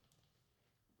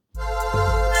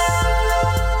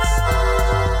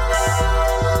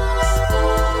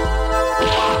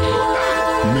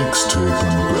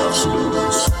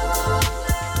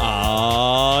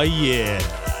Oh, yeah.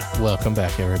 Welcome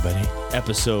back, everybody.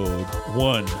 Episode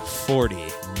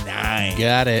 149.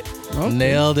 Got it. Okay.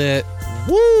 Nailed it.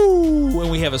 Woo!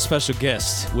 And we have a special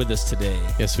guest with us today.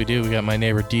 Yes, we do. We got my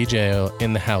neighbor DJ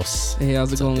in the house. Hey, how's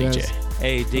it What's up, going, DJ? guys?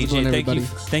 Hey, How's it DJ, going, thank you,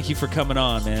 everybody? thank you for coming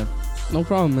on, man. No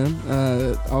problem, man.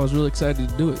 I was really excited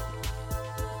to do it.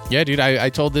 Yeah, dude. I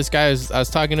told this guy, I was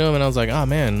talking to him, and I was like, oh,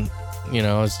 man. You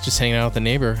know, I was just hanging out with the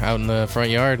neighbor out in the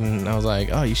front yard, and I was like,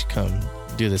 oh, you should come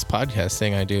do this podcast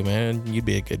thing I do, man. You'd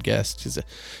be a good guest. He's an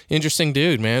interesting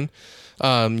dude, man.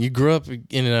 You grew up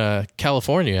in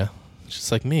California, just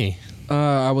like me.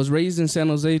 I was raised in San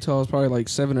Jose till I was probably like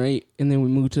 7 or 8, and then we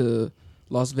moved to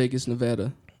Las Vegas,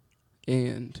 Nevada.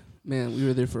 And, man, we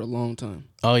were there for a long time.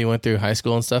 Oh, you went through high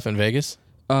school and stuff in Vegas?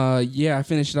 Yeah, I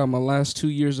finished out my last 2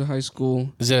 years of high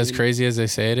school. Is it as crazy as they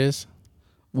say it is?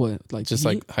 What? Like Just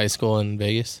like high school in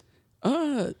Vegas?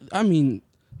 I mean,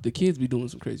 the kids be doing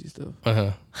some crazy stuff.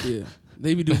 Uh-huh. Yeah.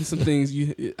 They be doing some things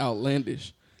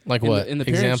outlandish. Like And what? and the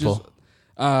parents Example. just-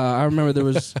 I remember there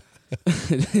was...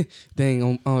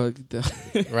 Dang,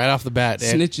 Right off the bat.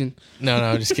 Dan. snitching. No,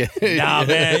 I'm just kidding. Nah,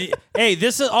 man. Hey,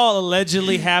 this is all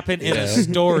allegedly happened in a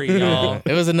story, y'all.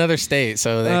 It was another state,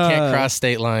 so they can't cross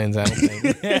state lines, I don't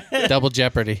think. Double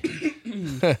jeopardy.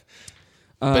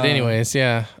 But anyways,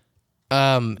 yeah.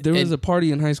 There was a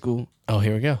party in high school, Oh,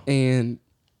 here we go. and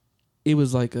it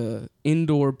was like a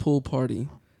indoor pool party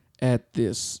at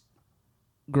this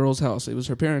girl's house. It was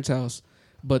her parents' house,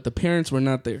 but the parents were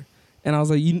not there. And I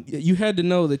was like, you had to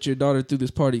know that your daughter threw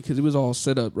this party because it was all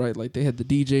set up, right? Like they had the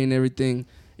DJ and everything.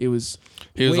 It was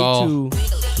He was way all- too...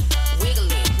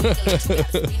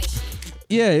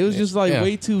 Yeah, it was just like Yeah.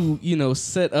 way too,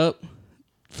 set up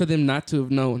for them not to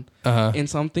have known. Uh-huh. And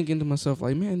so I'm thinking to myself,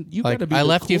 like, man, you Like, gotta be I the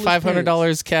left you coolest parents.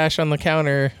 $500 cash on the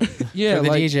counter Yeah, for the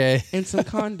like, DJ. and some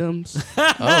condoms.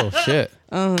 Oh, shit.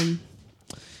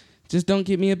 Just don't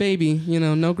get me a baby.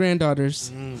 No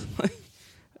granddaughters.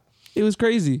 It was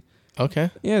crazy. Okay.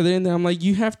 Yeah, they're in there. I'm like,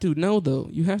 you have to know, though.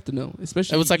 You have to know,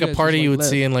 especially. It was like you a guys party just, you like, would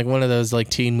left. see in like one of those like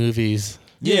teen movies.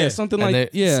 Yeah, something And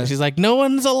like they- She's like, no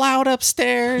one's allowed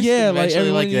upstairs. Yeah, And like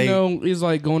eventually, everyone is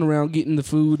like going around getting the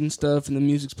food and stuff, and the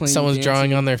music's playing. someone's dancing.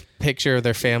 drawing on their picture of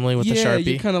their family with yeah, the Sharpie.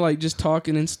 you're kind of like just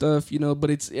talking and stuff,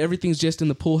 but everything's just in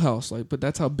the pool house. But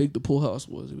that's how big the pool house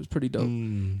was. It was pretty dope.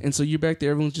 And so you're back there,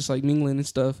 everyone's just like mingling and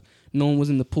stuff. No one was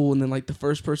in the pool, and then like the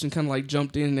first person kind of like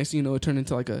jumped in. Next thing you know, it turned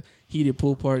into like a heated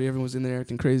pool party. Everyone was in there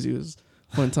acting crazy. It was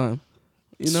a fun time.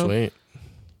 Sweet.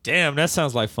 Damn, that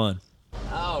sounds like fun.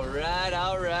 All right.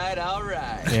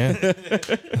 Yeah.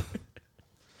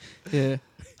 Yeah.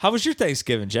 How was your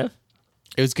Thanksgiving, Jeff?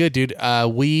 It was good, dude.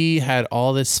 We had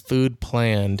all this food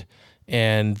planned,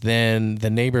 and then the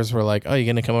neighbors were like, "Oh,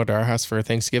 you're gonna come over to our house for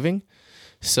Thanksgiving?"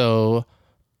 So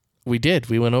we did.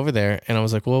 We went over there, and I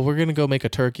was like, "Well, we're gonna go make a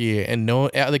turkey." And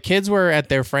the kids were at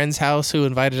their friend's house who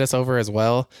invited us over as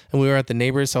well, and we were at the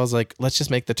neighbors. So I was like, "Let's just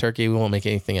make the turkey. We won't make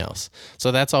anything else."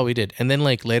 So that's all we did. And then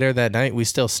like later that night, we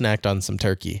still snacked on some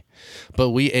turkey, but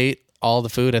we ate all the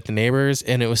food at the neighbors,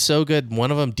 and it was so good.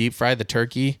 One of them deep fried the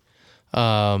turkey.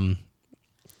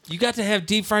 You got to have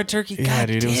deep fried turkey. Yeah, God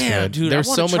dude, it was damn, good. dude. There's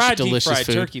I wanna so much try delicious deep fried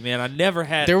food. turkey, man. I never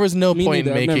had. There was no Me point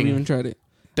neither. in I've never making. even tried it.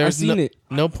 There's I've seen it.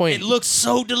 no point. It looks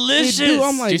so delicious. It do.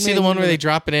 I'm like, Do you see man, the one where know- they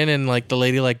drop it in and like the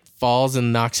lady like falls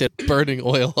and knocks it, burning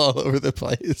oil all over the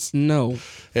place? No.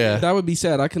 Yeah, That would be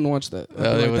sad. I couldn't watch that. I'd be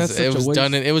like, it was that's such it a was waste.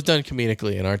 done. It was done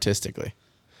comedically and artistically.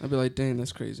 I'd be like, dang,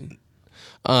 that's crazy.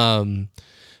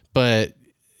 But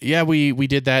yeah, we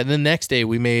did that. And the next day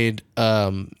we made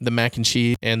the mac and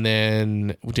cheese, and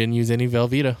then we didn't use any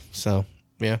Velveeta. So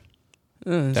yeah,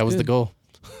 Yeah, that was the goal.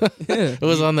 Yeah. It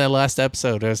was on that last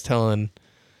episode. I was telling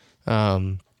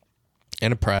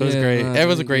Enterprise. It was Yeah, great. no, It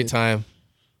was a really great good. time.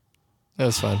 That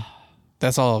was fun.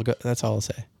 That's all. That's all I'll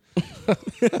say.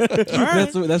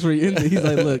 That's where he ended. He's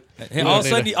like, look, Hey, all of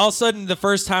a sudden, the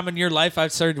first time in your life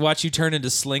I've started to watch you turn into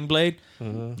Sling Blade,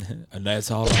 and that's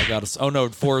all I got. Oh no,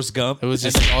 Forrest Gump. It was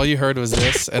just all you heard was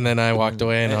this, and then I walked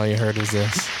away, and all you heard was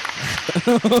this.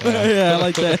 yeah, I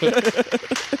like that.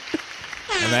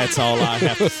 And that's all I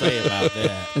have to say about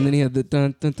that. And then he had the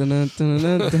dun dun dun dun dun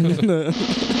dun dun dun. I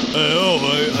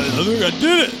think I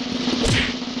did it.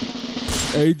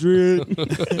 Adrian.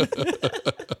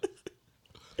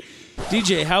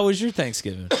 DJ, how was your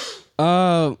Thanksgiving?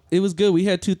 It was good. We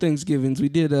had 2 Thanksgivings. We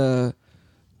did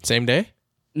Same day?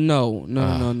 no.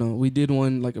 We did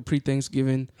one like a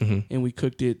pre-Thanksgiving, and we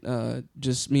cooked it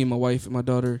just me and my wife and my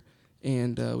daughter,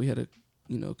 and we had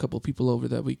a couple of people over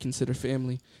that we consider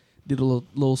family. Did a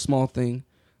little small thing,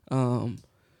 and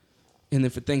then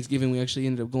for Thanksgiving we actually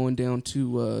ended up going down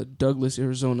to Douglas,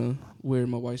 Arizona, where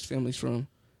my wife's family's from,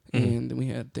 and then we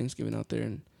had Thanksgiving out there,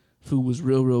 and food was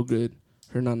real good.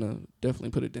 Her nana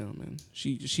definitely put it down, man.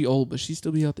 She old, but she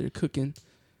still be out there cooking,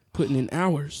 putting in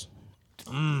hours.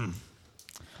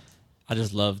 I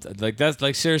just loved like that's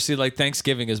like seriously like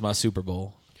Thanksgiving is my Super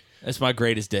Bowl. It's my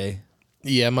greatest day.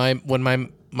 Yeah, when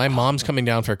my mom's coming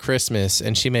down for Christmas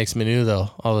and she makes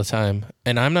menudo all the time,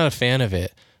 and I'm not a fan of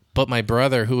it. But my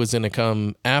brother, who was going to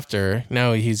come after,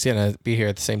 now he's going to be here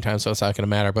at the same time, so it's not going to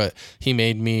matter. But he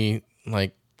made me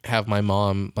like have my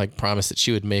mom like promise that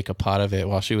she would make a pot of it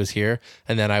while she was here,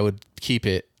 and then I would keep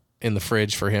it in the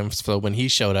fridge for him, so when he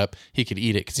showed up, he could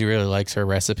eat it because he really likes her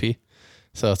recipe.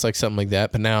 So it's like something like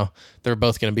that. But now they're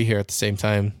both going to be here at the same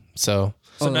time, so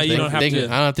Now you don't have to. I don't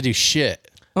have to do shit.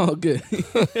 Oh, good.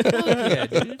 Yeah,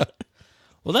 dude.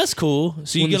 Well, that's cool.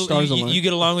 So you When the stars align. you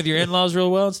get along with your in-laws real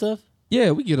well and stuff.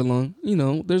 Yeah, we get along. You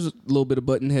know, there's a little bit of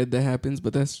button head that happens,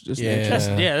 but that's just natural. That's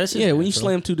just Yeah, when you natural.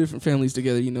 slam two different families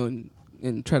together, you know,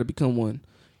 and try to become one,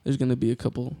 there's gonna be a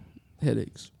couple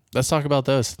headaches. Let's talk about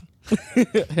those.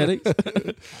 Headaches?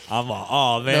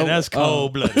 Oh man, No, that's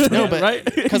cold blooded. No, but right?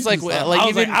 because like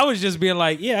I was just being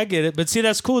like, yeah, I get it, but see,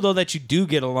 that's cool though that you do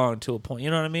get along to a point. You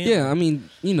know what I mean? Yeah, I mean,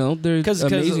 you know, they're 'Cause,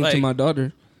 amazing like- to my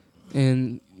daughter,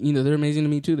 and you know, they're amazing to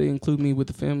me too. They include me with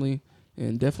the family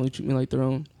and definitely treat me like their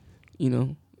own. You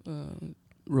know,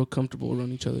 real comfortable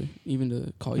around each other, even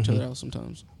to call each other out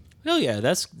sometimes. Hell yeah,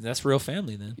 that's real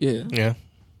family then. Yeah. Yeah.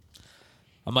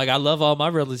 I'm like, I love all my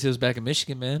relatives back in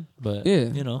Michigan, man. But Yeah.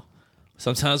 you know,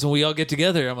 sometimes when we all get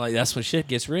together, I'm like, that's when shit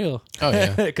gets real. Oh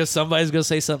yeah. Because somebody's gonna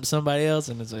say something to somebody else,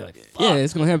 and it's like, fuck. Yeah,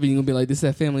 it's gonna happen. You're gonna be like, this is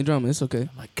that family drama. It's okay.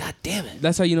 I'm like, God damn it.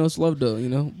 That's how you know it's love, though. You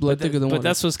know, blood thicker than But water.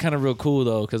 that's what's kind of real cool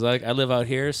though, because like I live out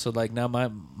here, so like now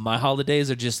my holidays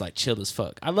are just like chill as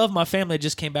fuck. I love my family. I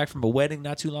just came back from a wedding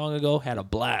not too long ago, had a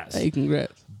blast. Hey,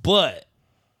 congrats. But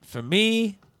for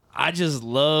me, I just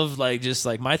love like just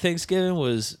like my Thanksgiving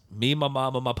was me, my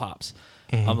mom, and my pops.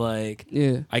 I'm like,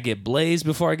 Yeah, I get blazed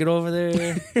before I get over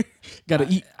there. gotta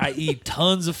eat. I eat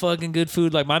tons of fucking good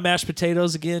food. Like my mashed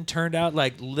potatoes again turned out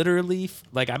like literally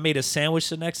like I made a sandwich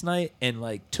the next night and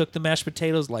like took the mashed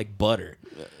potatoes like butter.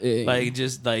 Yeah. Like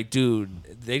just like dude,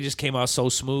 they just came out so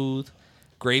smooth.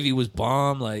 Gravy was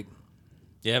bomb. Like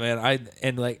yeah, man.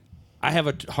 I have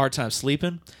a hard time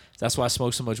sleeping. That's why I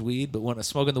smoke so much weed. But when I'm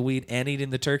smoking the weed and eating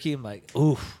the turkey, I'm like,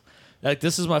 ooh, like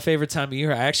this is my favorite time of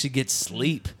year. I actually get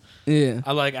sleep. Yeah,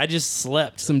 I just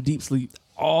slept some deep sleep.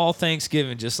 all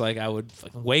Thanksgiving. Just like I would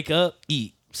fucking wake up,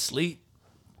 eat, sleep,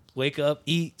 wake up,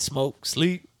 eat, smoke,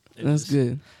 sleep. That's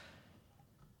good.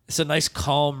 It's a nice,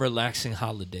 calm, relaxing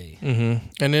holiday.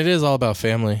 And it is all about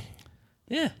family,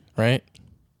 Yeah. right?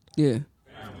 Yeah,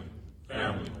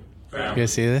 You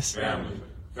guys see this?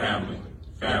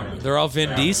 They're all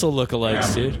Vin Diesel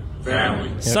lookalikes, dude.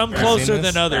 Some I've closer seen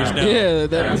this. than others now. yeah.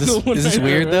 That was the one Is this right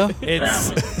weird there, though?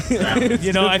 It's,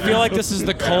 you know, I feel like this is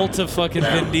the cult of fucking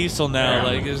Vin Diesel now.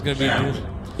 Like, there's going to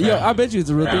be. Yo, I bet you it's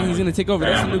a real thing. He's gonna take over.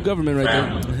 That's the new government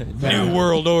right be New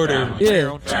World Order.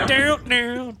 Yeah.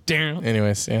 Down.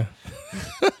 Anyways, yeah.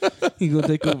 there. He's gonna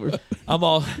take over. I'm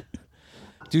all,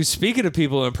 dude. Speaking of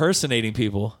people impersonating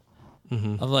people,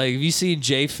 I'm like, have you seen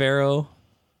Jay Farrow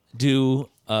do?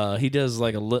 He does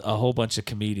like a whole bunch of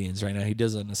comedians right now. He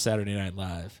does it on a Saturday Night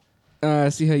Live. I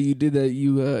see how you did that.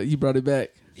 You brought it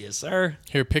back. Yes, sir.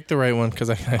 Here, pick the right one because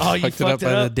I Oh, you fucked it up fucked it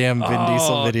by up? the damn Vin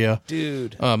Diesel video.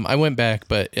 Dude. I went back,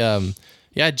 but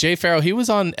yeah, Jay Farrow. He was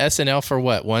on SNL for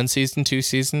what? 1 season, 2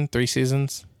 seasons, 3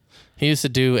 seasons. He used to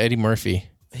do Eddie Murphy.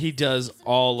 He does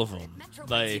all of them.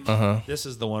 Like, this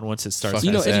is the one once it starts. Fuck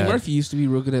You know, That's Eddie sad. Murphy used to be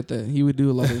real good at that. He would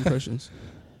do a lot of impressions.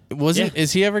 Wasn't? Yeah.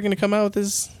 Is he ever going to come out with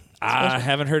his? I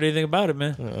haven't heard anything about it,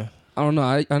 man. I don't know.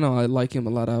 I know I like him a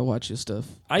lot. I watch his stuff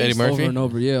I Eddie used Murphy? over and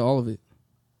over. Yeah, all of it.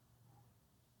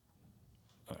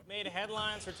 Made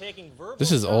headlines for taking verbal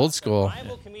This is old shots at school.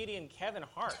 rival comedian Kevin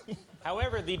Hart.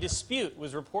 However, the dispute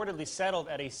was reportedly settled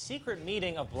at a secret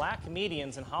meeting of black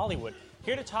comedians in Hollywood.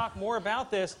 Here to talk more about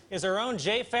this is our own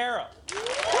Jay Farrow.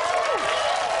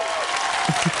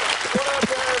 What up,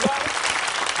 everybody?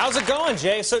 How's it going,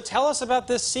 Jay? So tell us about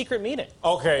this secret meeting.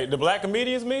 Okay, the Black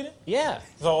Comedians meeting? Yeah.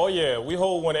 So, we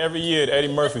hold one every year at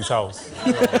Eddie Murphy's house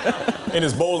in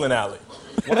his bowling alley.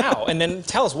 Wow. And then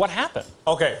tell us what happened.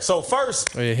 Okay, so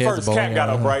first yeah, he has a Cat bowling got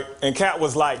up, alley. right? And Cat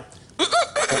was like,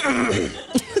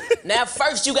 Now,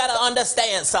 first you gotta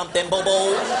understand something, boo-boo.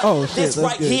 Oh, shit, This that's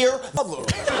right good. here.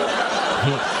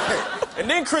 and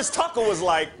then Chris Tucker was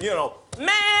like,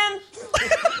 Man,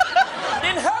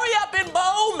 then hurry up and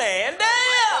bowl, man.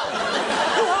 Damn.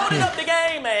 You holding up the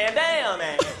game, man. Damn,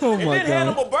 man. Oh And my then God.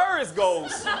 Hannibal Buress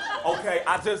goes, okay,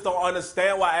 I just don't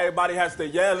understand why everybody has to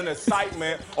yell in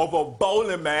excitement over a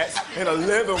bowling match in a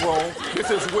living room. This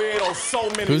is weird on so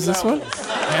many Who's this levels. one?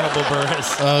 Hannibal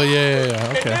Buress. Oh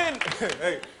yeah.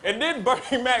 Okay. And then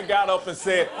Bernie Mac got up and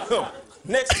said,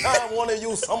 next time one of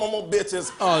you some of my bitches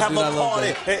have dude, I a love party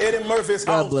that. at Eddie Murphy's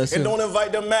God house bless and him. don't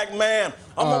invite the Mac man,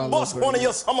 I'm I gonna love bust Bernie one of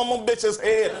your some of my bitches'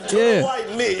 head to Yeah. the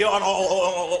white meat.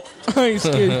 I ain't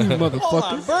scared, you Hold on,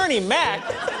 motherfucker. Bernie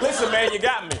Mac. Listen, man, you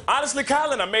got me. Honestly,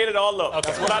 Colin, I made it all up.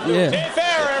 That's what I do. Yeah. Jay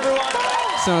Farrow,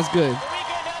 everyone. Sounds good.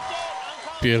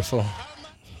 Beautiful.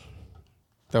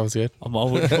 That was good. I'm all,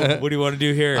 what do you want to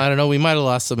do here? I don't know. We might have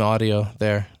lost some audio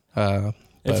there. If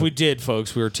But- we did,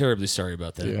 folks, we were terribly sorry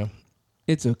about that. Yeah.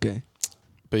 It's okay.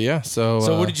 But yeah. So.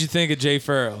 So what did you think of Jay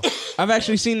Farrow? I've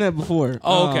actually seen that before.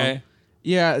 Oh, okay.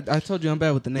 Yeah, I told you I'm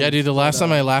bad with the names. Yeah, dude. The last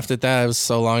time I laughed at that, it was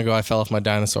so long ago. I fell off my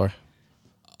dinosaur.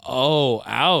 Oh,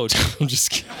 ouch. I'm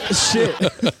just kidding. Shit.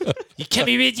 You can't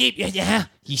be with you,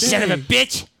 you son of a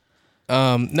bitch.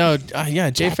 No.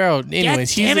 Yeah. Jay Farrow.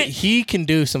 Anyways, damn it. he can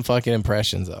do some fucking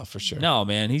impressions though, for sure. No,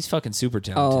 man, he's fucking super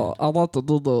talented. I want to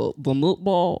do the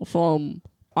meatball from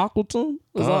Aquaton.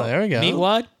 Oh, there we go. Meat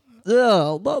wad?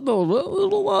 Yeah, why you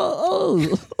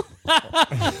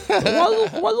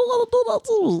want to do that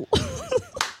too?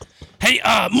 Hey,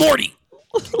 Morty,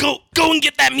 go and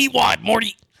get that meat wad,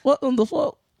 Morty. What in the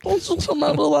fuck? Don't you come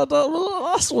at me like that,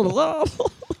 man. I swear to God.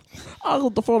 I'll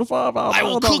get the 45 out. I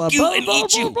will cook you and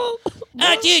eat you.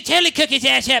 Oh, dude, totally cook his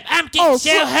ass up. I'm getting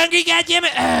so hungry,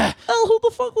 goddammit. Oh, who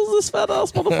the fuck was this fat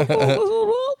ass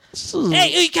motherfucker?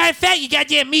 Hey, you kind of fat, you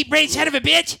goddamn meat brain son of a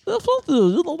bitch. Yeah, fuck you.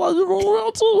 You know why you roll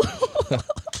around too?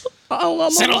 I don't got no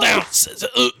Settle down.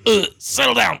 life.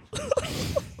 Settle down.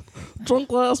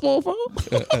 Drunk ass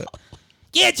motherfucker.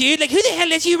 Yeah, dude, like, who the hell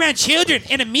lets you around children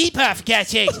in a meat pie, for God's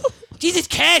sakes? Jesus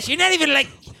Christ, you're not even, like,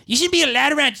 you shouldn't be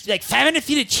allowed around, like, 500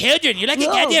 feet of children. You're like a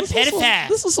goddamn pedophile.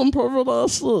 This is some pervert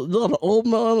ass shit. You got an old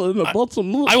man and a bunch of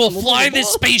meat. I will fly this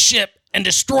spaceship and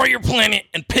destroy your planet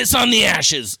and piss on the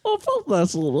ashes. Oh, fuck that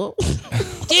shit, man.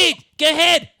 Dude, go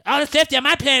ahead. All that's left on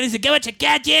my planet is to go into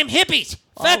goddamn hippies.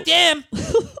 Fuck them.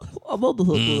 I love the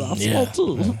hood. I smoke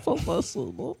too. Fuck that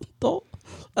shit, man. Don't.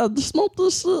 I just smoke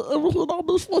this shit and with all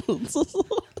my friends.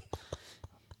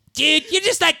 Dude, you're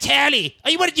just like Tally.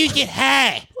 All you want to do is get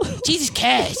high. Jesus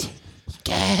Christ.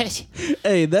 Guys.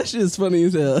 Hey, that shit is funny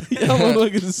as hell. Y'all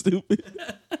motherfuckers stupid.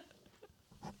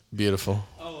 Beautiful.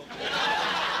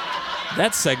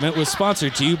 That segment was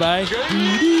sponsored to you by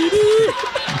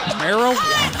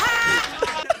marijuana.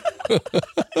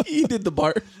 He did the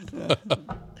Bart. That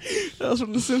was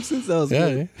from The Simpsons. That was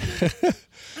good.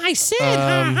 I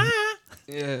said,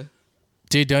 Yeah.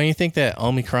 Dude, don't you think that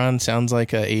Omicron sounds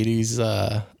like a 80s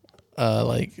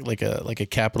like a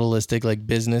capitalistic like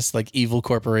business, like evil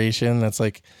corporation that's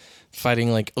like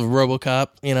fighting like a RoboCop,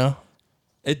 you know?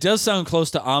 It does sound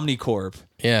close to Omnicorp,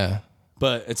 Yeah.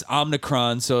 but it's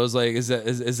Omnicron. So it's like, is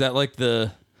that like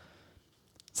the?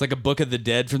 It's like a Book of the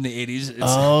Dead from the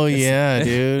 80s. Yeah,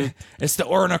 dude. It's the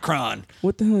Ornicron.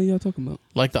 What the hell are y'all talking about?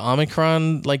 Like the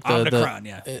Omicron, like the Omicron,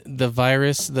 yeah. the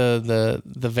virus, the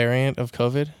variant of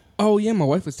COVID. Oh yeah, my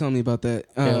wife was telling me about that.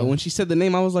 Yeah. When she said the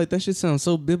name, I was like, that shit sounds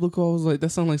so biblical. I was like, that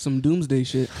sounds like some doomsday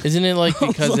shit. Isn't it like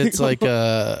because like, it's like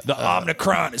The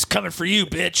Omnicron is coming for you,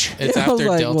 bitch. it's I was after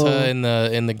like, Delta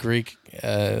well- in the Greek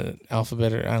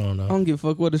alphabet, or I don't I know. don't give a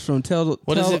fuck what it's from.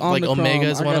 What is it, like Omicron, Omega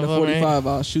is I one got of a them, right? 45.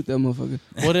 I'll shoot that motherfucker.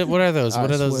 What are those? I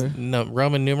What are those? swear. No,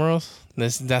 Roman numerals?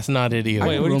 That's not it either.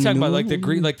 Wait, what are you Roman talking about? Like numeral? the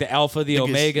Greek, like the Alpha, the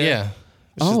Omega? Yeah.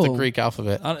 It's just the Oh. Greek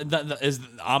alphabet. Is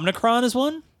Omnicron is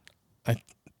one?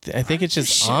 I think it's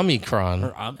just Omicron.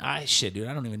 Or shit, dude,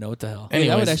 I don't even know what the hell. that would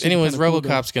Anyways, actually be kinda cool,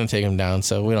 RoboCop's gonna take him down,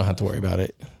 so we don't have to worry about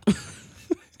it.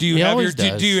 Do you He have your always do,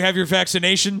 does. do you have your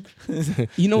vaccination?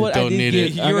 You know what? Don't I did need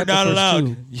get, it. I You're got the not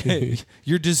first two. allowed.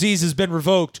 Your disease has been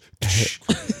revoked.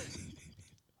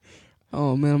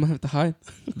 Oh man, I'm gonna have to hide.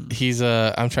 He's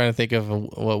I'm trying to think of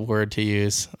what word to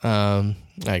use. I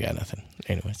got nothing.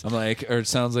 Anyways, I'm like, or it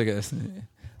sounds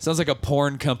like a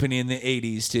porn company in the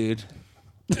 80s, dude.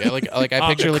 yeah, like I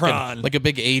picture Omicron. like a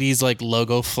big '80s like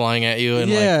logo flying at you and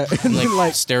Yeah, like and like, then,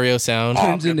 like, stereo sound.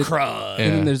 turns into, Omnicron.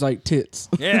 and then Yeah. there's like tits.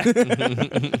 Yeah.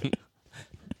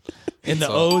 In the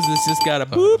O's, it's just got a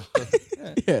boop.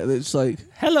 Yeah, it's like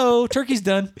Hello, turkey's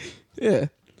done. yeah.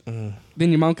 Then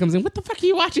your mom comes in. What the fuck are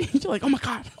you watching? You're like, oh my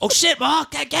god, Oh shit, Ma!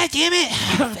 God damn it!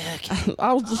 Fuck.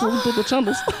 I was just looking through the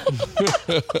channels.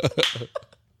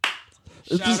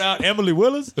 Shout out Emily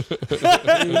Willis.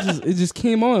 It just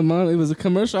came on, man. It was a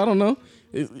commercial. I don't know.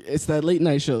 It's that late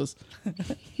night shows.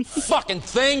 Fucking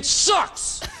thing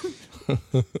sucks.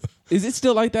 Is it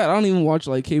still like that? I don't even watch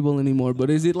like cable anymore. But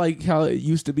is it like how it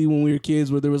used to be when we were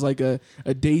kids, where there was like a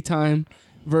daytime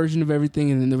version of everything,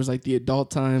 and then there was like the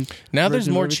adult time? Now there's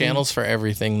version of more everything? channels for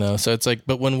everything though. So it's like,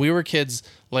 but when we were kids,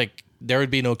 like there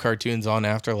would be no cartoons on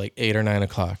after like 8 or 9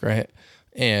 o'clock, right?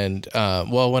 And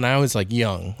well, when I was like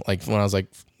young, like when I was like,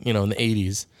 you know, in the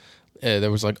 80s,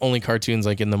 there was like only cartoons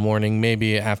like in the morning,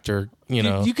 maybe after, you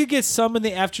know. You could get some in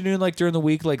the afternoon, like during the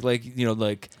week, like you know,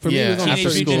 like For me, it was on Teenage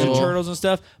after Mutant school. Ninja Turtles and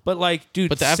stuff. But like, dude,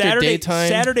 But the after Saturday, daytime-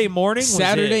 Saturday morning, was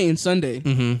Saturday it. and Sunday.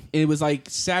 Mm-hmm. It was like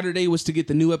Saturday was to get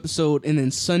the new episode, and then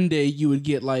Sunday you would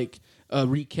get like a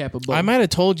recap of both. I might have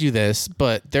told you this,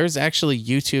 but there's actually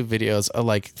YouTube videos,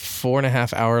 like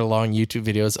 4.5 hour long YouTube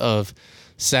videos of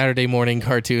Saturday morning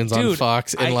cartoons on Dude,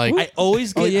 Fox, and I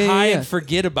always get yeah, high yeah. and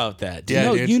forget about that. Dude. Yeah,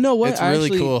 no, dude. you know what? It's I really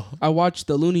actually, cool. I watched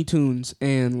the Looney Tunes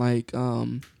and like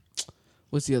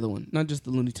what's the other one? Not just the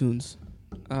Looney Tunes.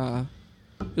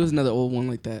 It was another old one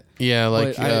like that. yeah,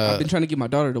 like But I've been trying to get my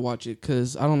daughter to watch it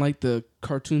because I don't like the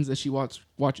cartoons that she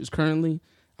watches currently.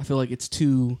 I feel like it's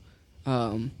too.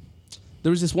 There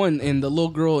was this one, and the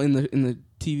little girl in the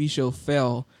TV show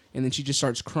fell, and then she just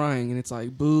starts crying, and it's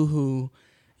like boo hoo,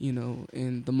 you know.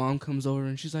 And the mom comes over,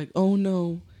 and she's like, "Oh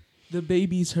no, the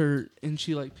baby's hurt," and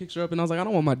she like picks her up, and I was like, I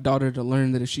don't want my daughter to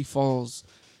learn that if she falls,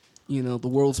 you know, the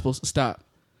world's supposed to stop.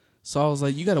 So I was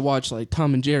like, you got to watch like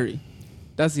Tom and Jerry.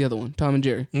 That's the other one, Tom and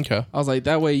Jerry. okay. I was like,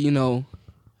 that way, you know,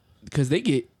 because they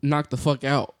get knocked the fuck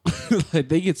out. Like,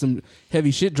 they get some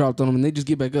heavy shit dropped on them, and they just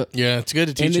get back up. Yeah, it's good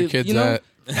to teach And your it- kids you know, that.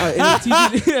 and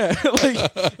it teaches,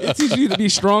 like, it teaches you to be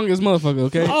strong as motherfucker,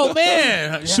 okay? Oh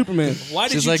man, Superman. Why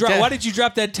did Just you like drop? that. Why did you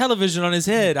drop that television on his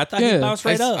head? I thought he Yeah. bounced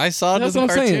right up. I saw it That's as a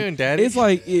what I'm cartoon, saying. Daddy. It's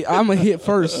like, I'm going to hit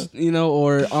first, you know,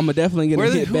 or I'm definitely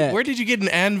going to hit back. Where did you get an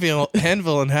anvil,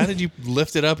 and how did you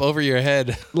lift it up over your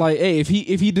head? Like, hey, if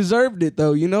he deserved it,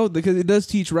 though, you know, because it does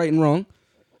teach right and wrong.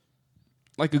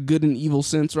 Like a good and evil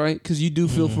sense, right? Because you do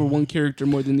feel for one character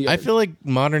more than the other. I feel like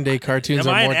modern day cartoons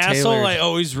Am are I more an asshole? tailored. I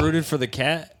always rooted for the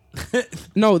cat.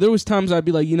 No, there was times I'd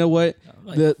be like, you know what?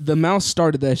 The mouse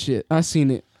started that shit. I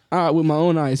seen it with my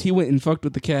own eyes. He went and fucked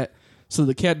with the cat, so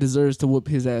the cat deserves to whoop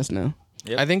his ass now.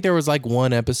 I think there was like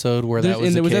one episode where There's- that was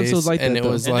and the there was case, episodes like and that, it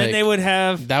though. was And like then they would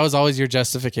have. that was always your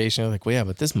justification. Like, well, yeah,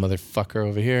 but this motherfucker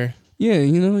over here, Yeah,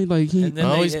 you know, like he. And then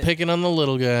always they, picking on the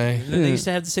little guy. then they used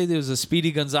to have to say there was a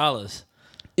Speedy Gonzalez.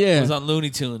 It Yeah, was on Looney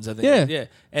Tunes, I think. Yeah. Yeah.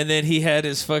 And then he had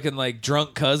his fucking like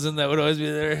drunk cousin that would always be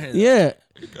there. yeah.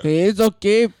 Hey, it's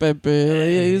okay, Pepe.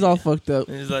 Yeah, he's all fucked up.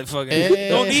 He's like fucking. Eh.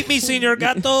 Don't eat me, Senor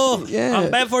Gato. Yeah.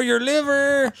 I'm bad for your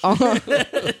liver.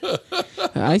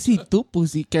 I see two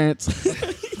pussy cats.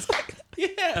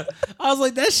 Yeah. I was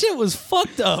like, that shit was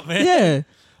fucked up, man. Yeah.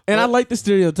 And I like the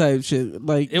stereotype shit.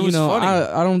 Like, It was you know, funny.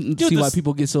 I don't Dude, see why this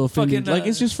people get so offended. fucking, Like,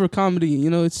 it's just for comedy. You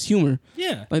know, it's humor.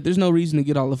 Yeah. Like, there's no reason to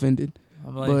get all offended.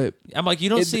 I'm like, you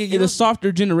don't see it. The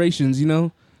softer generations, you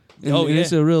know? And, Oh, and yeah.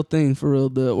 it's a real thing for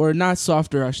real. Or not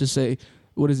softer, I should say.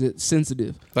 What is it?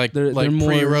 Sensitive. Like They're more-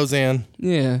 pre Roseanne.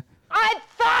 Yeah. I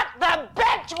thought the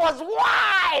bitch was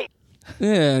white!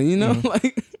 Yeah, you know?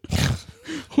 Like,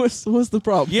 what's the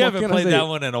problem? You What haven't can I played say? that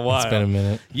one in a while. It's been a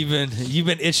minute. You've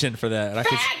been itching for that. I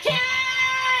could,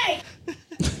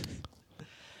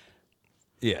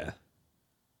 yeah.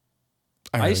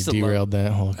 I I really used to love- derailed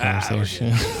that whole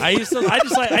conversation. I used to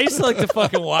like to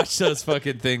fucking watch those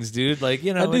fucking things, dude. Like,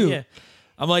 you know, I do. Yeah.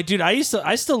 I'm like, dude, I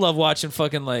still love watching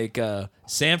fucking like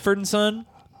Sanford and Son.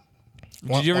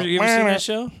 Did you ever see that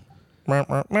show?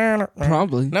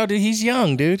 Probably. No, dude, he's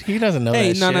young, dude. He doesn't know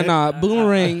Hey, that no. shit.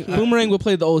 Boomerang will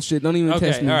play the old shit. Don't even test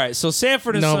Okay, me. all right. So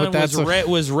Sanford and No, Son but that's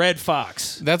was Red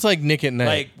Fox. That's like Nick at Night.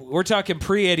 Like we're talking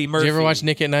pre Eddie Murphy. Did you ever watch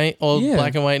Nick at Night? Old Yeah.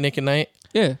 black and white Nick at Night?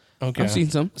 Yeah. Okay. I've seen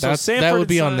some. So that Sanford would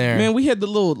be and on Son- there. Man, we had the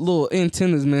little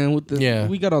antennas, man. With the Yeah.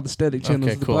 we got all the static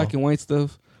channels, Okay, the cool. black and white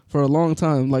stuff for a long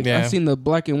time. Like Yeah. I've seen the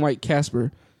black and white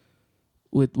Casper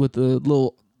with the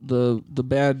little the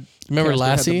bad. Remember Casper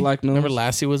had the Lassie? black nose. Remember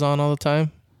Lassie was on all the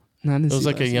time? No, I didn't It was see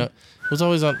like a Lassie. young. It was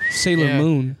always on Sailor yeah.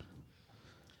 Moon.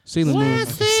 Sailor Moon.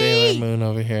 Sailor Moon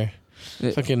over here.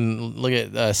 Yeah. Fucking look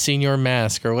at Senior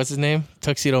Mask, or what's his name?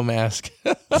 Tuxedo Mask.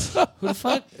 Who the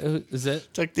fuck is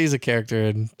that? He's a character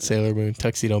in Sailor Moon.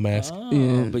 Tuxedo Mask. Oh,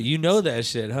 Yeah. but you know that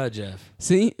shit, huh, Jeff?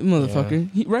 See, motherfucker.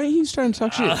 He's trying to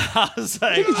talk shit. I was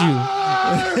like, Look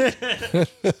at you.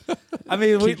 I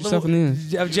mean, Keep yourself in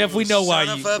there. Jeff, we know why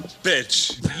you.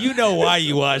 bitch. You know why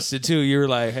you watched it too. You were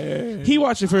like, hey. He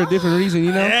watched it for a different reason,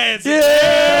 you know.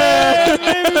 Yeah,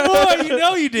 baby boy, you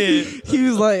know you did. He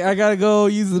was like, "I gotta go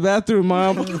use the bathroom,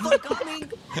 mom."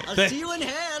 I'll see you in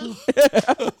hell.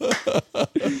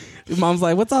 Mom's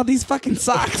like, "What's all these fucking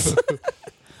socks?"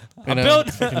 And, I'm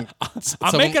fucking-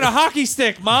 making a hockey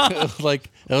stick, Mom.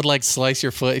 like It would like slice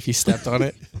your foot if you stepped on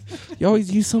it. You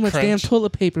always use so much damn Crunch.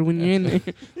 toilet paper when you're in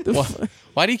there.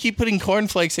 Why do you keep putting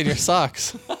cornflakes in your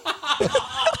socks?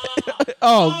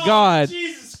 Oh God!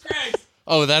 Jesus Christ.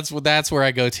 Oh, that's where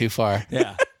I go too far.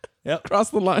 Yeah. Yep. Cross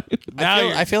the line. Now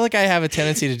I feel like I have a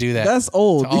tendency to do that. That's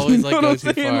old. To always, You know like, what go I'm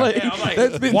too saying? far. Like, Yeah, I'm like,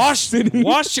 that's been wash sitting-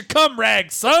 your cum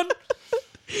rag, son.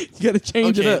 You gotta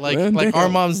change it okay, up. like man. like Damn. our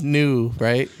moms knew,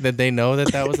 right? That they know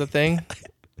that was a thing.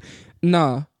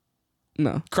 Nah.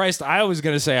 Christ, I was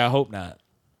gonna say I hope not.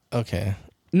 Okay.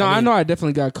 No, I mean- know I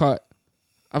definitely got caught.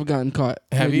 I've gotten caught.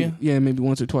 Have Maybe- you? Yeah, maybe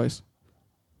once or twice.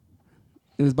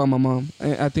 It was by my mom.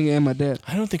 I think and my dad.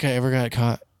 I don't think I ever got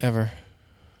caught ever.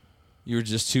 You were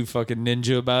just too fucking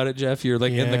ninja about it, Jeff. You were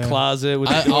like in the Yeah. closet with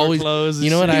I the door always, closed. and you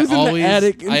know what? shit. He was in the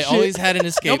attic and I shit. always had an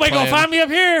escape Nobody plan. gonna find me up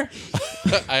here.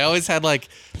 I always had like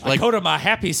Go to my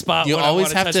happy spot. you when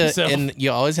always I have touch to myself.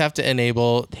 you always have to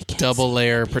enable double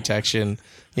layer protection.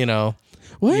 You know,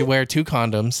 What? you wear 2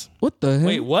 condoms. What the hell?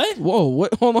 Wait, what? Whoa!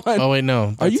 What? Hold on. Oh wait,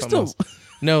 no. Are you that's something still- else.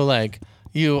 No, like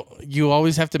you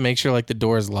always have to make sure like the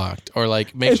door is locked, or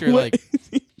like make sure What? like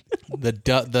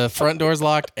the front door is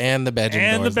locked and the bedroom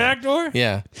And door the is back door? locked.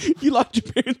 Yeah. You locked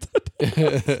your parents out.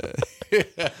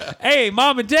 Hey,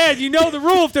 mom and dad, you know the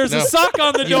rule. If there's No. a sock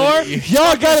on the door,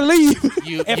 Y'all gotta leave.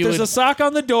 You, if you there's would a sock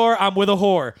on the door, I'm with a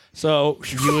whore. So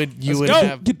you would go.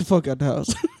 have Get the fuck out the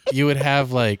house. you would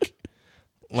have like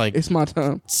It's my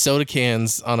time. soda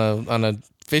cans on a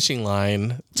fishing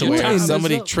line to You where timed this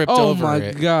somebody up. tripped Oh over my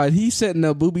it. God! He's setting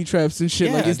up booby traps and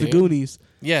shit like Yeah, it's dude. the Goonies.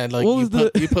 Yeah, like What you was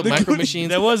put, the- you put the micro Goonies? machines.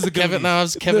 That was the Kevin. Goonies. No, I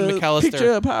was Kevin The McAllister.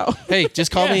 Picture up how Hey, just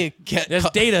call Yeah. me. that's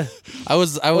data. I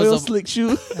was oil a, slick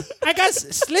shoe. I got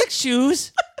slick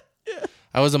shoes.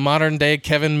 I was a modern day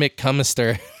Kevin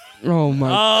McCummister. Oh my!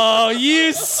 Oh,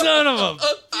 you son of a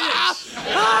bitch.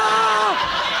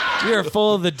 You're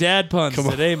full of the dad puns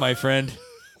today, my friend.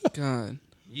 God!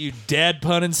 You dad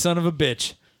punning son of a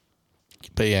bitch.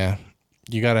 But yeah,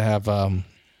 you gotta have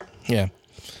yeah.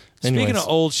 Speaking Anyways. of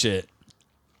old shit,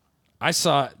 I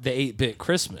saw the 8-Bit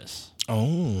Christmas.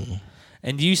 Oh,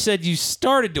 And you said you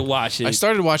started to watch it. I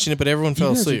started watching it, but everyone fell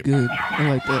You guys are asleep. good. I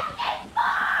like that.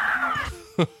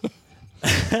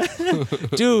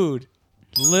 Dude,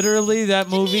 literally that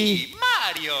movie,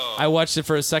 I watched it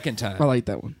for a second I time. like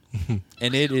that one.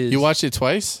 And it is... You watched it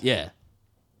twice? Yeah.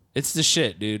 It's the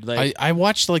shit, dude. Like, I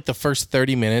watched like the first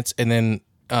 30 minutes, and then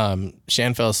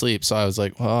Shan fell asleep. So I was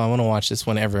like, well, I want to watch this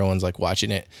when everyone's like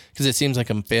watching it, because it seems like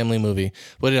a family movie.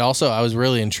 But it also, I was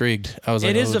really intrigued. I was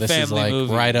like, It is a this family is like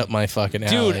movie. right up my fucking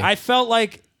alley. dude, I felt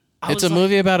like... It's a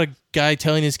movie about a guy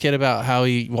telling his kid about how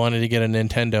he wanted to get a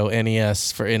Nintendo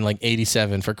NES in like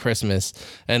 '87 for Christmas,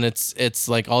 and it's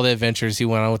like all the adventures he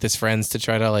went on with his friends to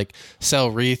try to like sell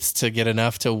wreaths to get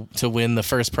enough to win the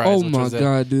first prize. Oh which my was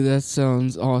God, dude, that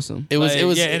sounds awesome. It was Like, it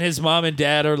was yeah, and his mom and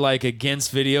dad are like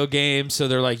against video games, so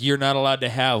they're like, you're not allowed to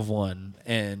have one,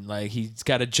 and like he's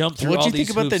got to jump through. What'd all you think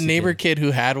these about the hoops to neighbor get- kid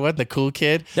who had one, the cool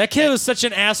kid? That kid was such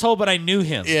an asshole, but I knew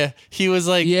him. Yeah, he was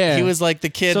like Yeah. he was like the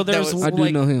kid. So that there's was, I do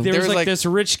like, know him. There There was was, like like- this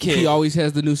rich kid. He always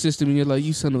has the new system, and you're like,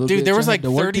 you son of a bitch. dude. There was I like had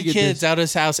to work 30 to get kids this. out of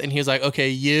his house, and he was like, okay,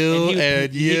 you and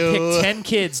and he'd you. pick 10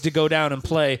 kids to go down and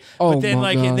play. Oh but then my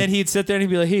like God. and then he'd sit there and he'd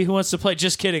be like, "Hey, who wants to play?"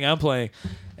 Just kidding, I'm playing.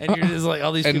 And you're just like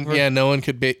all these and people. yeah, no one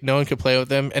could play with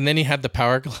them. And then he had the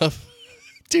power glove.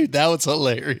 Dude, that was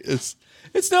hilarious.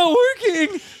 It's not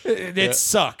working. It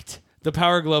sucked. The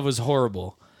power glove was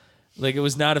horrible. Like it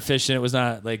was not efficient. It was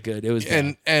not like good. It was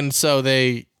bad. And so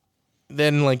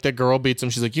then like the girl beats him.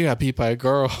 She's like, you got beat by a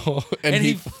girl. and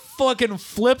he fucking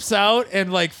flips out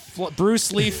and like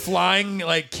Bruce Lee flying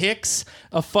like kicks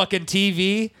a fucking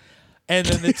TV, and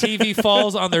then the TV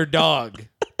falls on their dog.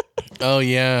 oh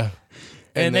yeah.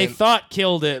 And they then- thought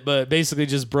killed it, but basically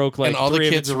just broke like and all the 3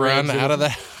 of kids its run ribs. out of the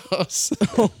house.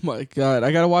 Oh my God,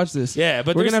 I gotta watch this. Yeah,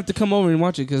 but we're there's- gonna have to come over and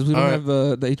watch it because we don't All right. have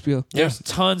the HBO. There's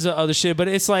tons of other shit, but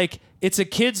it's like it's a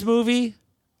kids movie,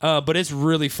 but it's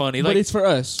really funny. But Like it's for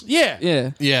us. yeah.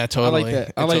 Yeah, Yeah, I totally. like that.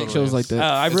 It I like totally shows is. like that.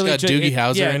 I It's really got enjoy Doogie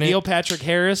Howser yeah, in it. Neil Patrick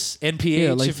Harris, NPH.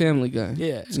 yeah, like if- Family Guy.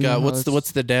 yeah. It's got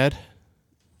what's the dad?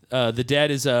 The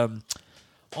dad is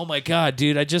oh my god,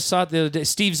 dude! I just saw it the other day.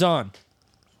 Steve Zahn.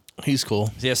 He's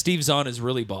cool. Yeah, Steve Zahn is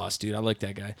really boss, dude. I like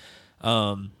that guy.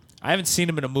 I haven't seen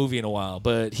him in a movie in a while,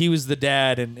 but he was the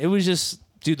dad, and it was just,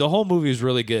 dude, the whole movie was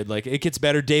really good. Like, it gets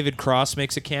better. David Cross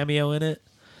makes a cameo in it.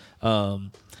 God,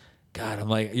 I'm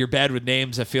like, you're bad with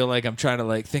names. I feel like I'm trying to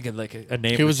like think of like a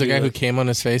name. He or was the two, guy who like- came on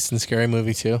his face in Scary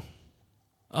Movie 2.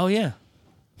 Oh yeah.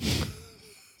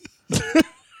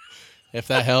 If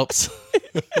that helps.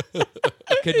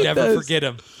 I could never forget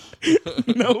him.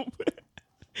 Nope.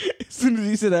 As soon as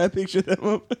he said that, I pictured him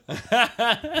up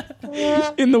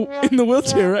in the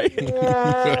wheelchair, right?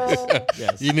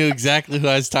 You knew exactly who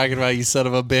I was talking about, you son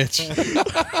of a bitch.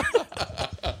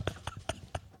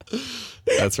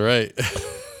 That's right.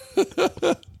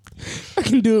 I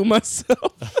can do it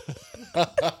myself.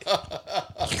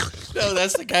 No,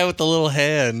 that's the guy with the little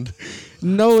hand.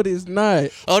 No, it is not.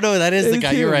 Oh no, that is the It's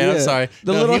guy. You're him, right. I'm yeah. sorry.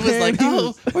 The No, little he was hand, like, he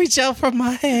 "Oh, reach out for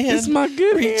my hand. It's my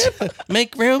good hand.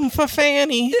 Make room for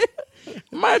Fanny."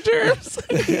 My germs.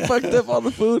 He fucked up all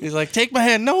the food. He's like, "Take my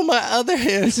hand." No, my other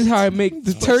hand. This is how I make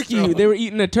the turkey. strong. They were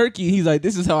eating a turkey. He's like,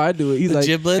 this is how I do it. He's The like,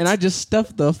 giblets? and I just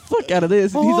stuffed the fuck out of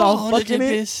this. And he's all Oh, fucking look at it.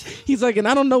 this. He's like, and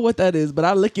I don't know what that is, but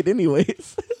I lick it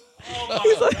anyways.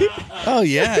 He's like, Oh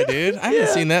yeah, dude. I haven't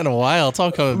seen that in a while. It's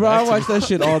all coming bro, back. I watch that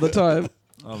shit all the time.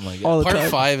 Oh my god. All the Part time.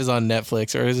 5 is on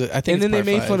Netflix, or is it? I think. And then it's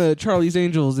they part made 5. fun of Charlie's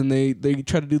Angels, and they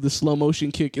try to do the slow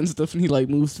motion kick and stuff, and he like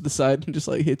moves to the side and just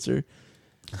like hits her.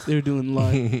 They were doing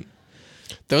live.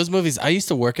 Those movies. I used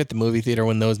to work at the movie theater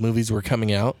when those movies were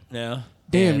coming out. Yeah.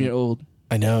 Damn, And- you're old.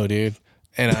 I know, dude.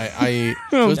 And I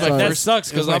it was my sorry. That first.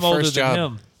 sucks it was because my I'm older first than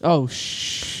job. him. Oh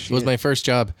shh. It was my first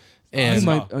job,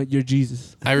 and You're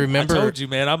Jesus. I I remember. told you,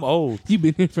 man. I'm old. You've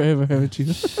been here forever, haven't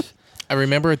you? I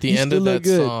remember at the You end still of look that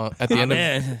good. song. At the end of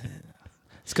Man.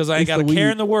 It's because I ain't It's got a the care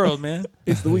weed. in the world, man.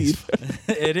 It's the weed.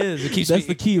 It is. It keeps That's me,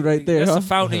 the key right there, That's huh? the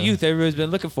fountain of youth. Everybody's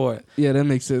been looking for it. Yeah, that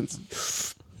makes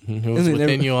sense. it was And then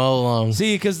within you all along.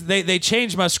 See, because they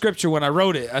changed my scripture when I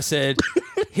wrote it. I said,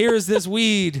 "Here is this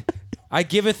weed, I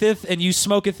givetheth and you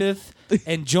smoketheth,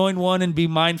 and join one and be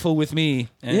mindful with me."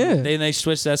 And Yeah. then they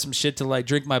switched that some shit to like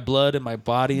drink my blood and my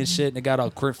body and shit, and it got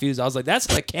all confused. I was like,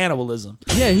 "That's like cannibalism."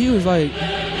 Yeah, he was like,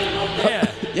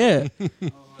 Yeah. yeah.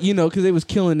 You know, because they was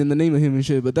killing in the name of him and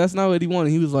shit. But that's not what he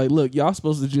wanted. He was like, look, y'all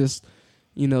supposed to just,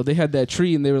 you know, they had that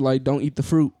tree and they were like, don't eat the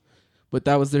fruit. But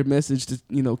that was their message to,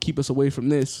 you know, keep us away from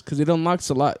this because it unlocks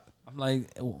a lot. I'm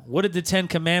like, what did the 10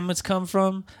 Commandments come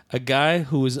from? A guy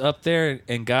who was up there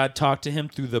and God talked to him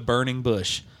through the burning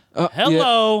bush.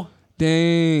 Hello.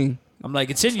 Dang. I'm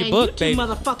like, it's in your And book, you two baby.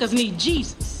 motherfuckers need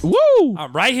Jesus. Woo!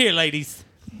 I'm right here, ladies.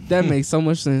 That makes so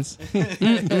much sense.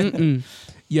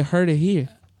 You heard it here.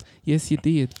 Yes, you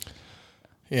did.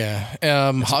 Yeah.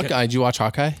 Hawkeye. Did you watch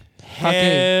Hawkeye?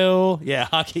 Hell yeah,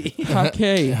 hockey.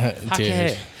 Okay.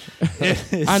 Hockey.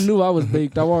 I knew I was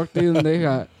baked. I walked in and they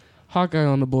got Hawkeye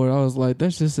on the board. I was like, that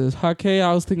just says Hawkeye.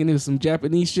 I was thinking it was some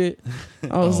Japanese shit.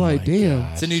 I was like, damn.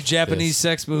 It's a new Japanese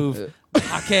sex move.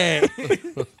 Hockey.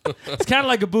 It's kind of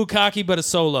like a bukkake, but a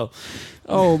solo.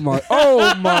 Oh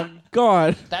my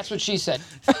God. That's what she said.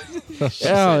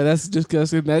 Oh, that's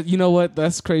disgusting. That, you know what?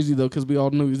 That's crazy though, because we all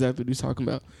knew exactly what he's talking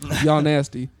about. Y'all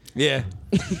nasty. Yeah.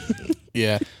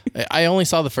 Yeah. I only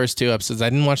saw the first 2 episodes. I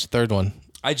didn't watch the third one.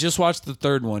 I just watched the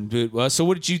third one, dude. So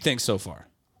what did you think so far?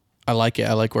 I like it.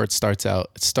 I like where it starts out.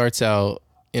 It starts out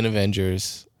in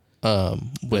Avengers.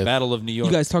 With Battle of New York.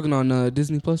 You guys talking on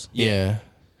Disney Plus? yeah.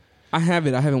 I have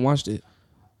it. I haven't watched it.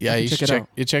 Yeah, you check should it check. out.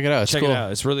 You check it out. It's Check cool. it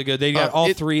out. It's really good. They got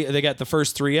it- 3. They got the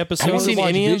first 3 episodes. Have you I seen wanna watch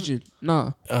any of- Vision.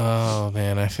 Nah, Oh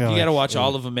man, I feel You like got to watch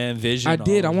all of them, man. Vision. I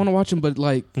did. I want to watch them, but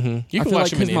like, You I can feel watch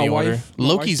like them in 'cause my any order. wife, my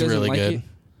Loki's wife doesn't really like good. it.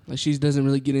 Like she doesn't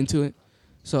really get into it,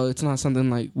 so it's not something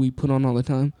like we put on all the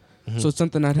time. So it's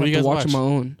something I'd What have do you to guys watch on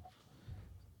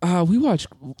my own. We watch.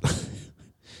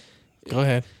 Go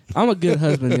ahead. I'm a good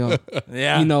husband, y'all.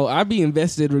 Yeah. You know, I be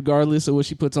invested regardless of what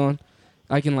she puts on.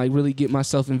 I can like really get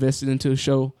myself invested into a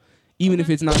show, even if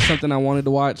it's not something I wanted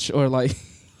to watch or like,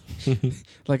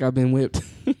 like I've been whipped.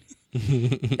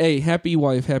 Hey, happy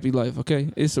wife, happy life.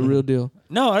 Okay, it's a real deal,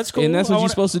 No, that's cool. and that's what I you're wanna-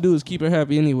 supposed to do is keep her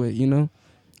happy anyway. You know,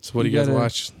 So what do You you guys gotta-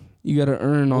 watch? you got to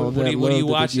earn all of What that do love you that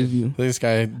watching? they give you. This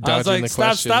guy I dodging was like, the stop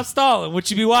question. stalling. What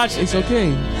you be watching? It's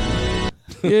okay.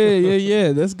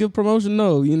 Yeah. That's good promotion,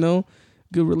 though. You know,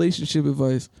 good relationship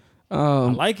advice.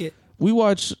 I like it. We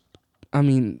watch. I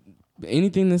mean,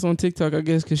 anything that's on TikTok, I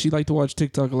guess, because she like to watch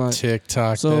TikTok a lot.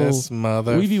 TikTok, So, this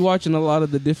mother. We be watching a lot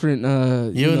of the different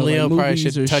you and Leo like probably movies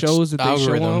should or touch shows that they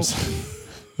show algorithms. out.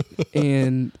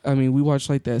 And I mean, we watched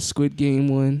like that Squid Game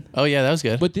one, Oh yeah, that was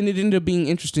good. but then it ended up being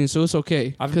interesting, so it's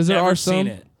okay I've because there never are seen some.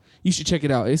 it. You should check it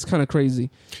out. It's kind of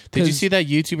crazy. Did you 'Cause- see that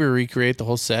YouTuber recreate the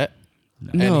whole set?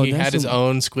 No, And he that's had his some-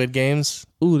 own Squid Games.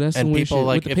 Ooh, that's and some weird people, shit.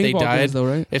 like, With if the they paintball died- guns, though,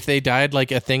 right? If they died,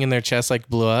 like a thing in their chest like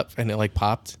blew up and it like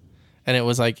popped, and it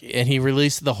was like, and he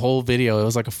released the whole video. It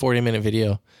was like a 40-minute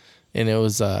video, and it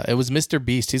was Mr.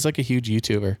 Beast. He's like a huge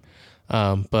YouTuber,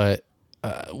 but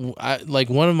like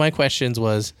one of my questions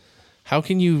was, how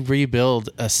can you rebuild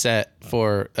a set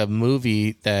for a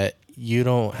movie that you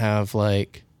don't have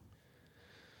like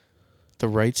the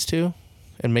rights to,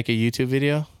 and make a YouTube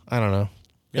video? I don't know.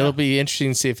 Yeah. It'll be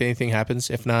interesting to see if anything happens.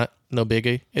 If not, No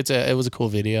biggie. It was a cool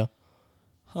video.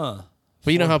 Huh.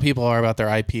 But you know how people are about their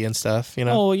IP and stuff, you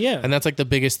know? Oh, yeah. And that's like the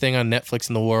biggest thing on Netflix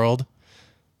in the world.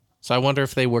 So I wonder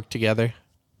if they work together.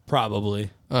 Probably.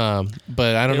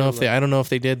 But I don't know if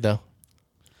they did though.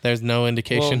 There's no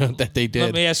indication that they did.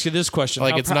 Let me ask you this question.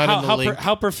 Like, it's not in the link.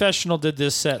 How professional did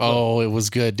this set look? Oh, it was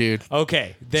good, dude.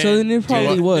 Okay. So then it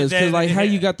probably was. Because, then- like, how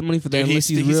you got the money for that Dude, unless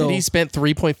he's he real? said he spent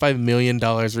 $3.5 million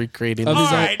recreating Of this.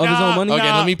 his own- Alright, of his own money?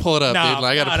 Okay, let me pull it up, dude.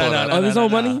 I gotta pull it up. Of his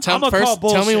own money? Tell I'ma call me what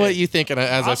bullshit. you think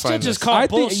as I'll I still find just this. call I think,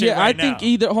 bullshit right I think now.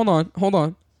 either. Hold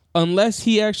on. Unless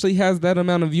he actually has that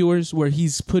amount of viewers where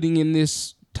he's putting in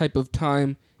this type of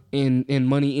time and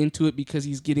money into it because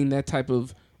he's getting that type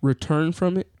of return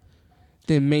from it,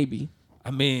 then maybe.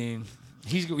 I mean,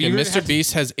 Mr.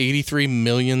 Beast has 83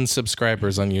 million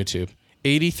subscribers on YouTube.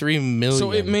 83 million.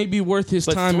 So it may be worth his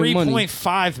But time and money.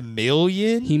 3.5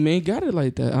 million? He may got it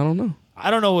like that. I don't know. I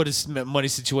don't know what his money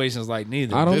situation is like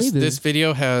neither. I don't this, either. this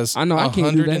video has I know I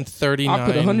can't do that. 139 I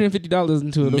put $150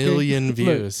 into it. Okay? million Look,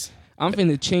 views. I'm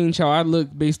finna change how I look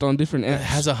based on different apps. It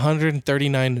has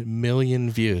 139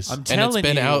 million views. I'm and telling it's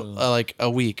been you. out like a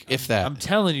week, if that. I'm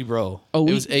telling you, bro. Oh,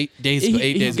 it was 8 days. 8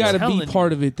 days. He's got to ago. be Telling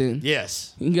part you. of it then.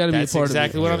 Yes. He got to be a That's part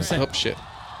exactly of it. what I'm saying. Oh shit!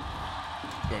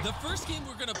 The first game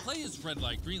we're gonna play is red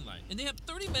light, green light, and they have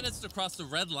 30 minutes to cross the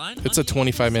red line. It's a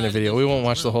 25-minute video. We won't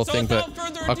watch the whole thing, but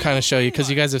I'll kind of show you because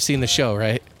you guys have seen the show,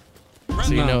 right?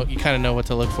 So you know, you kind of know what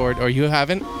to look for, or you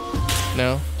haven't?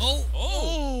 No.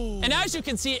 And as you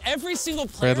can see, every single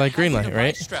player Red light, green has a light, device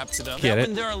right? strapped to them. Get Now, it?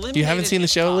 when they're You haven't eliminated, seen the it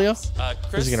show, Leo? stops. This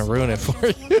Chris, is gonna ruin it for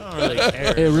you. I don't really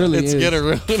care. It really It's is. gonna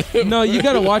ruin it. No, you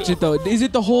got to watch it though. Is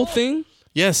it the whole thing?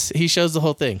 Yes, he shows the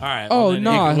whole thing. All right. Oh, well, then-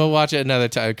 no. We'll watch it another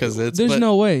time because it's. There's but-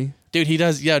 no way. Dude, he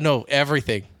does. Yeah, no,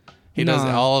 everything. He does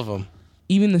Nah. all of them.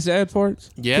 Even the sad parts?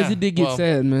 Yeah, Because it did get well,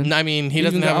 sad, man. I mean, he Even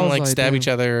doesn't though have I them was like like, stab damn. each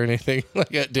other or anything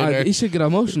like at dinner. It should get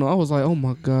emotional. I was like, oh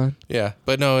my God. Yeah,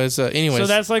 but no, it's anyways. So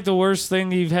that's like the worst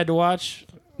thing you've had to watch?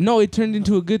 No, it turned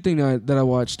into a good thing that I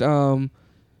watched. I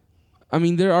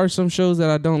mean, there are some shows that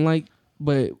I don't like,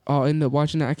 but I'll end up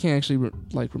watching it. I can't actually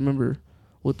remember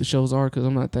what the shows are because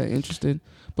I'm not that interested.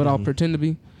 But I'll pretend to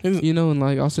be, and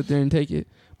like I'll sit there and take it.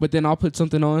 But then I'll put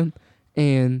something on,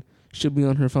 and she'll be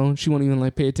on her phone. She won't even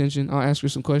like pay attention. I'll ask her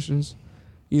some questions,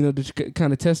 to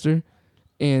kind of test her.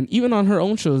 And even on her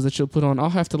own shows that she'll put on, I'll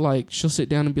have to she'll sit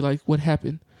down and be like, "What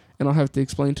happened?" And I'll have to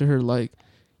explain to her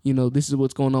this is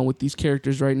what's going on with these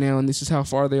characters right now, and this is how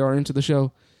far they are into the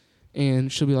show.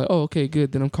 And she'll be like, "Oh, okay,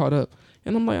 good. Then I'm caught up."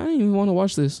 And I'm like, I didn't even want to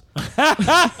watch this.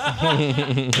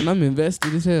 And I'm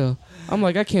invested as hell. I'm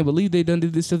like, I can't believe they done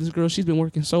did this to this girl. She's been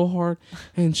working so hard,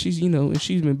 and she's and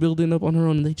she's been building up on her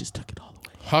own, and they just took it all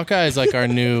away. Hawkeye is like our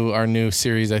new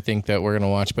series. I think that we're gonna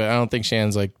watch, but I don't think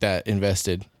Shannon's like that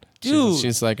invested. Dude.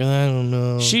 She's like, I don't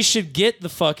know. She should get the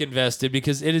fuck invested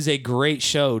because it is a great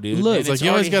show, dude. Look, And It's like it's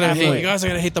you always already gotta halfway. hate. You guys are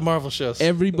gonna hate the Marvel shows.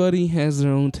 Everybody has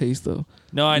their own taste, though.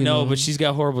 No, I you know, know. but she's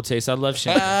got horrible taste. I love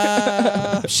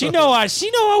Shannon. She know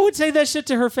I would say that shit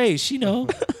to her face. She know.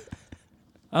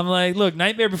 I'm like, look,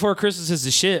 Nightmare Before Christmas is the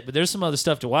shit, but there's some other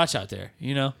stuff to watch out there,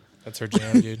 That's her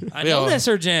jam, dude. I know that's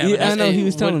her jam. Yeah, That's- I know he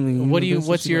was What- telling me. What do you? that's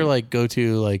What's she your likes.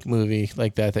 go-to movie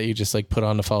like that you just put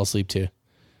on to fall asleep to?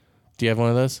 Do you have one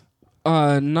of those?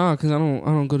 Nah, because I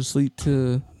don't go to sleep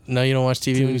to No, you don't watch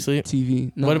TV when you sleep.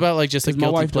 TV. No. What about just a 'Cause my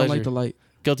guilty wife pleasure? don't like the light.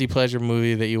 Guilty pleasure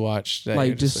movie that you watch? That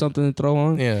you're Just something to throw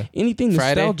on. Yeah. Anything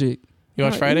Friday? nostalgic. You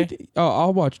watch Friday? anything- Oh, I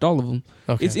watched all of them.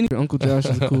 Okay. It's Uncle Josh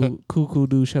is a cool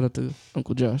dude. Shout out to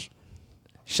Uncle Josh.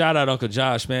 Shout out Uncle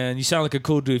Josh, man. You sound like a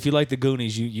cool dude. If you like the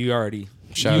Goonies, you already.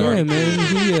 Shout Yeah, out.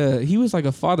 man. He was like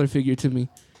a father figure to me.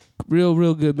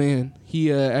 Real good man.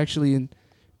 He actually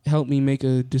helped me make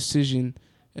a decision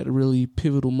at a really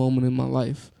pivotal moment in my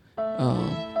life.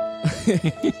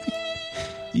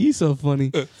 You so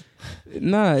funny.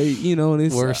 Nah, and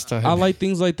it's Worst time. I like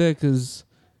things like that because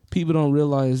people don't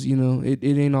realize, it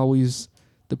ain't always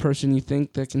the person you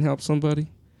think that can help somebody,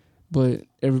 but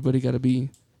everybody got to be,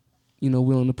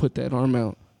 willing to put that arm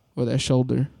out or that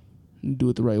shoulder and do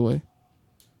it the right way.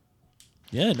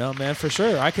 Yeah, no, man, for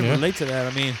sure. I can Yeah. relate to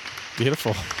that. I mean,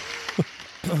 Beautiful.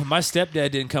 my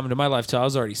stepdad didn't come into my life till I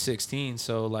was already 16.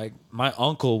 So, my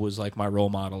uncle was my role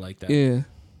model like that. Yeah.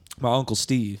 My uncle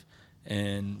Steve.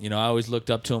 And, I always looked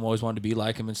up to him, always wanted to be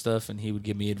like him and stuff. And he would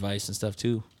give me advice and stuff,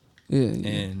 too. Yeah.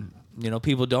 And,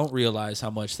 people don't realize how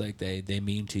much, they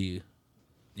mean to you,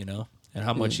 and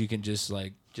how much you can just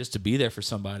to be there for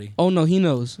somebody. Oh no, he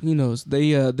knows. He knows.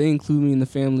 They include me in the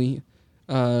family,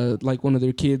 like one of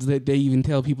their kids. They even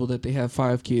tell people that they have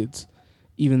 5 kids,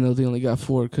 even though they only got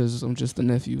 4 because I'm just the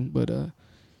nephew. But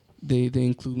they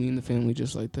include me in the family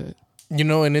just like that.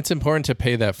 And it's important to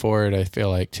pay that forward, I feel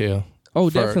like, too. Oh,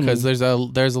 definitely. Because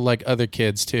there's like other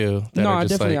kids too. That No, are I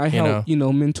just definitely. like, I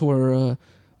helped, mentor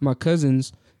my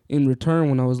cousins in return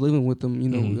when I was living with them.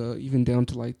 Even down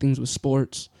to like things with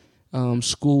sports,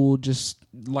 school, just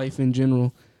life in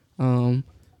general.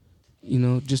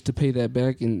 Just to pay that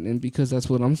back, and because that's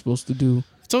what I'm supposed to do.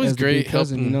 It's always as the great big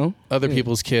cousin, helping other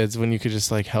people's kids when you could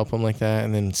just like help them like that,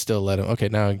 and then still let them. Okay,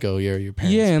 now go. You're your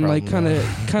parents. Yeah, and like problem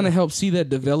now. kind of help see that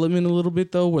development a little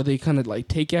bit though, where they kind of like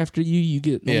take after you. You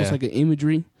get almost like an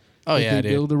imagery. Oh that yeah, they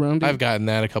dude. build around it. I've gotten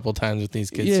that a couple times with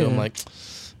these kids, so I'm Yeah. like,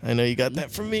 I know you got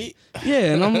that from me.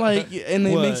 Yeah, and I'm like, and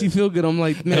it makes you feel good. I'm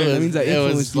like, man, that means I it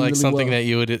influenced was you like really something well. that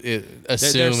you would assume.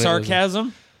 There's it was-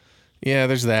 sarcasm. Yeah,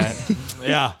 there's that.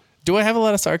 Yeah. Do I have a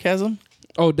lot of sarcasm?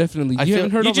 Oh, definitely. I You feel-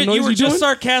 haven't heard You, all the you noise were you're just doing?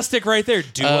 sarcastic right there.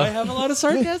 Do I have a lot of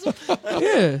sarcasm?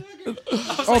 Yeah.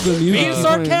 All the music Being is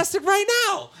sarcastic right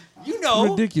now. You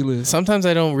know. ridiculous. Sometimes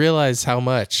I don't realize how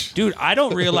much. Dude, I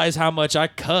don't realize how much I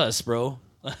cuss, bro.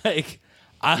 Like,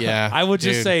 Yeah, I would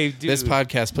just dude, say, dude. this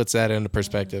podcast puts that into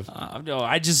perspective. No,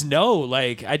 I just know.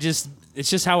 Like, it's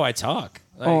just how I talk.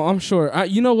 Like, Oh, I'm sure.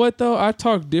 You know what though? I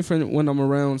talk different when I'm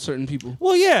around certain people.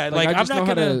 well, yeah. Like, I I'm just not know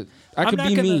how gonna. to- I I'm could not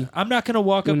be gonna, me. I'm not gonna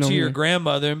walk up when to I'm your here.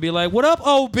 grandmother and be like, "What up,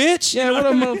 oh bitch?" Yeah, what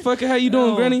up, motherfucker? How you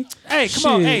doing, No. Granny? Hey,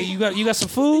 come on. Shit. Hey, you got some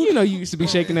food? You know you used to be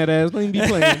shaking that ass. Let me be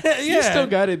playing. You Yeah. still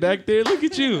got it back there. Look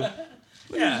at you.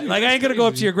 Yeah, like I ain't gonna go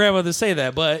up to your grandmother and say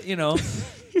that, but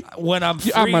when I'm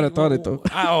free, I might have thought it, though.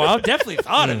 I definitely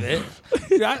thought of it.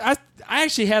 Dude, I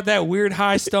actually had that weird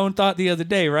high stone thought the other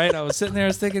day, right? I was sitting there, I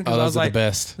was thinking, because Oh, I those was are like, the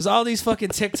best. there's all these fucking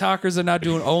TikTokers are now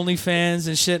doing OnlyFans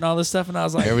and shit and all this stuff, and I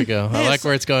was like, There we go. I man, like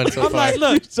where it's going so I'm far. like,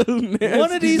 look, So nasty,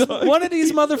 one of these dog.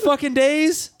 motherfucking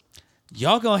days,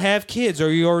 y'all gonna have kids,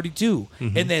 or you already do,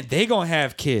 Mm-hmm. and then they gonna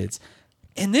have kids.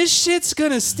 And this shit's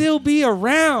gonna still be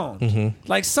around. Mm-hmm.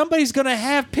 Like somebody's gonna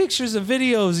have pictures and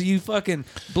videos of you fucking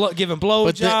giving But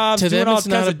blowjobs, to doing them, all it's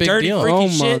kinds not a of big dirty, deal. freaky Oh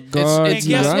my shit. God, And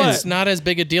guess right. what? It's not as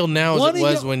big a deal now One as of it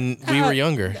was your- when we were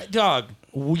younger. Dog,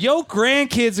 your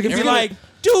grandkids are gonna be Everybody- like,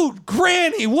 dude,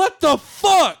 Granny, what the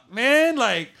fuck, man?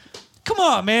 Like, come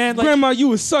on, man. Like, Grandma, you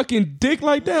was sucking dick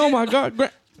like that? Oh my God.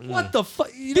 what the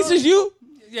fuck? This is you?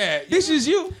 Yeah, This is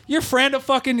you? your friend will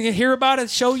fucking hear about it,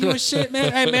 show you and shit,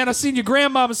 man. Hey, man, I seen your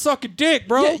grandmama suck a dick,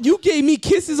 bro. Yeah, you gave me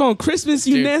kisses on Christmas,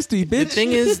 you Dude, nasty bitch.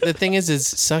 The thing is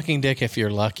sucking dick if you're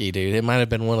lucky, dude. It might have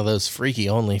been one of those freaky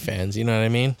OnlyFans. You know what I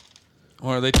mean?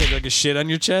 Or they take like a shit on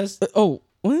your chest. Oh,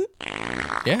 what?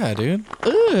 Yeah, dude.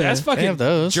 That's fucking have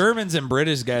those. Germans and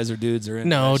British guys or dudes are in.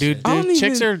 No, that dude. shit. I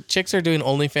don't Chicks are doing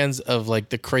OnlyFans of like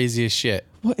the craziest shit.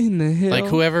 What in the hell? Like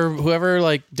whoever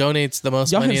like donates the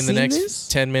most Y'all money have in the seen next this?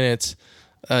 10 minutes,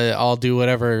 I'll do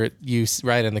whatever you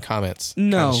write in the comments.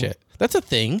 No. Kind of shit. That's a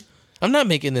thing. I'm not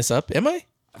making this up, am I?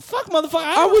 Fuck, motherfucker.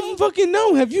 I wouldn't fucking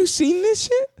know. Have you seen this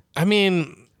shit? I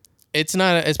mean, it's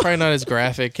probably not as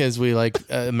graphic as we like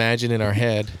imagine in our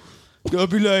head. They'll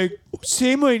be like,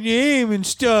 say my name and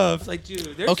stuff. Like,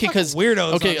 dude, there's Okay, because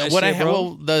weirdos. okay, on that what shit, I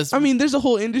bro. I mean, there's a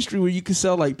whole industry where you can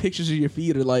sell like pictures of your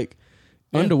feet or like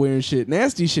underwear and shit.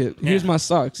 Nasty shit. Here's Yeah. my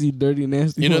socks, you dirty,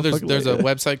 nasty you know, there's motherfucker. a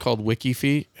website called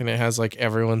WikiFeet, and it has like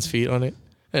everyone's feet on it,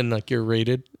 and like you're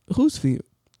rated. Whose feet?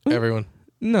 Everyone,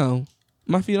 No.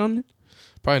 My feet on it?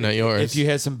 probably not yours, If you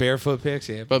had some barefoot pics,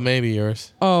 yeah. but maybe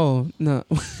yours. Oh, no.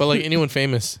 But like anyone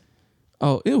famous.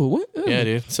 Oh, ew, what? Ew. Yeah,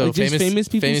 dude. So Like, just famous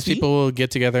people's feet? people will get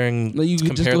together and Like, you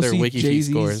could just compare go their see WikiFeet Jay-Z's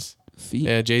scores. feet.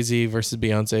 Yeah, Jay-Z versus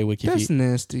Beyonce That's WikiFeet.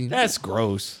 nasty. That's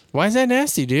gross. Why is that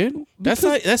nasty, dude? That's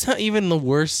not even the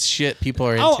worst shit people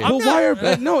are into. Oh, I'm Well, why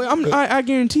are no? I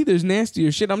guarantee there's nastier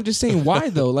shit. I'm just saying why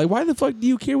though. Like why the fuck do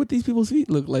you care what these people's feet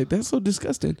look like? That's so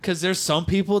disgusting. Because there's some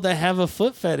people that have a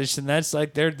foot fetish, and that's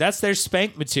like that's their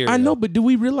spank material. I know, but do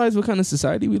we realize what kind of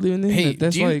society we live in? Hey,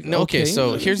 that's do you- like no, okay,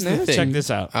 so That's here's the nasty. thing. Check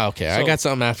this out. Oh, okay, I So- got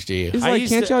something after you. It's I like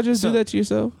used can't to- y'all just so- do that to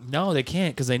yourself? No, they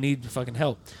can't because they need fucking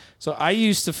help. So I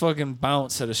used to fucking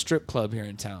bounce at a strip club here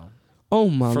in town. Oh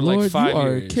my For like lord, 5 you are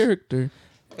a years. character.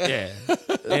 Yeah,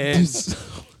 and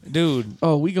dude,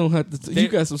 Oh, we gonna have to. You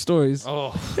got some stories? oh.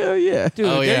 Hell yeah, Dude,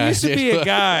 Oh, there yeah, used to be dude. a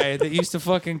guy that used to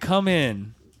fucking come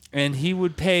in, and he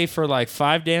would pay for like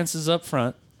 5 dances up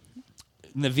front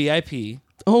in the VIP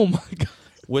Oh my god.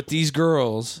 with these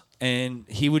girls, and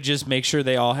he would just make sure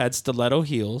they all had stiletto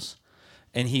heels,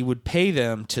 and he would pay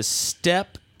them to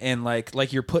step and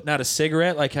like you're putting out a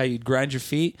cigarette, like how you'd grind your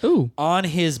feet, Ooh. on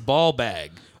his ball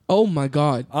bag, Oh my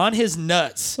god. on his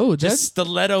nuts. Oh, just that's-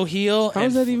 stiletto heel.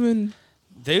 How's that even?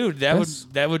 Dude,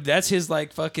 that's his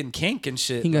like fucking kink and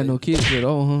shit. He ain't got no kids at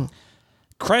all, huh?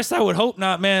 Christ, I would hope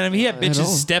not, man. I mean, he had At bitches all.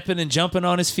 stepping and jumping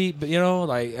on his feet, but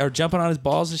like, or jumping on his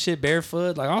balls and shit,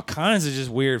 barefoot, like all kinds of just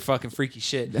weird, fucking freaky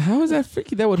shit. How is that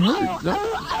freaky? That would hurt. No.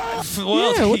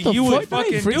 Well, Yeah, what the you would fuck? That ain't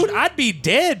fucking, freaky. dude, I'd be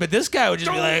dead, but this guy would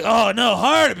just be like, oh no,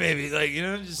 hard, baby, like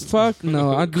just Fuck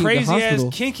no. I'd be in the crazy ass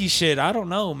hospital. kinky shit. I don't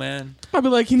know, man. I'd be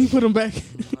like, can you put them back?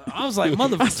 I was like, I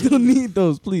motherfucker. still need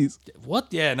those, please. What?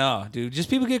 Yeah, no, dude. Just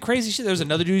people get crazy shit. There was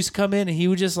another dude who used to come in and he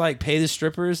would just like pay the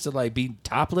strippers to like be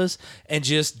topless and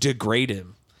just degrade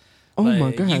him. Oh Like,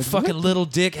 my god. You fucking What? little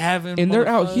dick having. And they're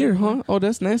out motherfucker. here, huh? Oh,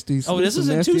 that's nasty. Oh, this Some is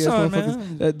in nasty ass Tucson,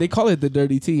 motherfuckers. man. They call it the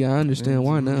dirty tea. I understand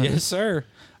why not. Yes, sir.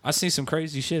 I see some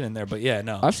crazy shit in there, but yeah,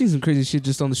 no. I've seen some crazy shit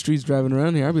just on the streets driving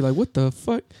around here. I'd be like, what the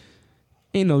fuck?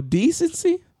 Ain't no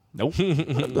decency? Nope. All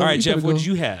right, You Jeff, better what go. did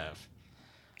you have?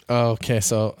 Okay,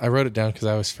 so I wrote it down because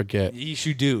I always forget. You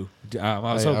should do. I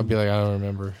was I'll hoping. be like, I don't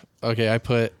remember. Okay, I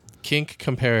put kink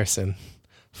comparison.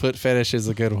 Foot fetish is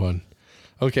a good one.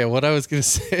 Okay, what I was gonna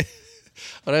say.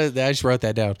 I just wrote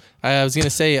that down. I was gonna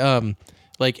say,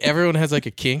 like everyone has like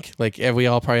a kink. Like we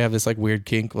all probably have this like weird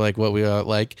kink, like what we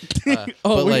like.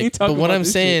 Oh, we ain't talking but what about I'm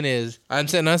this saying is, not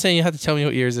saying you have to tell me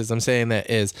what yours is. I'm saying that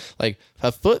is like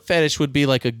a foot fetish would be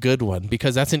like a good one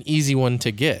because that's an easy one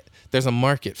to get. There's a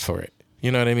market for it.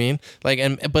 You know what I mean? Like,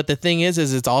 but the thing is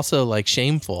it's also like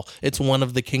shameful. It's one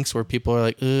of the kinks where people are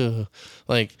like, ugh,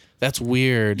 like that's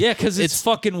weird. Yeah, because it's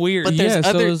fucking weird. But Yeah, there's so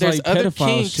other it's there's like other pedophile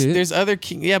kinks. shit. There's other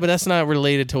kinks. Yeah, but that's not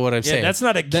related to what I'm yeah, saying. that's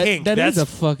not a kink. That that's is a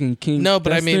fucking kink. No,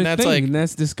 but I mean, their that's thing, like- and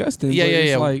that's disgusting. yeah, but yeah, it's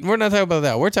yeah. Like, We're not talking about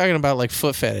that. We're talking about like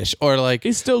foot fetish or like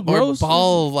It's still or gross.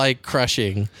 ball like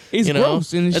crushing. It's you know?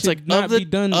 gross, and it it's should like not of the be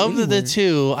done of the anywhere.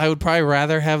 two. I would probably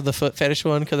rather have the foot fetish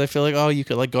one because I feel like you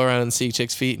could like go around and see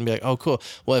chicks' feet and be like, oh cool.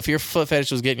 Well, if your foot fetish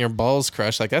was getting your balls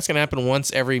crushed, like that's gonna happen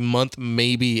once every month,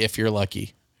 maybe if you're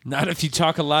lucky. not if you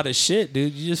talk a lot of shit,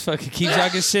 dude. You just fucking keep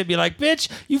talking shit. Be like, bitch,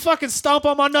 you fucking stomp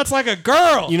on my nuts like a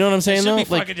girl. You know what I'm It saying should though? be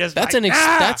Like fucking just that's like,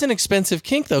 that's an expensive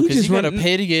kink though You because just you gotta run-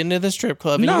 pay to get into the strip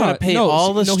club and you Nah, gotta pay no,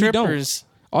 all the no, he don't. strippers.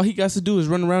 all he got to do is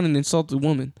run around and insult the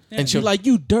woman. And And she'll- she's like,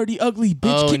 you dirty, ugly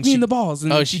bitch, Oh, kick and me she- in the balls.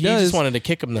 And Oh, she he does. just wanted to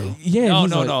kick him though. Yeah, No,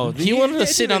 he's no, like, no. He wanted to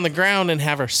sit on the ground and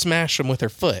have her smash him with her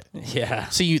foot. Yeah.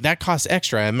 So that costs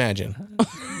extra, I imagine.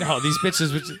 No, these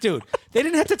bitches, dude, they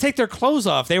didn't have to take their clothes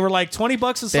off. They were like $20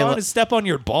 a They song li- to step on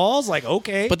your balls. Like,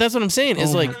 okay. But that's what I'm saying.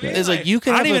 Is Oh my like, God. is like you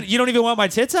can have you don't even want my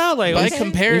tits out? Like, by okay.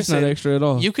 comparison, It's not extra at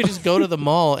all. You could just go to the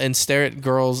mall and stare at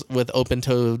girls with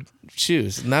open-toed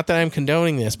shoes. Not that I'm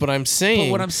condoning this, but I'm saying.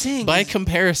 But what I'm saying by is-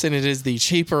 comparison, it is the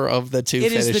cheaper of the two.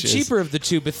 It is the fetishes. cheaper of the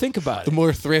two, but think about the it.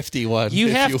 more thrifty one. You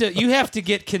if have to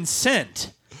get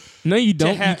consent. No, you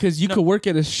don't, have- because you no. could work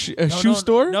at a shoe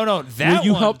store. No, that where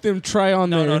you one. help them try on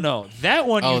No, their. no. That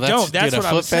one Oh, you that's don't. That's dude, what a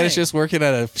I'm foot saying. fetishist working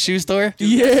at a shoe store.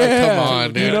 Yeah, Like, come on,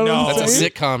 You dude. know what I'm No. That's a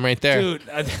saying? sitcom right there. Dude,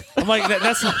 I'm like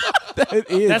that's That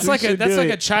is, that's we like should do a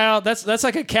it. child. That's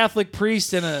like a Catholic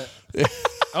priest and a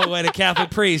wait, a Catholic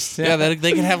priest. Yeah, they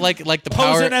could have like the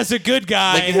power. Posing as a good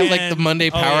guy. They could have like the and- Monday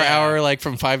oh, Power yeah. Hour, like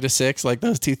from 5 to 6, like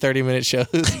those 2 30-minute shows.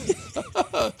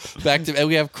 Back to and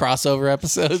we have crossover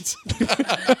episodes.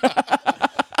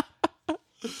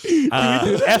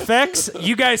 FX.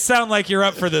 You guys sound like you're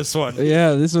up for this one.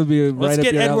 Yeah, this would be right Let's up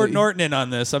get your Edward alley. Norton in on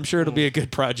this. I'm sure it'll be a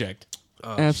good project.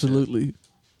 Absolutely.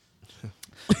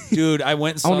 Dude, I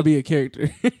went and I want saw to be a character.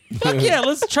 Fuck yeah,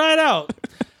 let's try it out.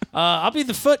 I'll be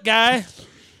the foot guy.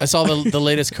 I saw the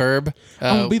latest Curb.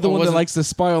 I'm gonna be the what one was that it? likes to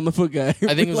spy on the foot guy. I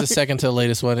think it was the second to the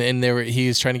latest one, and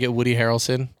he's trying to get Woody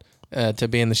Harrelson to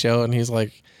be in the show, and he's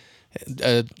like,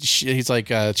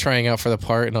 trying out for the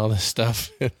part and all this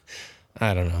stuff.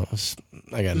 I don't know.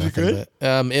 I got nothing.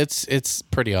 But, it's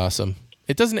pretty awesome.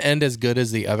 It doesn't end as good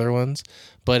as the other ones,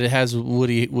 but it has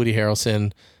Woody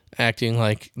Harrelson acting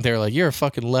like they're like, you're a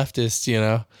fucking leftist, you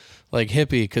know, like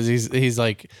hippie, because he's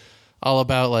like all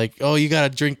about like, oh, you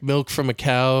gotta drink milk from a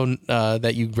cow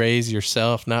that you raise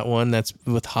yourself, not one that's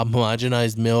with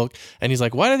homogenized milk. And he's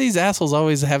like, why do these assholes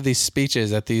always have these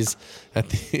speeches at these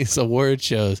award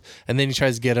shows? And then he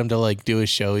tries to get him to like do a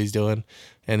show he's doing.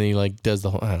 And then he like does the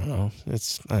whole. I don't know.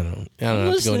 I don't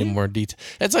have to go into more detail.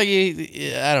 It's like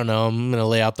I don't know. I'm gonna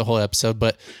lay out the whole episode,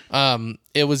 but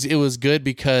it was good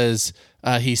because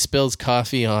he spills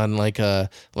coffee on like a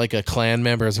Klan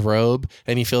member's robe,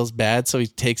 and he feels bad, so he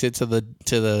takes it to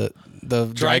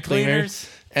the dry cleaners.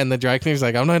 And the dry cleaner's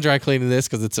like, I'm not dry cleaning this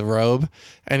because it's a robe.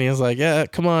 And he was like, yeah,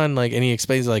 come on. Like, and he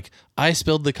explains like, I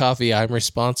spilled the coffee. I'm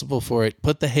responsible for it.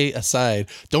 Put the hate aside.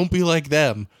 Don't be like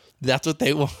them. That's what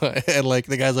they want. And like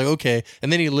the guy's like, okay.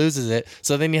 And then he loses it.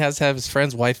 So then he has to have his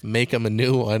friend's wife make him a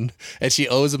new one. And she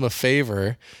owes him a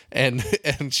favor. And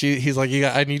he's like,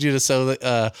 I need you to sew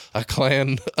a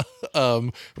Klan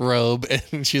robe,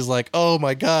 and she's like, "Oh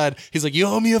my god!" He's like, "You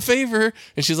owe me a favor,"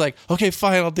 and she's like, "Okay,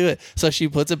 fine, I'll do it." So she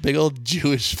puts a big old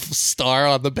Jewish star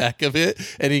on the back of it,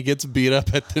 and he gets beat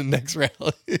up at the next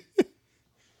rally.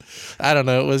 I don't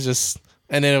know. It was just,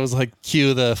 and then it was like,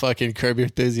 cue the fucking Curb Your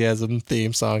Enthusiasm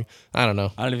theme song. I don't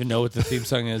know. I don't even know what the theme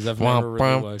song is. I've never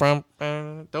really watched.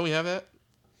 Don't we have that?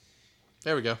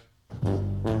 There we go.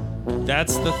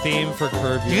 That's the theme for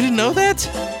Curb Your. You didn't know that?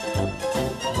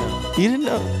 You didn't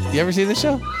know? You ever see this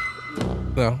show?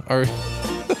 No. Or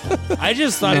I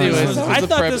just thought Anyways, that was I the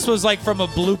thought prep- this was like from a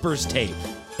bloopers tape.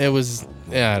 it was.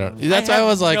 Yeah, I don't. That's why I have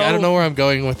was like, I don't no- know where I'm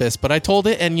going with this, but I told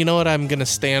it, and you know what? I'm gonna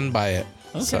stand by it.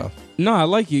 Okay. So No, I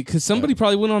like it because somebody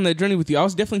probably went on that journey with you. I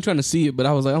was definitely trying to see it, but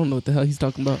I was like, I don't know what the hell he's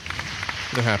talking about.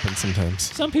 it happens sometimes.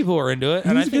 Some people are into it,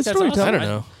 and I He's a think good that's storyteller. awesome. I don't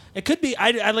know. It could be.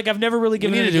 I like. I've never really We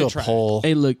given need it to a do good a try. poll.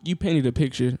 Hey, look, you painted a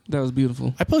picture. That was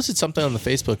beautiful. I posted something on the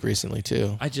Facebook recently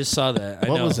too. I just saw that.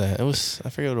 What was that? It was. I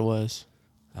forget what it was.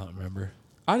 I don't remember.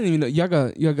 I didn't even know y'all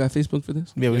got Facebook for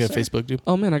this. Yeah, we Yes, got sir. Facebook, dude.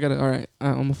 Oh man, I got it. All right,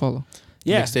 I'm gonna follow.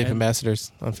 Yeah, Mixtape and,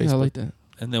 Ambassadors on Facebook. Yeah, I like that.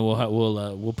 and then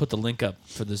we'll put the link up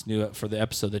for this for the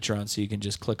episode that you're on, so you can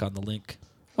just click on the link.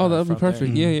 Oh, that would be from there.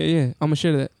 perfect. Yeah. I'm gonna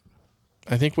share that.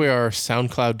 I think we are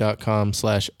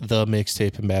SoundCloud.com/the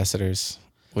Mixtape Ambassadors.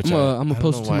 Which I'm I gonna don't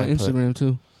post know it to why my I put. Instagram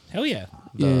too. Hell yeah.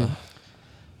 Yeah.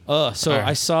 So Alright.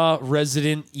 I saw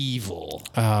Resident Evil.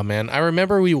 Oh man, I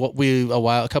remember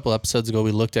a couple episodes ago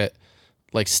we looked at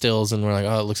like stills and we're like,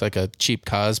 oh, it looks like a cheap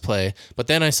cosplay. But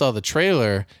then I saw the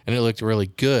trailer and it looked really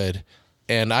good.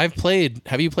 And have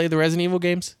you played the Resident Evil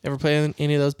games? Ever played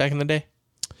any of those back in the day?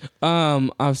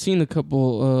 I've seen a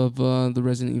couple of the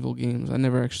Resident Evil games. I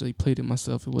never actually played it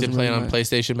myself. It wasn't Did play it really on my-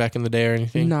 PlayStation back in the day or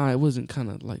anything? Nah, it wasn't kind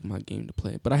of like my game to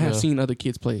play. But I have Yeah. seen other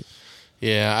kids play it.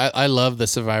 Yeah, I love the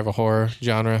survival horror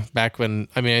genre. Back when,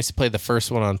 I used to play the first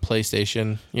one on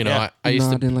PlayStation. You know, Yeah. I used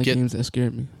I to didn't like get, games that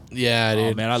scared me. yeah,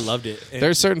 dude. Oh man, I loved it.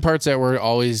 There's certain parts that were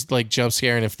always like jump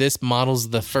scaring. If this models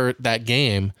that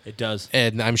game, It does.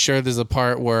 and I'm sure there's a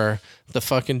part where the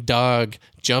fucking dog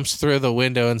jumps through the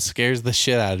window and scares the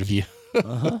shit out of you.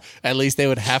 At least they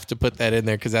would have to put that in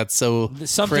there because that's so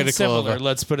Something critical. similar, Of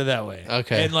let's put it that way.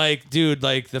 Okay. And like, dude,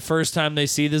 like the first time they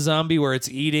see the zombie where it's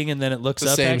eating and then it looks The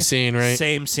up. same at it, scene, right?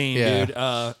 Same scene, Yeah.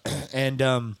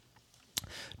 dude.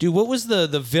 Dude, what was the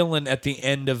villain at the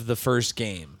end of the first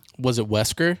game? was it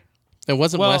Wesker? It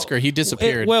wasn't Wesker. He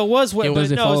disappeared. It was, but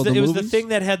was it no, follow it the was the movies? thing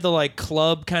that had the like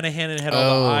club kind of hand and had all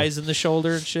Oh. the eyes in the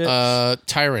shoulder and shit.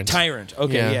 Tyrant. Tyrant.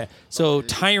 Okay, Yeah. yeah. So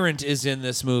Tyrant is in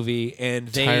this movie, and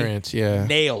they Tyrant, yeah.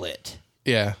 nail it.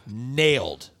 Yeah.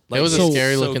 Nailed. It was a So-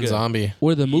 scary so looking good. zombie.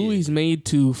 Were the movies made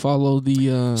to follow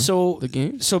the So the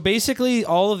games? So basically,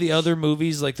 all of the other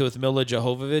movies, like with Mila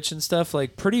Jovovich and stuff,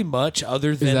 like pretty much,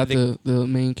 other Is than that the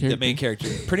main character? the main character,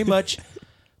 pretty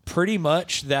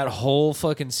much that whole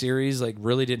fucking series, like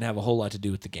really didn't have a whole lot to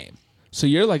do with the game. So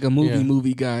you're like a Yeah.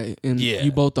 movie guy, and Yeah.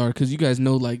 you both are because you guys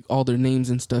know like all their names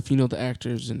and stuff. You know the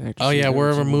actors and actresses. Oh yeah, every we're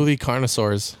a single- movie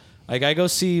connoisseurs. Like I go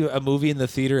see a movie in the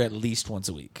theater at least once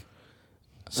a week,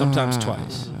 sometimes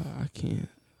twice. I can't.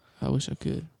 I wish I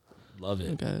could. Love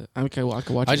it. I could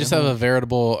watch. I it just at have a home.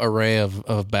 veritable array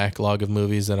of backlog of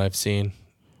movies that I've seen,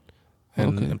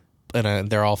 and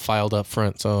they're all filed up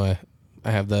front, so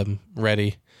I have them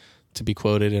ready to be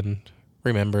quoted and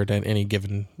remembered at any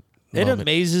given It moment.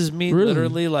 amazes me, Really?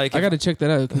 literally. Like I if- got to check that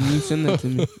out. Can you send that to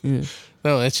me? Yeah.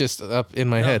 No, it's just up in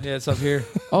my No, head. Yeah, it's up here.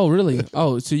 Oh really?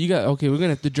 Oh, so you got okay. We're gonna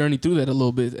have to journey through that a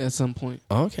little bit at some point.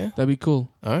 Oh, okay, That'd be cool.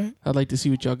 all right. I'd like to see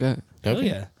what y'all got. Oh Okay.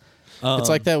 yeah. It's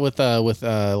like that with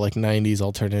like '90s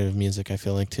alternative music. I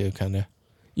feel like too, kind of.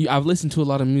 I've listened to a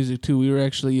lot of music too. We were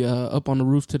actually up on the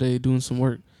roof today doing some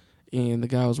work, and the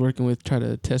guy I was working with tried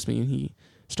to test me, and he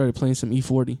started playing some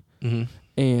E40. Mm-hmm.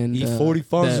 And E40 that,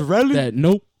 Fonzarelli? that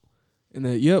nope, and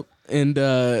that yep, and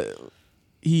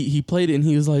he played it, and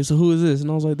he was like, "So who is this?"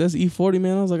 And I was like, "That's E40,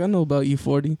 man." I was like, "I know about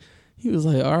E40." He was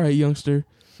like, "All right, youngster."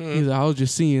 He's like, "I was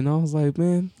just seeing." I was like,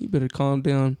 "Man, you better calm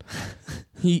down."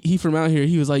 He from out here.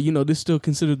 He was like, "This is still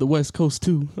considered the West Coast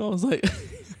too." I was like,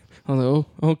 "Oh,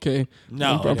 okay."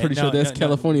 No, I'm pretty no, sure that's no,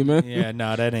 California, man. Yeah,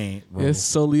 no, that ain't. Bro. It's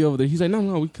solely over there. He's like,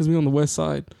 no, because we on the west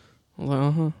side. I'm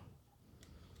like,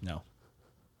 No.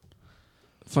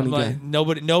 funny I'm guy.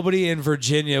 like, nobody in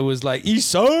Virginia was like East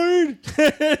Side.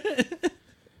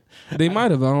 They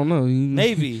might have. I don't know.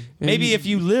 Maybe if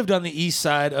you lived on the east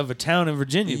side of a town in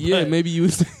Virginia. Yeah, but, maybe you.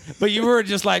 But you were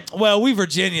just like, well, we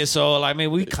Virginia, so like, I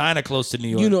mean, we kind of close to New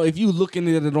York. If you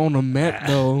looking at it on a map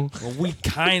though. Well, we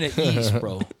kind of east,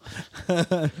 bro.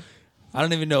 I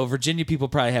don't even know. Virginia people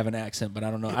probably have an accent, but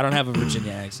I don't know. I don't have a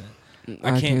Virginia accent.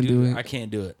 I can't do it. I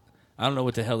can't do it. I don't know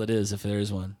what the hell it is if there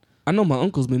is one. I know my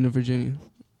uncle's been to Virginia.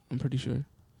 I'm pretty sure.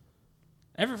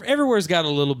 Everywhere's got a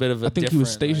little bit of a I think he was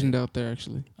different, stationed like- out there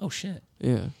actually. Oh shit.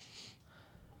 Yeah.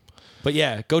 But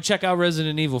yeah, go check out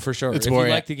Resident Evil for sure. It's if more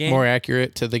you like the game, more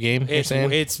accurate to the game. You're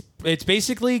saying? it's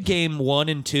basically game 1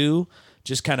 and 2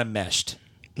 just kind of meshed.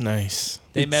 Nice.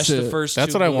 They It's, meshed the first.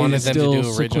 That's two what I movies. wanted Is it them to still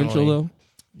do sequential originally. though?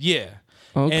 Yeah.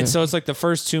 Okay. And so it's like the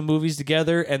first 2 movies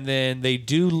together, and then they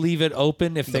do leave it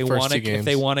open if they first want two to. If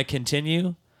they games. want to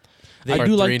continue, I Part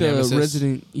do 3 like the Nemesis.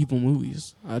 Resident Evil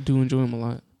movies. I do enjoy them a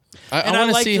lot. I And I want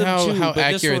to like see them how too, but this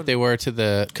accurate one- they were to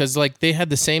the because like they had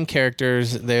the same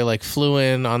characters. They like flew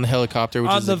in on the helicopter, which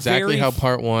on is the exactly very how f-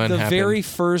 part 1 the happened. very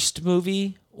first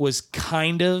movie was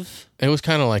kind of, It was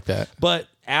kind of like that. but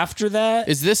after that,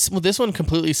 Is this one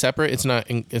completely separate? It's not.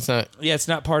 It's not. yeah, it's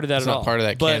not part of that It's at not all. part of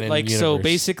that But canon like, so universe.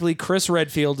 basically, Chris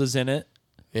Redfield is in it.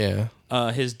 Yeah.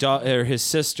 His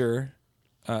sister,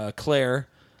 Claire,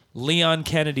 Leon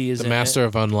Kennedy is The in master it.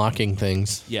 of unlocking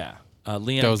things. Yeah,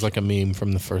 Leon. That was like a meme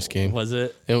from the first game. was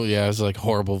it? Yeah, it was like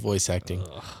horrible voice acting.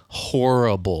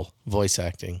 Horrible voice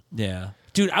acting. Yeah,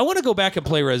 dude, I want to go back and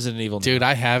play Resident Evil. now. Dude,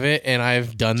 I have it and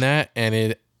I've done that and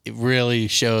it really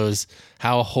shows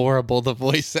how horrible the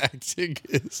voice acting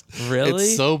is. Really?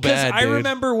 It's so bad, I dude.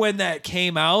 remember when that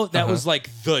came out, that was like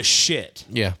the shit.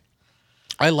 Yeah.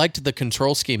 I liked the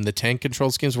control scheme, the tank control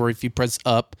schemes where if you press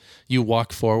up, you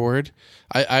walk forward.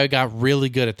 I got really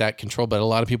good at that control, but a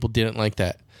lot of people didn't like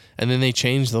that. And then they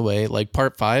changed the way, like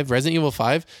part 5, Resident Evil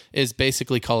 5 is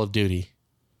basically Call of Duty,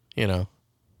 you know,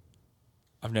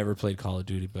 I've never played Call of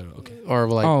Duty, but okay. or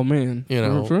like, Oh man, you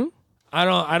know, For real?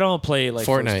 I don't play like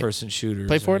Fortnite. first person shooters.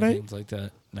 Play or Fortnite? things like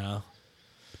that. No.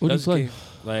 What do you Those play? games-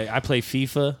 like I play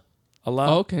FIFA a lot.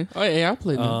 Oh, okay. Oh yeah, I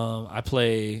played that. I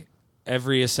play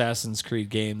every Assassin's Creed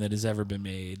game that has ever been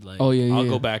made. Like, Oh, yeah, I'll yeah.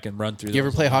 go back and run through. you ever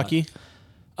those play a lot. hockey?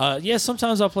 Yeah,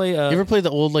 sometimes I'll play. You ever play the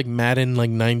old like Madden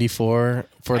like 94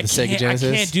 for the Sega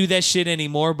Genesis? I can't do that shit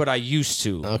anymore, but I used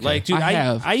to. Okay. Like, dude,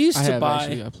 I used to buy.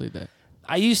 Actually, I played that.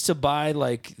 I used to buy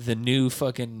like the new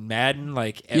fucking Madden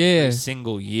like every Yeah.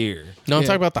 single year. No, I'm Yeah.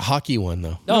 talking about the hockey one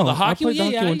though. No, No, the I hockey one. played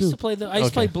the Yeah, hockey I one, used too. to play I used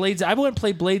to play Okay. Blades. I went and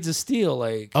play Blades of Steel.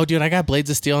 Like, Oh, dude, I got Blades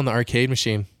of Steel on the arcade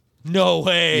machine. no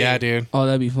way. Yeah, dude. Oh,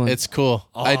 that'd be fun. It's cool.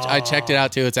 I checked it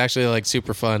out too. It's actually like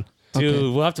super fun. Dude, Okay.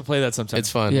 we'll have to play that sometime.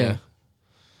 It's fun. Yeah.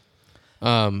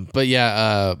 Yeah. But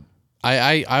yeah,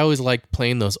 I always liked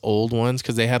playing those old ones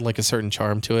because they had like a certain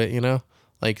charm to it, you know,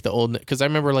 like the old. Because I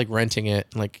remember like renting it,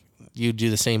 like you do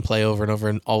the same play over and over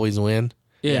and always win.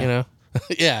 Yeah. You know.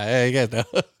 yeah. Yeah. No.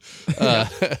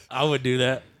 I would do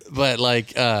that. But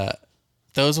like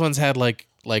those ones had like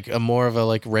a more of a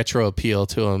like retro appeal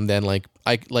to them than like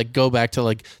I like go back to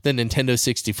like the Nintendo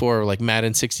 64 or like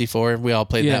Madden 64. We all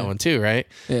played Yeah. that one too, right?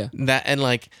 Yeah. That and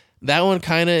like that one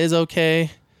kind of is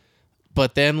okay,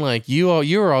 but then like you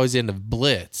were always into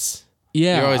Blitz.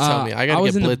 Yeah, You're always telling me, I gotta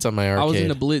was get into- Blitz on my I was arcade.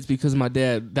 into Blitz because my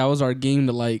dad. That was our game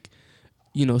to like,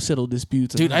 settle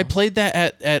disputes. Dude, I played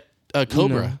that at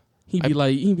Cobra. He'd be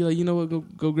like, you know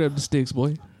what? Go grab the sticks,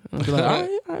 boy. I'd be like, all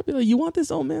right. I'd be like, you want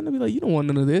this, old man? I'd be like, you don't want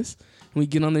none of this. And we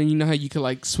get on there. You know how you can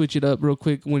like switch it up real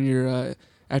quick when you're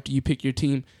after you pick your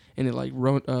team and it like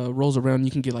rolls around.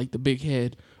 You can get like the big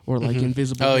head or like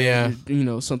invisible. Oh, head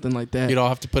or, something like that. You'd all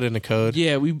have to put in a code.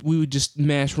 Yeah, we would just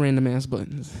mash random ass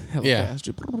buttons. Hella Yeah. fast.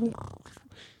 Just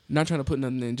not trying to put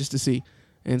nothing in, just to see.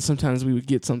 And sometimes we would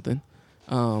get something.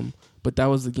 But that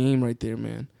was the game right there,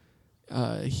 man. He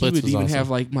Blitz would was even awesome. have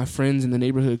like my friends in the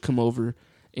neighborhood come over,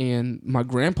 and my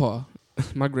grandpa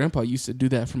used to do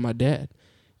that for my dad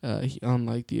on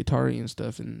like the Atari and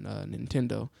stuff and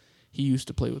Nintendo. He used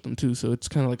to play with them too, so it's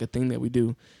kind of like a thing that we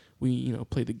do. We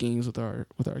play the games with our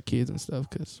kids and stuff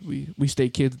because we stay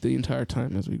kids the entire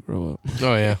time as we grow up.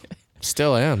 Oh yeah,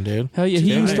 still am, dude. Hell yeah, he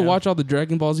Yeah, used to yeah. watch all the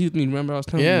Dragon Ball Z with me. Remember I was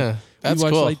telling you? Yeah, that's we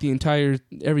watched cool. like the entire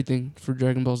everything for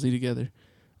Dragon Ball Z together.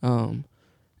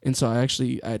 And so I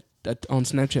on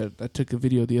Snapchat I took a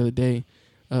video the other day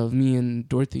of me and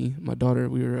Dorothy, my daughter.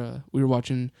 We were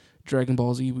watching Dragon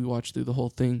Ball Z. We watched through the whole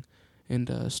thing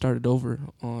and started over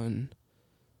on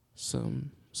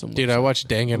some. Dude, I website.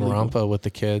 watched Illegal. Danganronpa with the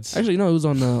kids. Actually, no, it was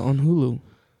on Hulu.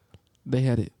 They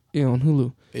had it. Yeah, on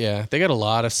Hulu. Yeah, they got a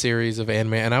lot of series of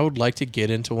anime, and I would like to get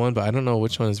into one, but I don't know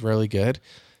which one is really good.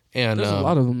 And There's a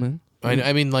lot of them, man.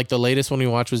 I mean, like the latest one we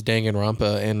watched was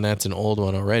Danganronpa, and that's an old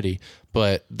one already.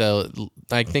 But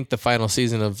I think the final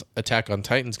season of Attack on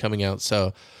Titan's coming out,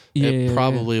 so it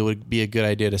probably would be a good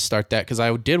idea to start that because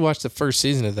I did watch the first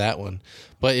season of that one.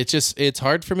 But it's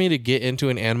hard for me to get into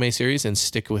an anime series and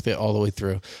stick with it all the way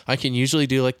through. I can usually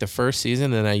do like the first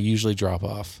season, and I usually drop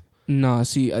off. Nah,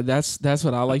 see, that's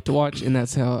what I like to watch, and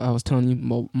that's how I was telling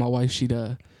you. My wife, she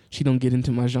don't get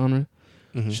into my genre.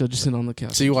 She'll just sit on the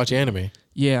couch. So you watch anime?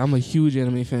 Yeah, I'm a huge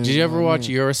anime fan. Did you ever watch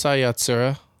man. Urusei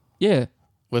Yatsura Yeah,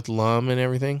 with Lum and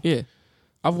everything? yeah.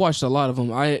 I've watched a lot of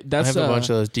them. I That's have a bunch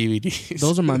of those DVDs.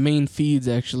 those are my main feeds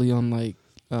actually on like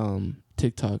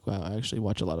TikTok. Wow, I actually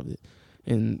watch a lot of it,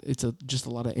 and it's just a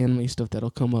lot of anime stuff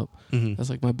that'll come up. Mhm. That's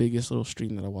like my biggest little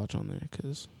stream that I watch on there.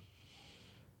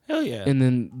 Hell yeah. And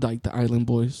then like the Island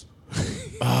Boys.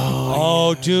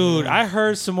 Oh, dude, I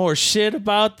heard some more shit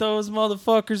about those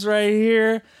motherfuckers right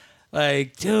here.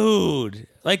 Like, dude,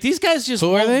 like these guys just Who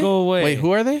won't are they? go away. Wait,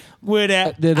 who are they? We're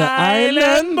They're the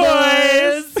Island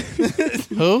Boys.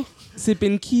 Who?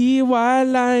 Sipping Kiwi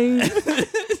Lime.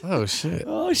 Oh shit!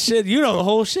 Oh shit, you know the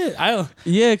whole shit.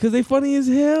 Yeah, because they funny as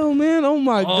hell, man. Oh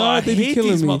my I god, they be hate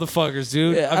killing these me. motherfuckers,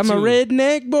 dude. Yeah, I'm a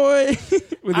redneck boy.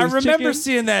 with I his remember chicken.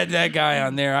 seeing that guy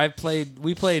on there.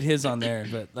 We played his on there,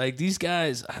 but like these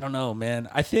guys, I don't know, man.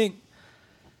 I think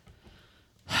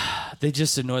they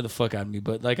just annoy the fuck out of me.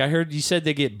 But like I heard you said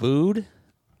they get booed.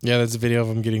 Yeah, there's a video of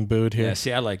him getting booed here. Yeah,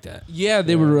 see, I like that. Yeah,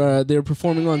 they were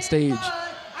performing on stage.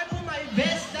 I put my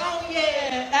vest on,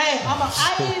 yeah. Hey, I'm an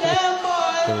island boy.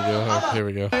 Here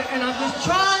we go. And I'm just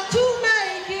trying to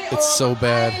make it. It's so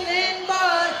bad. Island boy.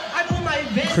 I put my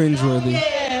vest Cringeworthy. on,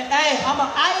 yeah. Hey, I'm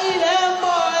an island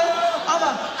boy. I'm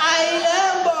an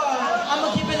island boy. I'm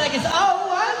gonna keep it like it's all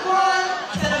one boy.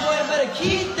 Tell the boy better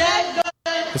keep that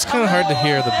going. It's kind of hard to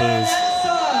hear the booze.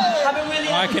 I've been really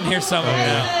I can hear some of it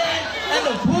now. and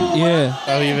the pool. Yeah.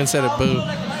 Oh, he even said a boo.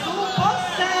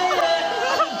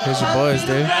 Here's your boys,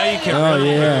 dude. Now you can Oh really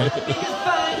yeah.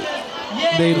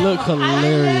 They look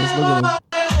hilarious. Look at them.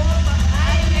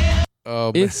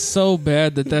 Oh, It's so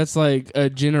bad that that's like a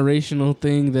generational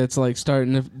thing that's like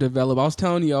starting to develop. I was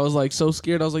telling you, I was like so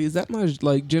scared. I was like, is that my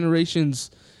like generation's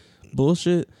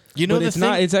bullshit? You know but the it's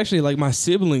not. thing- It's actually like my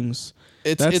siblings.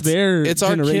 That's it's their it's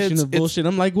our generation kids. of bullshit.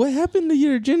 I'm like, what happened to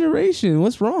your generation?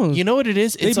 What's wrong? You know what it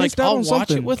is? They It's like missed out I'll on watch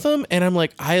something. it with them, and I'm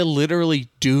like, I literally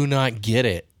do not get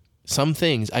it. Some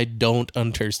things I don't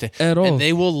understand At all. and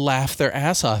they will laugh their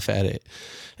ass off at it.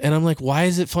 And I'm like, why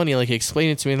is it funny? Like, explain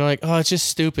it to me. And they're like, oh, it's just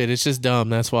stupid. It's just dumb.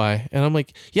 That's why. And I'm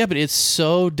like, yeah, but it's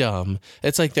so dumb.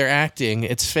 It's like they're acting.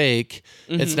 It's fake.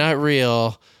 It's not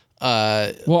real.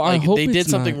 Well, I hope they did it's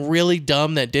something not. really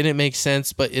dumb that didn't make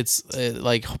sense, but it's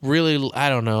like really, I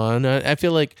don't know. I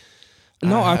feel like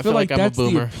No, I feel like I'm a that's the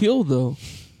boomer. appeal, though.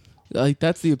 Like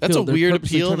that's the appeal. That's a They're weird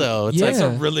purposely appeal, trying to- though. It's yeah. like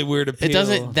That's a really weird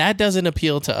appeal. That doesn't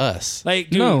appeal to us.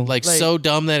 like, dude, No. Like so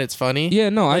dumb that it's funny. Yeah,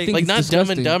 no, I think Like it's not disgusting.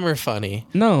 Dumb and Dumber funny.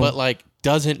 No. But like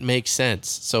doesn't make sense,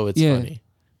 so it's Yeah. funny.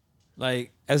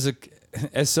 like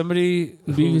as somebody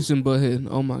who, Beavis and Butthead.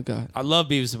 Oh my god. I love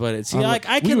Beavis and Butthead. See, I like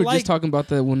I we can were like just talking about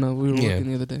that when we were Yeah. working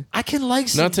the other day. I can like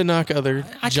some, Not to knock other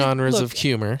I can- genres look, of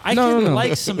humor. I No, can no, no.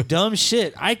 like some dumb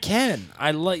shit. I can.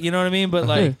 I like, you know what I mean? But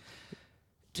like,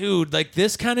 dude, like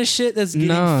this kind of shit that's getting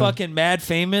Nah. fucking mad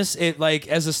famous. It like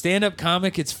as a stand-up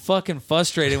comic, it's fucking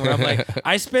frustrating. Where I'm like,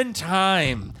 I spend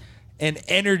time and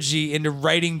energy into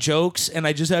writing jokes, and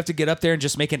I just have to get up there and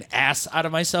just make an ass out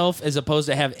of myself, as opposed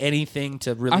to have anything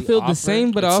to really. I feel offer. the same,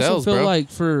 but It I also sells, feel bro. like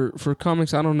for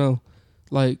comics, I don't know,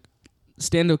 like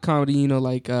stand up comedy, you know,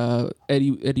 like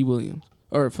Eddie Williams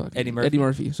or fuck Eddie Murphy. Eddie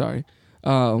Murphy, sorry,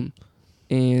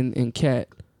 and Cat,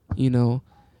 you know,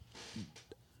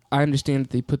 I understand that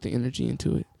they put the energy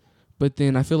into it, but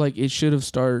then I feel like it should have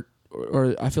started,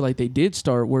 or I feel like they did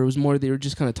start where it was more they were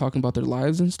just kind of talking about their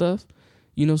lives and stuff.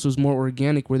 You know, so it was more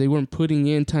organic, where they weren't putting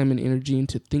in time and energy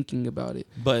into thinking about it,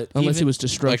 But unless even- it was to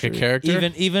structure Like a it.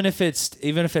 character. even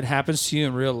if it happens to you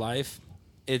in real life,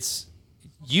 it's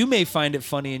you may find it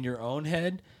funny in your own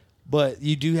head, but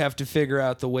you do have to figure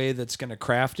out the way that's going to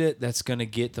craft it that's going to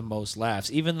get the most laughs.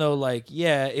 Even though, like,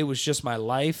 yeah, it was just my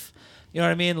life. You know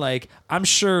what I mean? Like, I'm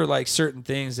sure, like, certain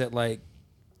things that, like,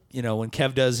 you know, when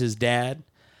Kev does his dad,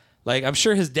 like, I'm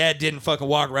sure his dad didn't fucking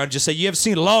walk around and just say, "You ever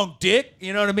seen a long dick?"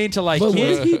 You know what I mean? To like, But what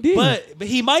kids. if he did? But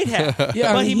he might have.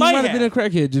 Yeah, but I mean, he he might might have been a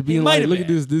crackhead, just being might like, have "Look at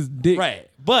been. this dick, Right,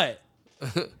 but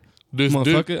This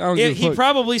motherfucker." I don't give a he fuck.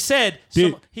 probably said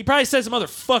Dick. he probably said some other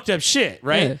fucked up shit,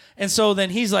 right? Yeah. And so then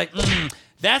he's like,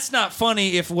 that's not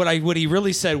funny if what he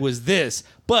really said was this.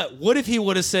 But what if he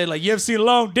would have said, like, "You ever seen a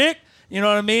long dick?" You know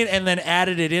what I mean? And then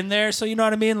added it in there. So you know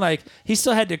what I mean? Like, he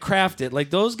still had to craft it. Like,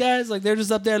 those guys, like, they're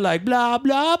just up there like blah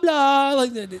blah blah.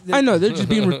 Like, I know they're just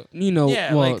being, you know,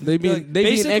 Yeah, well, like- they being like, they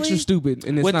being basically, extra stupid,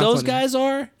 and it's what not those funny. guys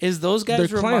are is those guys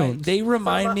They're remind clowns.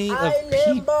 me of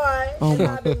people. Oh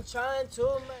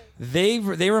my!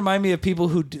 They remind me of people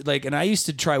who do, like, and I used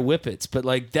to try whippets, but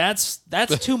like that's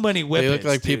too many whippets. They look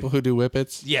like dude. people who do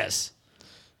whippets. Yes,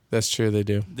 That's true. They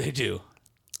do. they do.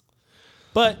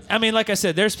 But I mean, like I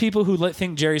said, there's people who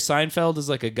think Jerry Seinfeld is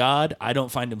like a god. I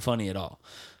don't find him funny at all.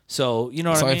 So you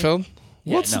know what I mean? Seinfeld.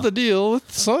 Yeah, What's no. the deal with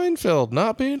Seinfeld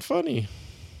not being funny?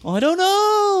 I don't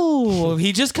know.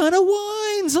 He just kind of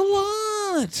whines a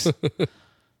lot.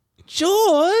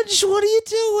 George, what are you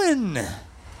doing?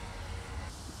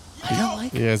 I don't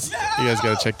like You guys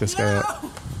got to check this guy out.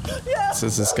 This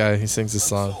is this guy. He sings this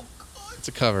song. It's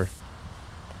a cover.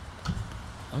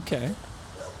 Okay.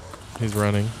 He's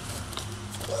running.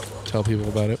 Tell people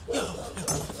about it.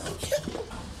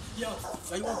 Yo,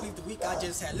 so you won't believe the week I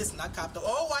just had. Listen, I copped the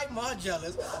all white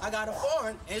Margielas. I got a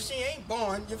foreign, and she ain't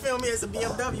born. You feel me? It's a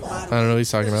BMW model. I don't know what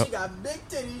he's talking about. She got big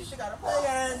titties. She got a big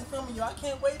ass. You feel me? Yo, I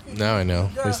can't wait for you. Now I know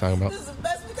what he's talking about. This is the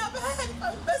best week I've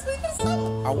had. The best week of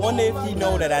summer. I wonder if he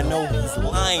know that I know he's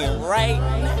lying right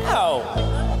now.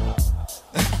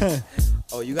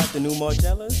 Oh, you got the new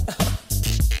Margellas?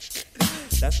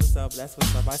 That's what's up. That's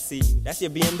what's up. I see you. That's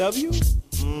your BMW?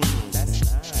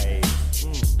 That's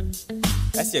nice.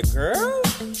 That's your girl?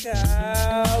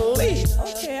 Golly.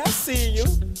 Okay, I see you.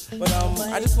 But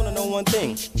I just want to know one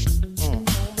thing.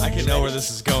 I can know where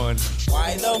this is going.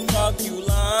 Why the fuck you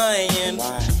lying?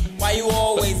 Why you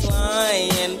always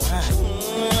lying?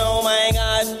 Oh my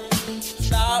God.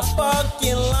 Stop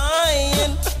fucking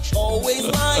lying. Always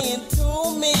lying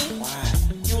to me.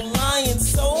 You lying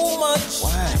so much.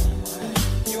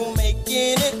 You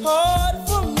making it hard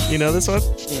for me. You know this one?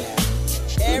 Yeah.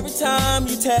 Every time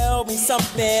you tell me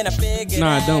something, I figure.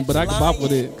 Nah, I don't, but I can bop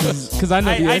with it because I know.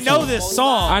 I know this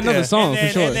song. I know the song and then,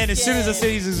 for sure. And then as soon as I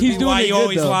say he's doing why it you good,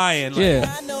 always though. lying. Like,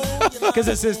 Yeah. Because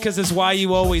it's why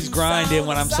you always grind it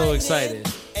when I'm so excited.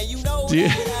 And you know Do you-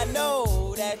 that I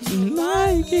know that you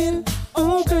Like it,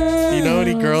 oh girl. Do you know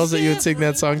any girls that you would sing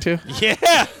that song to?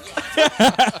 Yeah.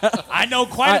 I know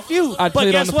quite a few. I'd but play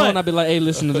it on guess the what? phone. I'd be like, "Hey,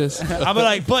 listen to this." I'd be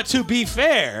like, but to be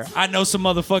fair, I know some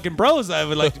motherfucking bros I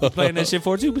would like to be playing that shit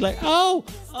for too. Be like, oh,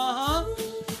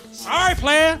 sorry,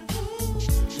 player.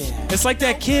 It's like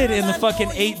that kid in the fucking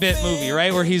 8-Bit movie,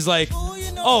 right? Where he's like,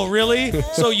 oh, really?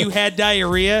 So you had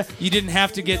diarrhea? You didn't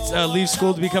have to get leave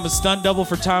school to become a stunt double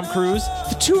for Tom Cruise?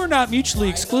 The two are not mutually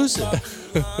exclusive.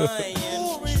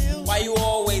 Why you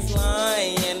always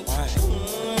lying?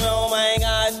 Oh my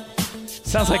God.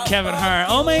 Sounds like Kevin Hart.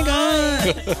 Oh my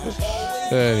God.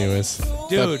 Anyways.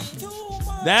 Dude,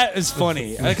 that is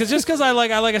funny. Because I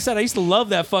like I said, I used to love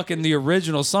that fucking the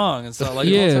original song and stuff. Like,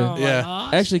 the whole Yeah. time, I'm like, Yeah. "Ah."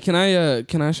 Actually, can I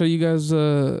show you guys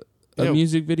a Yeah.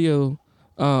 music video?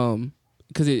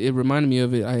 Because it reminded me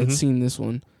of it. I had seen this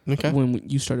one Okay. when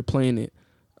you started playing it.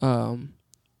 Do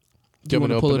you want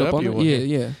me to pull open it it up up? on You it? want Yeah, me-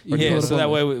 yeah. You can Yeah, pull it so up that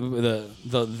on way it.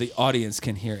 the audience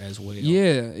can hear as well.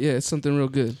 Yeah, yeah. It's something real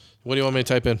good. What do you want me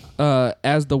to type in?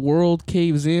 As the world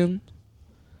caves in,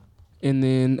 and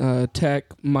then tack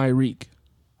my reek.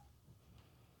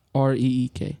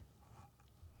 REEK.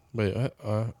 Wait, what?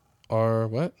 R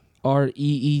what?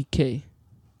 REEK.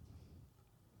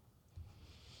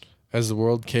 As the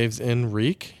world caves in,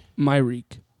 reek? My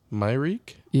reek. My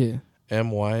reek? Yeah.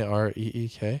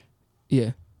 MYREEK?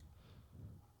 Yeah.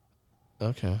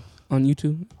 Okay. On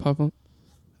YouTube, pop up.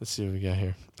 Let's see what we got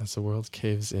here. As the world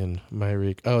caves in, my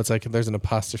reek. Oh, it's like there's an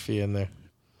apostrophe in there.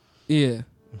 Yeah.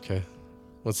 Okay.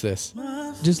 What's this?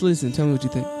 Just listen. Tell me what you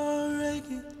think.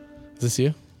 Is this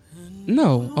you?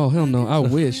 No. Oh hell no. I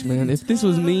wish, man. If this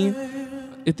was me.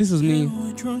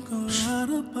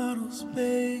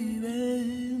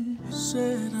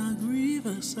 Said I grieve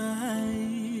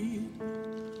aside.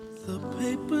 The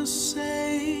papers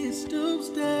say it's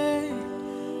doomsday.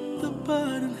 The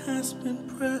button has been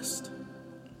pressed.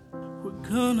 We're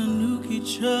gonna nuke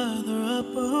each other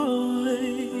up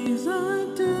always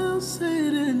until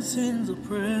Satan sings a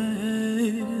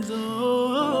praise.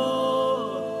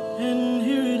 Oh, and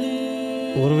here it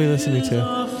is. What are we listening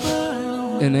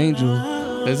to? An angel.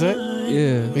 Is it?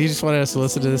 Yeah. You just wanted us to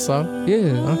listen to this song?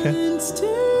 Yeah. Okay.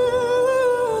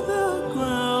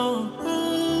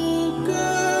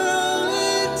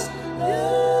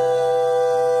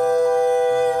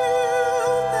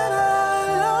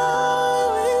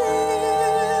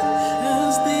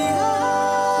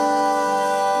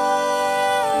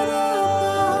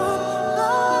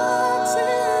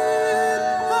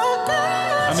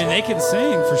 I mean, they can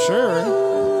sing for sure.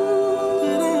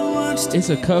 It's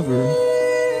a cover,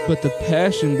 but the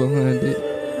passion behind it.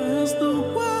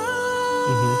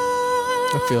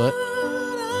 I feel it.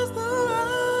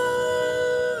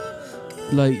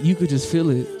 Like, you could just feel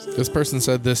it. This person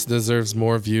said this deserves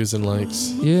more views and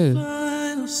likes. Yeah.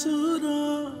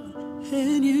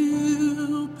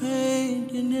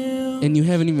 And you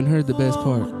haven't even heard the best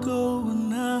part.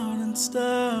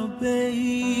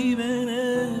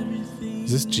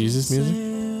 Is this Jesus music?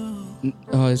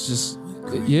 Oh, it's just,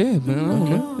 yeah, man. I don't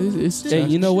know. It's hey,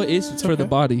 you know what? It's for the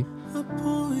body.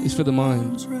 It's for the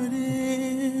mind.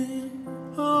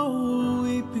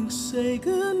 say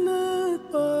goodnight,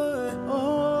 boy.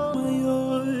 All my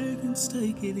organs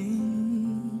take it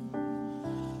in.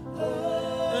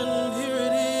 And here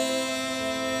it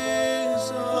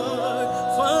is,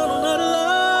 our final night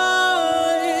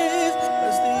alive,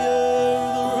 as the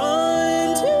earth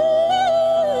runs to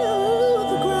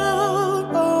the ground.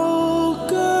 Oh,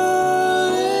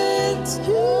 girl, it's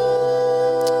you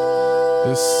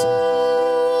This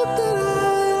that I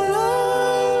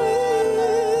love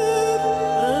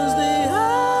as the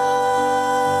eye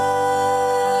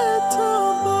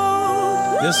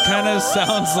tumbles. This kind of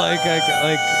sounds like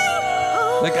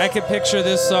I could picture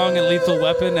this song in Lethal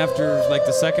Weapon after like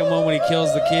the second one when he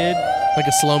kills the kid. like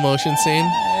a slow motion scene,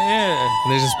 Yeah.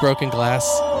 and there's just broken glass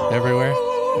everywhere.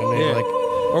 And they Yeah. like,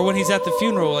 Or when he's at the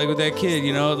funeral, like with that kid,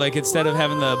 you know, like instead of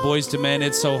having the Boys to Men,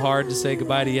 It's So Hard to Say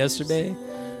Goodbye to Yesterday,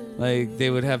 like they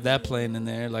would have that playing in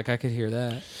there. Like I could hear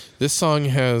that. this song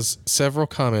has several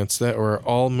comments that were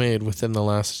all made within the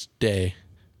last day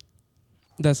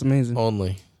That's amazing.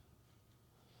 only.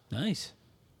 Nice.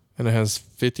 And it has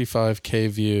 55K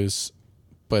views,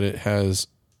 but it has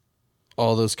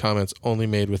all those comments only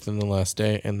made within the last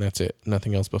day, and that's it.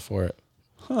 Nothing else before it.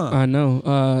 I know.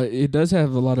 It does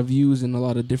have a lot of views and a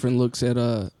lot of different looks at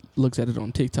it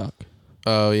on TikTok.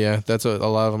 Oh yeah, that's what a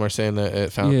lot of them are saying, that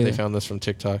Yeah. they found this from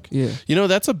TikTok. Yeah. You know,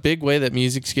 that's a big way that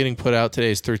music's getting put out today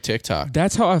is through TikTok.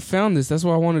 That's how I found this. That's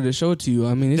why I wanted to show it to you.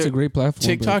 I mean, it's a great platform.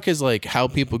 TikTok is like how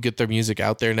people get their music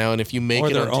out there now, and if you make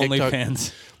Or it their on TikTok,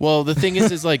 OnlyFans. well, the thing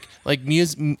is like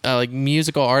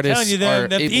musical artists Telling you, are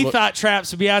the able to- e-thought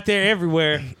traps will be out there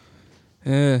everywhere.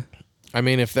 Yeah. I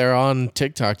mean, if they're on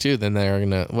TikTok too, then they're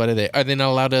gonna. What are they? Are they not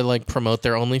allowed to like promote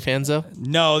their OnlyFans though?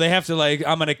 No, they have to like,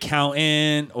 I'm an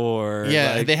accountant or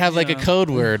Yeah, like, they have you like know. a code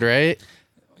word, right?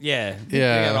 Yeah,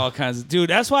 Yeah. They got all kinds of dude.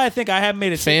 That's why I think I haven't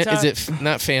made a TikTok. Is it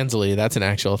not Fansly? That's an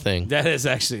actual thing. That is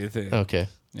actually a thing. Okay.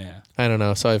 Yeah, I don't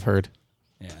know. So I've heard.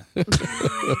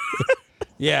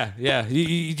 yeah, yeah.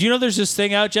 You know, there's this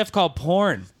thing out, Jeff, called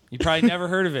porn. You probably never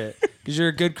heard of it because you're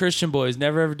a good Christian boy who's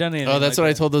never ever done anything. Oh, that's like what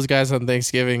I that. told those guys on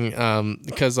Thanksgiving.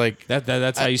 Because like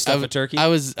That's how you stuff a turkey. I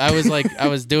was like I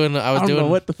was doing I don't know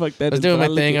what the fuck that I was is, doing but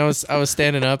my I thing. like I was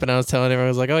standing up and I was telling everyone, I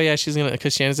was like, oh yeah, she's gonna,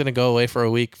 because Shannon's gonna go away for a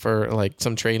week for like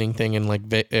some training thing in like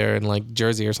in like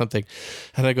Jersey or something,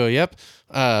 and I go, yep.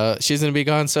 She's gonna be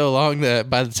gone so long that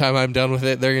by the time I'm done with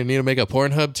it, they're gonna need to make a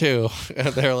Pornhub too.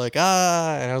 And they're like,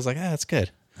 and I was like, that's good.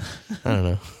 I don't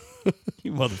know.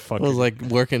 You motherfucker. It was like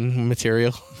working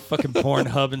material. Fucking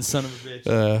Pornhub and son of a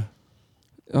bitch.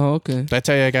 Oh, okay. Did I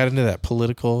tell you I got into that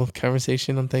political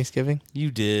conversation on Thanksgiving?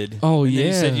 You did. Oh, And then yeah.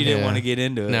 You said you didn't Yeah. want to get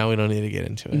into it. No, we don't need to get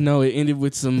into it. No, it ended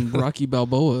with some Rocky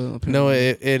Balboa. Apparently. No,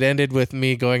 it ended with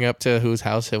me going up to whose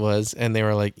house it was, and they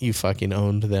were like, you fucking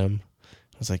owned them.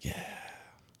 I was like, yeah.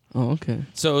 Oh, okay.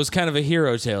 So it was kind of a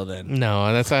hero tale then. No,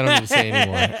 I don't need to say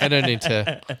anymore. I don't need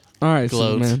to. All right,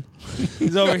 gloat. man.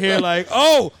 He's over here like,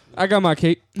 oh, I got my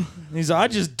cake. he's like, I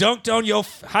just dunked on your.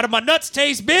 How do my nuts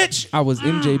taste, bitch? I was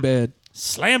MJ bad.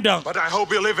 Slam dunk. But I hope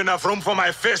you leave enough room for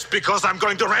my fist because I'm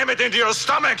going to ram it into your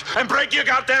stomach and break your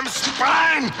goddamn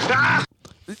spine! Ah!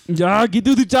 Yeah, get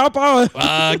through the chopper.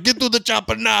 Get to the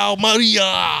chopper now, Maria.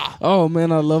 Oh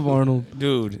man, I love Arnold.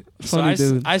 Dude. Funny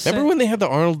dude. Remember when they had the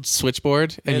Arnold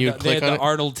switchboard and you they click had on the it?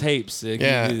 Arnold tapes. Like,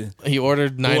 Yeah, he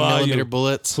ordered 9mm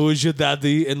bullets. Who is your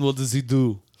daddy and what does he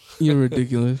do? You're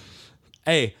ridiculous.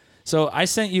 Hey, so I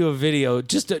sent you a video.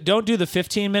 Just don't do the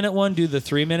 15-minute one. Do the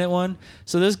 3-minute one.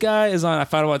 So this guy is on. I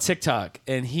found him on TikTok,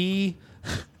 and he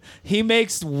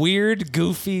makes weird,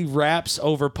 goofy raps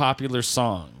over popular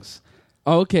songs.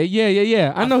 Oh, okay,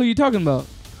 yeah. I know who you're talking about.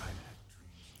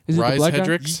 Is it the Rise black guy?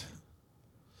 Hendricks?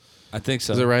 I think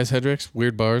so. Is it Rise Hendricks?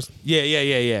 Weird bars.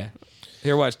 Yeah.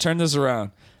 Here, watch. Turn this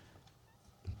around.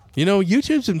 You know,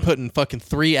 YouTube's been putting fucking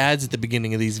 3 ads at the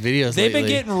beginning of these videos. They've been lately.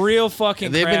 getting real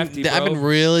fucking crafty, I've bro. been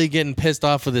really getting pissed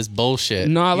off with this bullshit.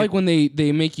 No, I like when they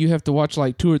make you have to watch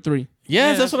like 2 or 3.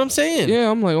 Yes, that's what I'm saying.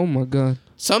 Yeah, I'm like, oh my god.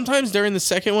 Sometimes during the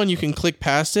second one, you can click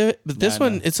past it, but this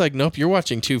one, it's like, nope, you're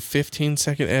watching 2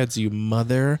 15-second ads, you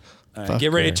mother. All right,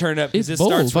 get ready to turn it up because It's this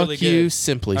starts Fuck really good. you,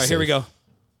 Simply All right, here we Safe. go.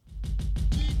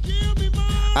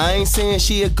 I ain't saying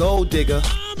she a gold digger,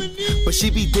 but she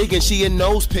be digging, she a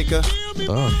nose picker.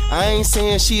 Oh. I ain't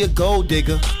saying she a gold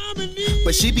digger,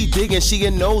 but she be digging, she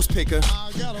a nose picker.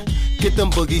 Get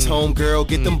them boogies home, girl,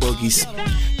 get them boogies.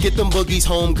 Get them boogies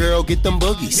home, girl, get them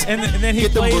boogies. And then he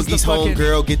Get them plays the boogies home, fucking-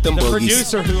 girl, get them the boogies.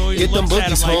 producer who always Get them looks at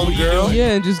him boogies like, home, what you girl. doing?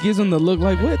 Yeah, it just gives them the look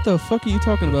like, what the fuck are you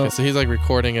talking about? So he's like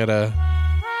recording at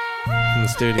in the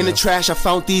studio. In the trash, I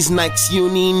found these Nikes, you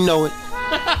need know it.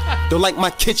 Don't like my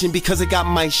kitchen because it got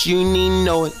mice, you need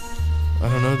know it. I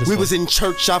don't know this We one. was in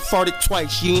church, I farted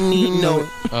twice, you need know it.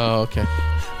 Oh, okay.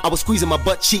 I was squeezing my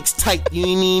butt cheeks tight, you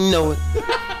ain't even know it.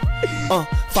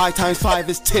 5 times 5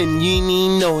 is 10, you ain't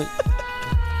even know it.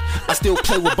 I still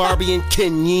play with Barbie and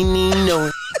Ken, you ain't even know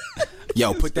it.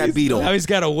 Yo, put that beat on. Now he's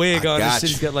got a wig on. got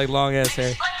He's got like long ass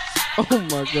hair. Oh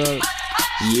my god.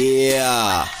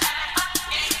 Yeah.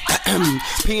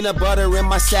 Peanut butter in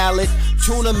my salad,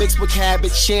 tuna mixed with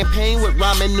cabbage, champagne with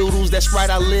ramen noodles. That's right,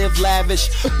 I live lavish,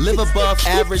 live above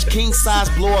average, king size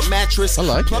blow up mattress. I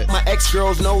like Pluck it. my ex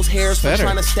girl's nose hairs for Better.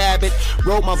 trying to stab it.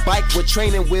 Rode my bike with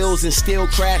training wheels and still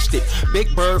crashed it.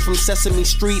 Big Bird from Sesame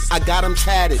Street, I got him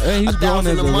tatted. Hey, he's growing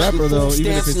 1,000 as a month in rapper, though, food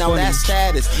even if stamps, it's now funny. that's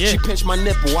status. Yeah. She pinched my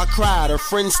nipple, I cried. Her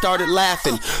friend started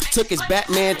laughing. Took his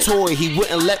Batman toy, he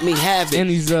wouldn't let me have it. And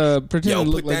he's pretending Yo, to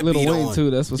look put like that Lil beat Wayne on. too.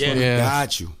 That's what's funny. Yeah.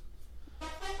 Got you.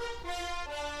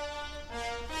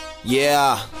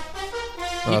 Yeah.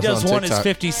 He it's does on one is TikTok.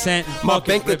 50 Cent. My Fucking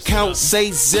bank rips it account up. say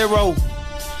 0.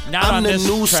 Not I'm on the this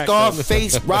new track,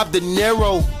 Scarface, Rob De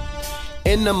Niro.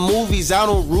 In the movies, I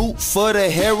don't root for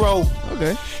the hero.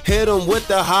 Okay. Hit him with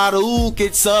the Hadouken,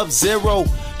 it's Sub-Zero.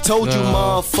 Told you No.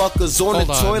 motherfuckers on Hold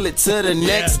the on. toilet to the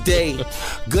next day.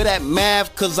 Good at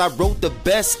math, cause I wrote the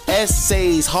best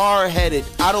essays. Hard-headed,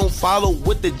 I don't follow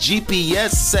what the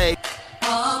GPS say.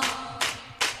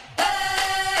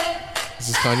 Is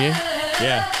this Kanye?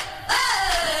 Yeah.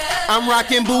 I'm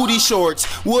rocking booty shorts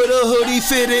with a hoodie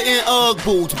fitted in Ugg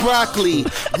boots. Broccoli,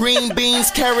 green beans,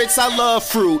 carrots, I love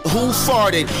fruit. Who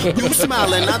farted? You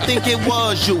smiling, I think it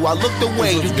was you. I looked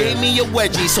away, you gave me a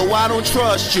wedgie, so I don't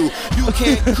trust you. You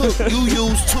can't cook, you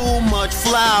use too much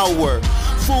flour.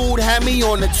 Food had me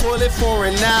on the toilet for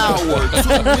an hour.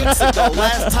 2 weeks ago,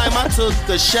 last time I took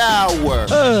a shower.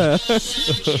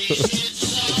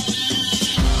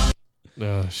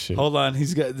 Oh shit. Hold on,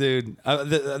 he's got dude.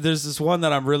 There's this one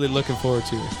that I'm really looking forward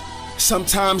to.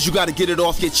 Sometimes you gotta get it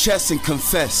off your chest and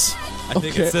confess. I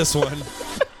think it's this one.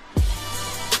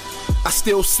 I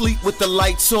still sleep with the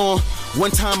lights on.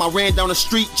 One time I ran down the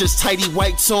street, just tidy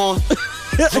whites on.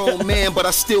 Grown man, but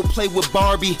I still play with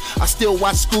Barbie. I still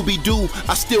watch Scooby-Doo.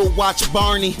 I still watch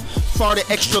Barney. Farted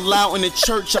extra loud in the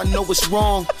church, I know it's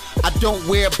wrong. I don't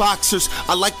wear boxers,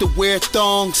 I like to wear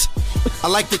thongs. I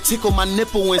like to tickle my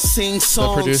nipple and sing The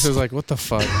songs. producer's like, what the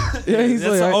fuck? Yeah, he's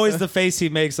That's like, always the face he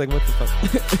makes. Like, what the fuck?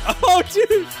 Oh,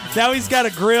 dude. Now he's got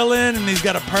a grill in and he's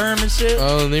got a perm and shit.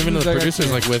 Oh, and even the He's like,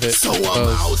 producer's like with it. So I'm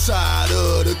Oh, outside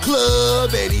of the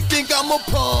club and he think I'm a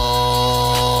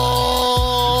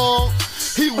punk.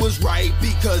 He was right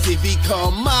because if he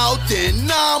come out, then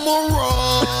I'm a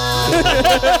run.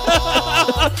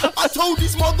 I told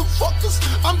these motherfuckers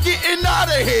I'm getting out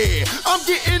of here. I'm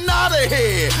getting out of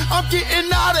here. I'm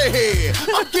getting out of here.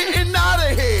 I'm getting out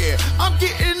of here. I'm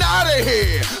getting out of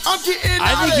here. I'm getting out of here.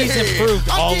 I think he's improved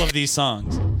all of these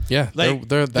songs. yeah, Like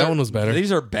that one was better.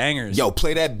 These are bangers. Yo,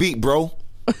 play that beat, bro.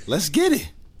 Let's get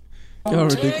it. Y'all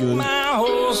ridiculous. I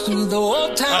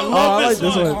love I like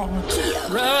this this one. one.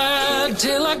 Ride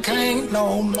till I can't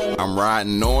no more. I'm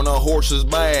riding on a horse's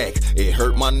back. It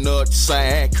hurt my nut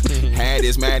sack. Hat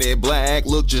is matted black,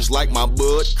 look just like my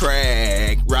butt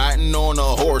crack. Riding on a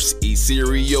horse, eat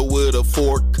cereal with a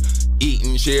fork.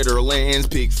 Eating cheddar lands,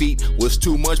 pig feet was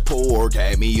too much pork.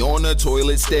 Had me on the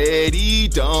toilet steady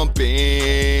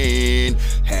dumping.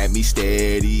 Had me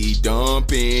steady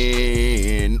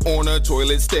dumping. On the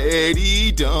toilet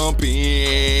steady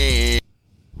dumping.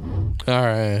 All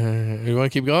right, you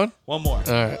want to keep going? One more.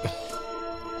 All right.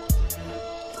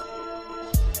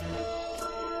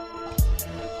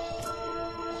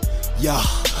 Yeah,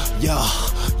 yeah,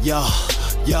 yeah,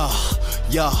 yeah,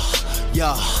 yeah,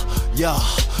 yeah, yeah,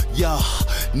 yeah.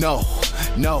 No,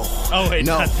 no. Oh, wait,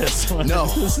 no, not this one. No,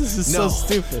 This is no, so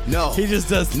stupid. No, He just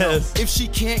does no. this. If she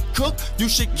can't cook, you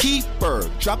should keep her.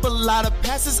 Drop a lot of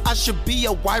passes. I should be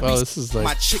a wide Oh, this is like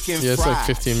my chicken yeah, it's like fries.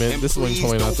 15 minutes. And This one please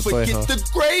told me not don't to play, forget huh? the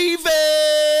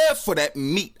gravy for that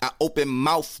meat. I open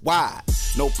mouth wide,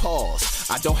 no pause.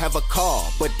 I don't have a car,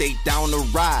 but they down to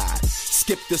ride.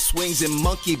 Skip the swings and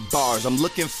monkey bars. I'm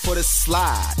looking for the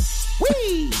slide.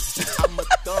 Whee! I'm a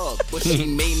thug, but she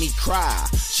made me cry.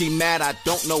 She mad I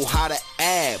don't know how to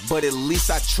add, but at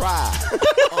least I tried.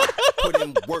 Put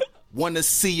in work, wanna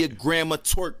see your grandma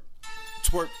twerk,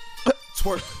 twerk,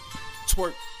 twerk,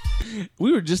 twerk.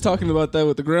 We were just talking about that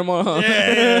with the grandma. Huh?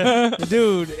 Yeah.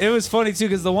 Dude, it was funny too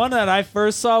because the one that I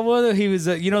first saw with he was,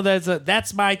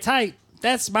 that's my type.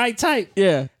 That's my type.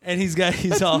 Yeah. And he's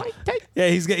all, yeah,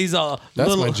 he's all. That's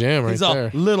little, my jam right he's all,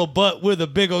 there. little butt with a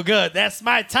big ol' gut. That's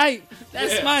my type.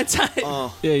 That's my type.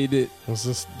 Yeah, you did.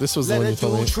 Was this was the Let one a you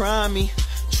told me. dude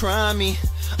try me.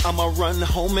 I'ma run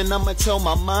home and I'ma tell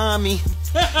my mommy.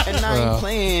 And I ain't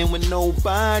playing with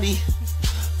nobody.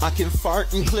 I can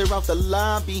fart and clear out the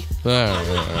lobby. All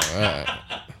right.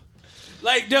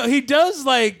 Like, no, he does.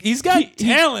 Like, he's got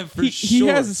talent for sure. He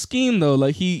has a scheme though.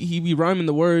 Like he be rhyming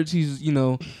the words. He's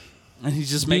and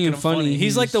he's just being making them funny.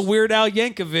 He's like the just- Weird Al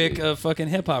Yankovic of fucking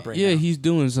hip hop right now. Yeah, he's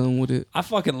doing something with it. I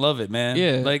fucking love it, man.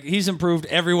 Yeah. Like, he's improved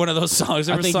every one of those songs.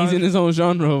 I Every think song. he's in his own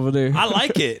genre over there. I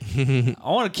like it. I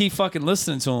want to keep fucking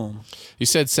listening to him. You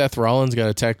said Seth Rollins got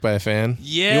attacked by a fan.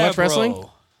 Yeah, you watch bro. wrestling?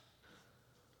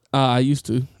 I used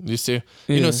to. Used to. Yeah.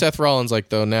 You know Seth Rollins, like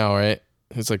though now, right?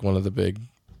 He's like one of the big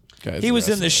guys. He was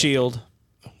in the Shield.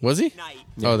 Was he?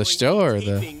 Oh, the show or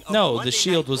the? No, the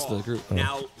Shield was the group.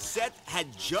 Now, Seth had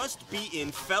just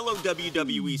beaten fellow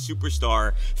WWE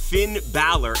superstar Finn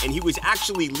Balor, and he was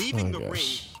actually leaving the ring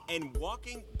and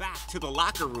walking back to the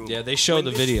locker room. Yeah, they showed when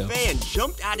the this video. fan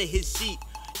jumped out of his seat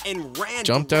and ran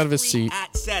Jumped out of his directly seat.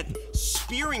 at Seth,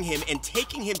 spearing him and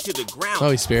taking him to the ground.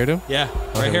 Oh, he speared him. Yeah,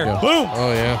 Oh, right here here. we go. Boom.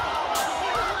 Oh yeah.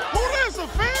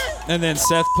 And then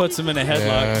Seth puts him in a headlock.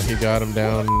 Yeah, he got him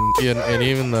down, and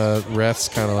even the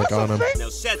refs kind of like on him. Now,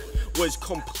 Seth was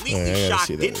completely Yeah, I gotta shocked,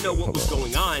 see that didn't know what Hold was on.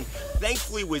 going on.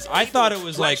 Thankfully, was I able thought it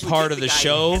was to like actually part get of the guy in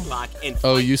show. headlock and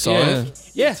Oh, fight you saw Yeah.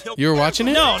 it? Yeah. You were watching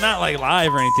it? No, not like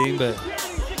live or anything, but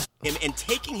him and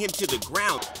taking him to the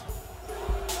ground.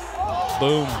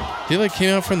 boom. He like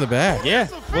came out from the back. Yeah.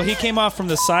 Well, he came off from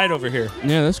the side over here.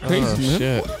 Yeah, that's crazy, Oh man.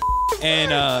 shit.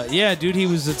 And yeah, dude, he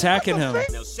was attacking him.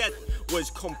 Now, Seth was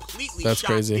completely That's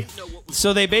shocked, crazy. didn't know what was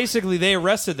So they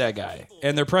arrested that guy,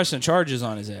 and they're pressing charges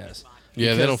on his ass.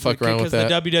 Yeah, they don't fuck around with that.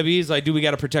 Because the WWE is like, dude, we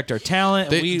got to protect our talent.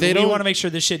 They we don't- want to make sure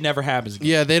this shit never happens again.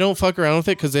 Yeah, they don't fuck around with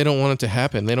it because they don't want it to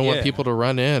happen. They don't want Yeah. people to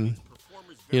run in,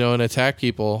 and attack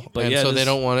people. But and yeah, so they this-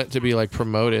 don't want it to be like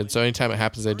promoted. So anytime it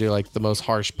happens, they do like the most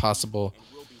harsh possible.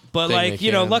 But thing like, they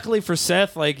you know, can. luckily for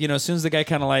Seth, like, you know, as soon as the guy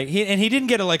kind of like he didn't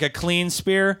get a clean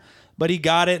spear, but he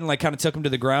got it and like kind of took him to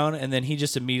the ground, and then he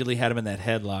just immediately had him in that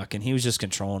headlock, and he was just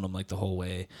controlling him like the whole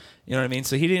way. You know what I mean?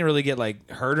 So he didn't really get like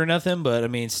hurt or nothing, but I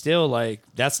mean, still like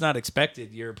that's not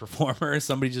expected. You're a performer,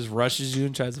 somebody just rushes you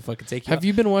and tries to fucking take you. Have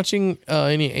you been watching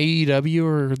any AEW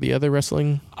or the other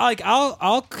wrestling? Like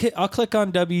I'll click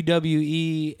on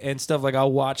WWE and stuff. Like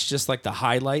I'll watch just like the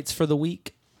highlights for the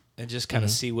week and just kind of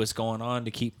see what's going on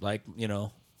to keep like, you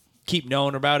know, keep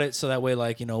knowing about it. So that way,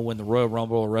 like, you know, when the Royal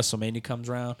Rumble or WrestleMania comes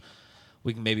around,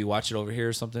 we can maybe watch it over here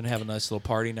or something. Have a nice little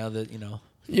party now that, you know.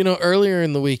 You know, earlier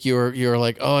in the week, you were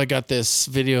like, "Oh, I got this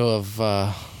video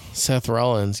of Seth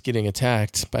Rollins getting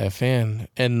attacked by a fan,"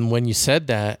 and when you said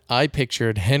that, I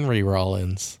pictured Henry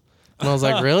Rollins, and I was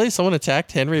like, "Really? Someone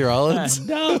attacked Henry Rollins?"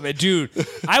 No, but dude,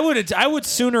 I would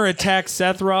sooner attack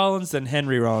Seth Rollins than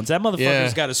Henry Rollins. That motherfucker's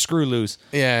Yeah. got a screw loose.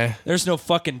 Yeah, There's no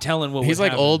fucking telling what he's would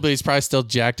like happen. old, but he's probably still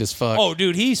jacked as fuck. Oh,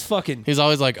 dude, he's fucking. He's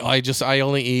always like, I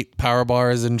only eat power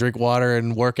bars and drink water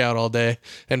and work out all day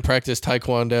and practice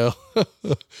taekwondo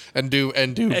and do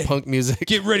punk music.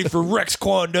 Get ready for Rex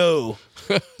Kwon-Do.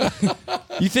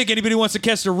 You think anybody wants to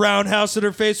catch a roundhouse to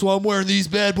their face while I'm wearing these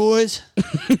bad boys?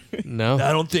 No,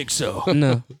 I don't think so.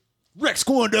 No. Rex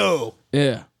Kwon-Do.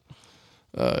 Yeah.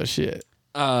 Oh shit.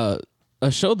 A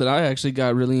show that I actually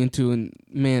got really into, and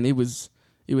man, it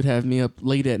would have me up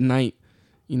late at night.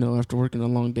 You know, after working a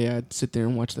long day, I'd sit there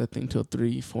and watch that thing till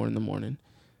 3, 4 in the morning,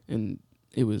 and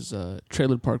it was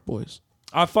Trailer Park Boys.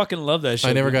 I fucking love that shit.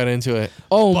 I never dude. got into it.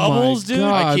 Oh Bubbles, my dude?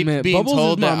 God, I keep man. being Bubbles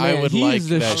told is my that I man. would He's like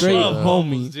the that straight show.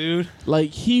 homie, dude.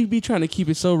 Like he'd be trying to keep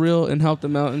it so real and help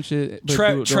them out and shit. but do it the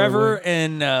right Trevor way.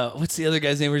 and what's the other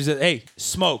guy's name? Where he said, "Hey,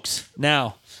 Smokes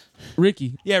now."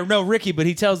 Ricky, Yeah, no, Ricky, but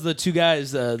he tells the two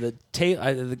guys,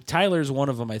 the Tyler's one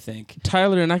of them, I think.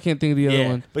 Tyler, and I can't think of the other Yeah,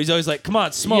 one. but he's always like, "Come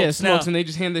on, Smokes, Yeah, Smokes, now." and they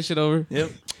just hand that shit over.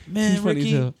 Yep, man, He's funny as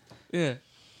Ricky. hell. Yeah,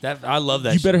 That I love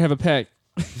that. you shit. better have a pack.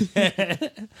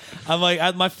 I'm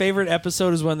like, my favorite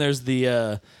episode is when there's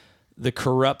the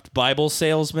corrupt Bible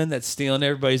salesman that's stealing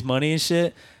everybody's money and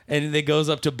shit. And he goes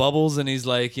up to Bubbles and he's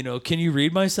like, you know, can you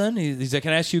read, my son? He's like,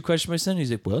 can I ask you a question, my son? He's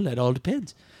like, well, that all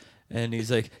depends. And he's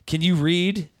like, can you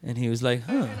read? And he was like,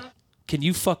 can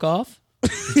you fuck off?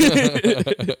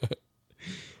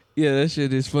 Yeah, that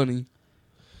shit is funny.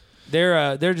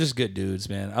 They're just good dudes,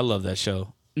 man. I love that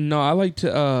show. No, I like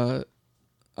to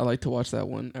watch that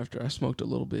one after I smoked a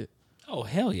little bit. Oh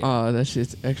hell yeah, That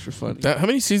shit's extra funny. How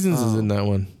many seasons is in that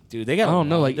one? dude. They got I don't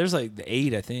know, like- there's like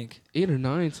 8, I think. 8 or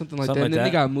 9, something like Something that. like And then that.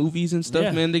 they got movies and stuff,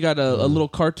 Yeah. man. They got a little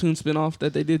cartoon spinoff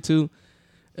that they did too.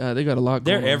 They got a lot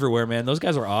They're going on. everywhere, man. Those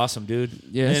guys are awesome, dude.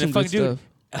 Yeah, and some fucking good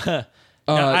dude.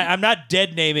 Now, I'm not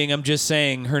dead naming. I'm just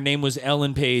saying her name was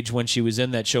Ellen Page when she was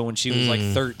in that show when she was like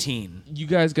 13. You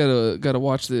guys gotta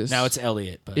watch this. Now it's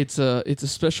Elliot. But It's a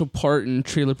special part in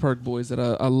Trailer Park Boys that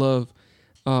I love,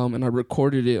 and I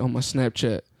recorded it on my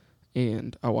Snapchat,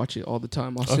 and I watch it all the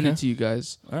time. I'll send Okay. it to you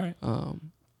guys. all right.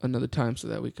 another time so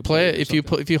that we could Play it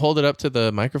or if you hold it up to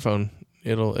the microphone.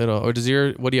 It'll. Or does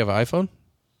your what do you have? An iPhone?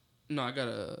 No, I got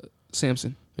a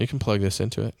Samsung. You can plug this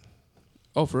into it.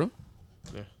 Oh, for real?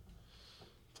 Yeah.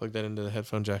 Plug that into the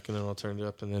headphone jack, and then I'll turn it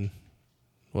up, and then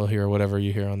we'll hear whatever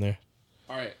you hear on there.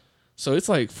 All right. So it's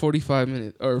like 45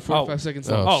 minutes or 45 seconds.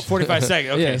 Oh, 45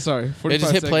 seconds. Okay. Yeah, sorry. 45 Yeah,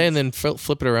 just hit play seconds. and then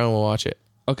flip it around. And we'll watch it.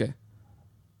 Okay.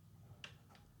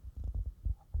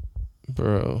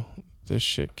 Bro, this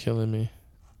shit killing me.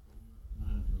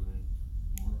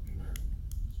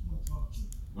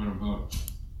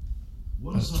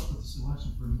 What is up with the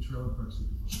selection for a new trailer park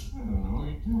supervisor? I don't know.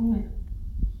 You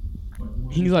tell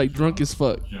me. He's like drunk as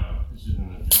fuck. This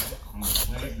isn't a job. I'm a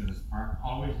slave to this park.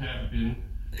 Always have been.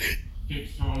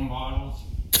 Kids throwing bottles,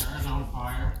 cars on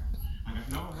fire. I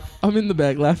got no. I'm in the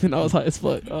back laughing. I was high as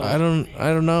fuck. Oh. I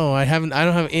don't know. I don't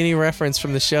have any reference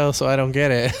from the show, so I don't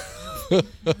get it.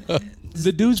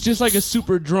 The dude's just like a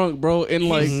super drunk, bro, and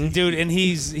like, dude, and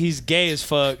he's gay as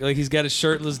fuck. Like he's got a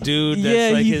shirtless dude. That's yeah,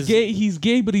 like he's gay. He's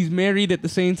gay, but he's married at the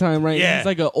same time, right? Yeah. He's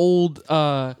like an old.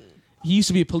 He used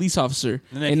to be a police officer,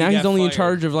 And then and he now he's got only in fired.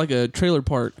 charge of like a trailer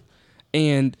park,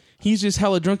 and he's just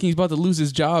hella drunk. And he's about to lose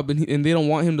his job, and they don't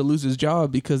want him to lose his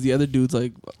job because the other dude's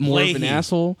like more of an Leahy.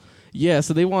 asshole. Yeah,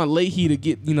 so they want Leahy to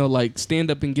get like stand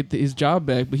up and get his job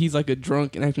back, but he's like a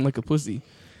drunk and acting like a pussy.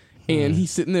 And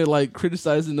he's sitting there like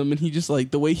criticizing them, and he just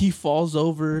like the way he falls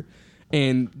over,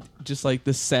 and just like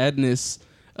the sadness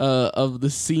of the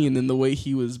scene and the way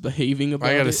he was behaving about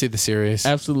it. I got to see the series.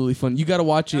 Absolutely fun. You got to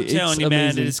watch it. I'm telling it's you, man,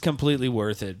 amazing. it's completely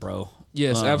worth it, bro.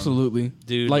 Yes, absolutely,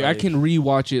 dude. Like I can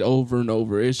rewatch it over and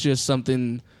over. It's just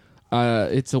something.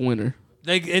 It's a winner.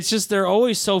 Like it's just they're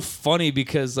always so funny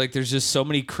because like there's just so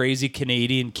many crazy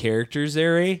Canadian characters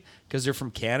there, eh? Because they're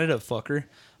from Canada, fucker.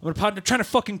 I'm trying to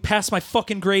fucking pass my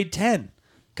fucking grade 10.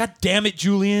 God damn it,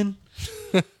 Julian.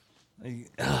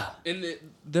 And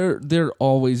they're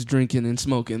always drinking and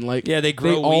smoking. Like Yeah, they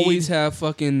grow always weed. have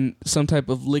fucking some type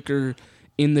of liquor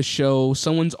in the show.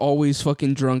 Someone's always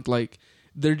fucking drunk. Like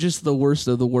they're just the worst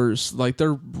of the worst. Like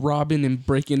they're robbing and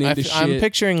breaking into shit. I'm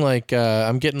picturing like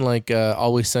I'm getting like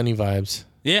Always Sunny vibes.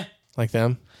 Yeah. Like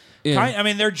them. Yeah. I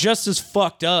mean, they're just as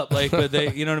fucked up, like, but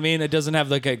they, you know what I mean? It doesn't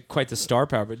have like quite the star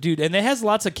power, but dude, and it has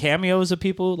lots of cameos of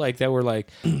people like that were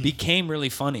like became really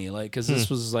funny, like because this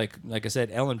was like I said,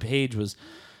 Ellen Page was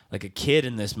like a kid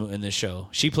in this show.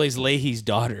 She plays Leahy's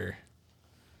daughter.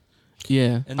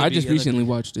 Yeah, And the I just be- recently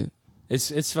watched it.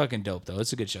 It's fucking dope though.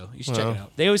 It's a good show. You should Well. check it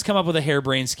out. They always come up with a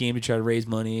harebrained scheme to try to raise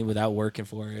money without working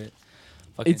for it.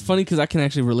 Fucking, It's funny because I can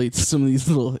actually relate to some of these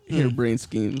little harebrained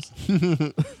schemes.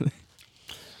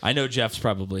 I know Jeff's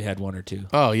probably had one or two.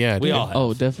 Oh yeah, We dude. all have.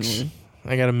 Oh, definitely.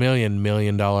 I got $1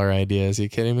 million ideas. You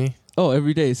kidding me? Oh,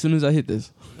 every day as soon as I hit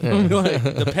this, I'm like,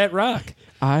 The Pet Rock.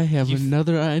 I have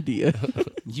another idea.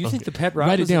 You think the Pet Rock?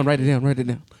 Write it was down. Write it down. Write it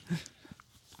down.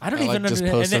 I don't I even like just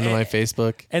understand. post them to my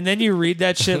Facebook. And then you read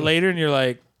that shit later, and you're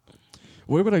like,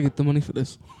 Where would I get the money for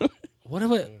this? "What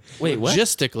am I? Wait, what?"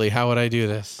 Logistically, how would I do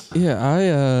this?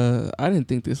 Yeah, I didn't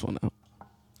think this one out.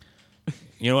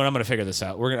 You know what? I'm gonna figure this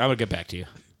out. I'm gonna get back to you.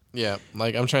 Yeah,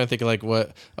 like I'm trying to think of like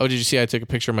what. Oh, did you see? I took a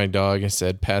picture of my dog and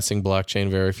said passing blockchain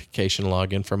verification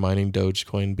login for mining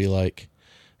Dogecoin be like,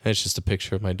 and it's just a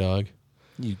picture of my dog.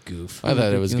 You goof. I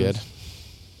thought it was good.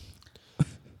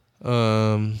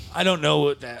 I don't know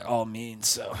what that all means.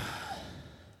 So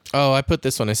Oh, I put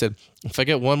this one. I said, if I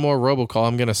get one more robocall,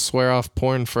 I'm gonna swear off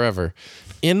porn forever.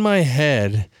 In my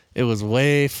head, it was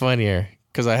way funnier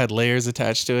because I had layers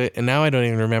attached to it, and now I don't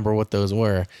even remember what those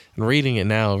were. And reading it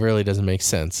now really doesn't make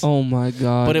sense. Oh my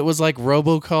god! But it was like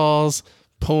robocalls,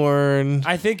 porn.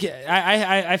 I think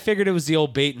I figured it was the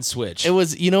old bait and switch. It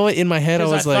was, you know what? In my head, I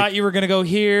Because was I like, thought you were gonna go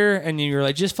here, and you were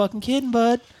like, "Just fucking kidding,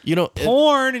 bud." you know,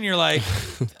 Porn, and you're like,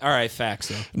 "All right, facts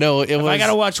though." no, it If was. I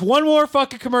gotta watch one more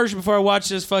fucking commercial before I watch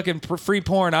this fucking free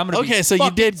porn, I'm gonna be Okay, so you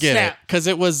fucking did get snapped. it because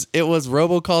it was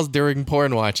robocalls during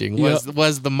porn watching was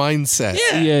the mindset.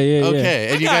 yeah. Okay,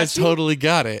 I and you got guys you. totally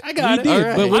got it. I got We it. did, All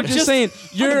right. but we're I'm just saying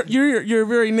you're a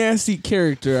very nasty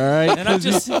character, all right? And I'm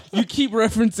 'Cause just- you keep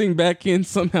referencing back in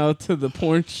somehow to the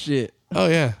porn shit. Oh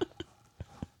yeah.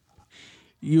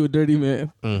 You a dirty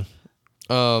man.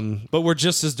 But we're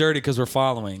just as dirty because we're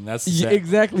following. That's the Yeah, sad-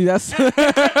 exactly. That's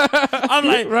I'm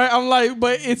like, right. I'm like,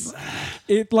 but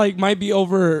it like might be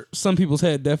over some people's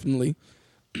head, definitely.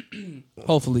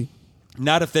 Hopefully.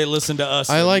 not if they listen to us.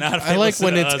 I like Not if they when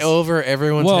listen to it's us. over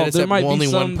everyone's Well, head there except might only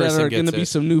be one some that person are gets going to be it.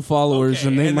 some new followers, Okay,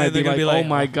 and they and might then they're be gonna like, be like, "Oh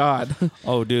my oh. god!"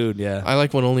 Oh, dude, yeah. I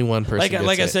like when only one person Like gets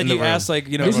I it said, in the you room. asked like,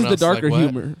 you know, This is Everyone the else is darker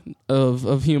like, what? humor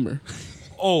of humor.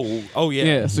 Oh yeah.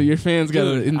 Yeah, so your fans got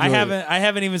to Dude, enjoy I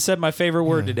haven't even said my favorite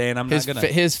word today, and I'm His not gonna.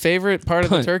 his favorite part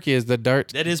of the turkey is the dart.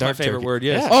 That is dark my favorite turkey. word.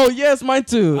 Yes. Yeah. Oh, yes, mine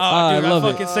too. Oh, I dude, love I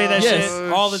it. fucking say that Yes.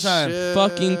 shit all the time.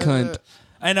 Fucking cunt.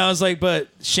 And I was like, but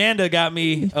Shanda got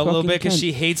me a little Fucking bit because cunt.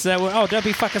 she hates that word. Oh, don't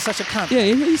be fucking such a cunt. Yeah,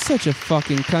 he's such a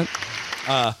fucking cunt.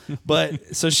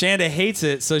 But so Shanda hates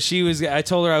it. So I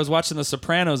told her I was watching The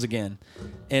Sopranos again,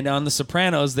 and on The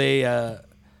Sopranos they're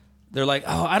like,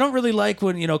 oh, I don't really like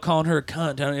when calling her a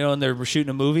cunt, and they're shooting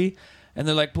a movie, and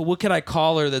they're like, but what can I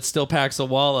call her that still packs a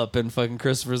wallop? And fucking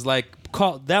Christopher's like,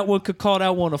 call that one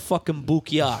a fucking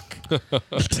bukiak, and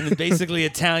it's basically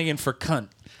Italian for cunt.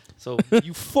 So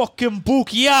you fucking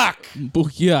bukiak.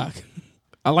 Bukiak.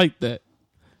 I like that.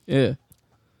 Yeah.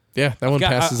 Yeah, that one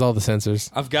passes all the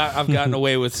censors. I've gotten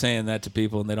away with saying that to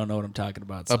people, and they don't know what I'm talking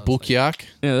about. So A bukiak?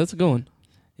 Yeah, that's a good one.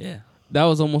 Yeah. That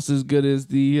was almost as good as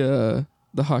the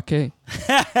hockey.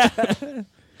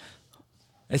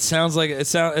 It sounds like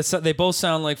they both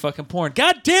sound like fucking porn.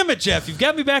 God damn it, Jeff! You've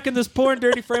got me back in this porn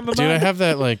dirty frame of mind. Dude, I have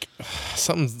that like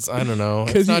something. I don't know.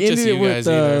 It's Because he not ended just it you with guys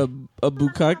either. a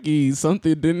bukkake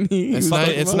something, didn't he? It's He was not.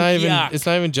 like, It's not even. "Yuck." It's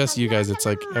not even just you guys. It's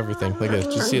like everything. Look at this.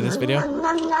 Did you see this video?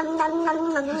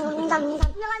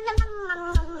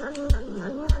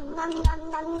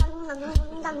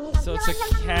 So it's a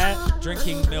cat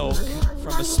drinking milk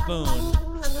from a spoon,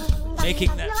 making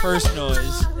that first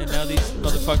noise, and now these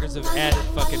motherfuckers have added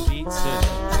fucking beats to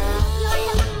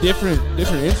it. Different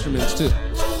instruments too.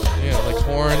 Yeah, like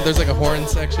horn. There's like a horn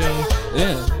section.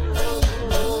 Yeah.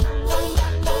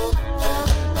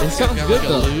 It sounds got good like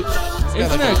a though. lute. It's got Isn't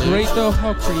like a that lute. great though?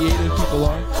 How creative people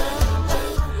are.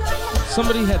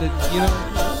 Somebody had to,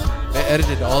 They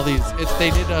edited all these. They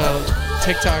did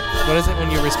TikTok. What is it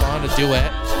when you respond? A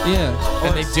duet. Yeah.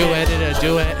 And they duetted a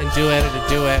duet and duetted a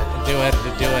duet and duetted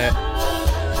a duet.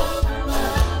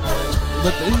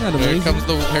 But isn't that amazing?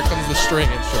 Here comes the string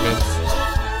instruments.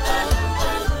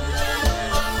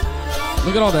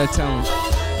 Look at all that talent.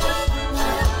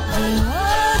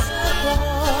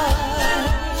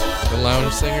 The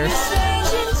lounge singers.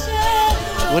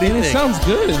 What do you And think? it sounds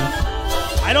good.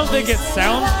 I don't think it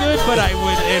sounds good, but I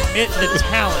would admit the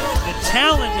talent. The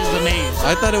talent is amazing.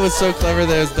 I thought it was so clever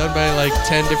that it was done by like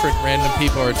 10 different random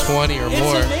people or 20 or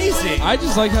more. It's amazing. I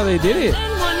just like how they did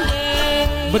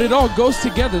it. But it all goes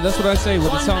together. That's what I say. When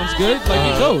it sounds good,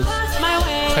 like it goes.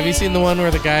 Have you seen the one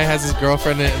where the guy has his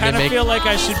girlfriend and I they make feel like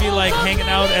I should be like hanging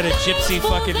out at a gypsy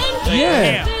fucking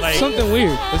Yeah, camp. Like, something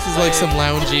weird. This is like some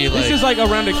loungy like This is like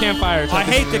around a campfire. I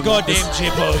hate the goddamn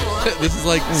jibbos. this is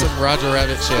like some Roger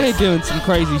Rabbit They shit. doing some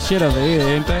crazy shit over here,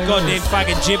 ain't they? Goddamn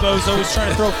fucking jibbos always trying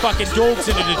to throw fucking dogs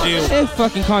into the deal. They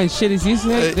fucking calling shit as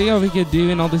this. They over here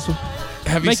doing all this,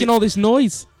 Have you making seen, all this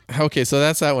noise. Okay, so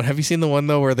that's that one. Have you seen the one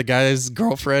though where the guy's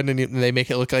girlfriend and they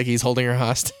make it look like he's holding her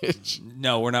hostage?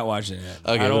 No, we're not watching it.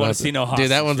 Okay, I don't we'll want have to see no hostage.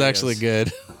 Dude, that one's videos. actually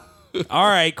good. All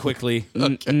right, quickly.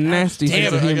 Nasty.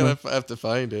 Damn sense it, of humor. I have to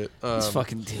find it. This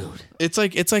fucking dude. It's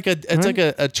like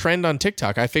a trend on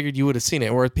TikTok. I figured you would have seen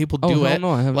it where people Oh, hell duet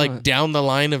no, I have like not. down the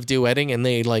line of duetting and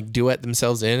they like duet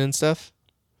themselves in and stuff.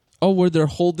 Oh, where they're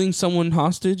holding someone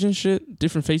hostage and shit.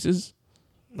 Different faces.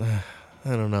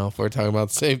 I don't know if we're talking about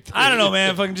the same thing. I don't know,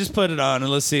 man. Fucking just put it on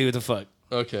and let's see what the fuck.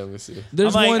 Okay, let me see.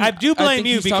 There's I'm like, one. I do blame think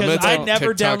you he's talking because about I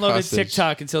never TikTok downloaded hostage.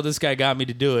 TikTok until this guy got me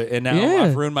to do it, and now Yeah.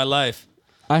 I've ruined my life.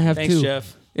 I have Thanks, too.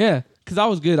 Jeff. Yeah, because I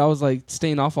was good. I was like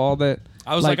staying off all that.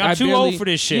 I was like, I'm too old for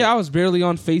this shit. Yeah, I was barely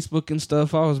on Facebook and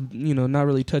stuff. I was, not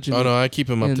really touching. Oh it. no, I keep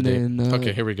him up And to date. then,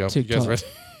 Okay, here we go. You guys TikTok.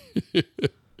 ready?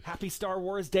 Happy Star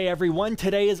Wars Day, everyone.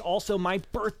 Today is also my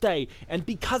birthday. And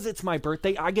because it's my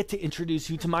birthday, I get to introduce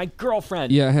you to my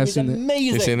girlfriend. Yeah, I have She's seen it.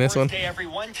 amazing. You seen this one? Day,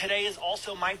 everyone. Today is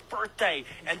also my birthday.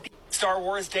 And Star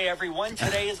Wars Day, everyone.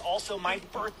 Today is also my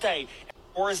birthday.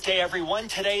 Wars Day, everyone.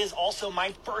 Today is also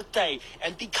my birthday.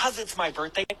 And because it's my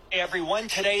birthday, everyone,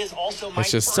 today is also my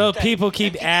It's just- So birthday. people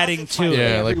keep adding to it.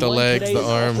 Yeah, like the Everyone, legs, today the is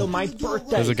arm. also my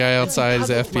birthday. There's a guy outside, he's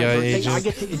an And because it's my FBI birthday, agent. I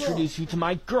get to introduce you to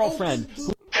my girlfriend.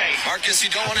 Marcus, you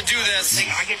don't want to do this.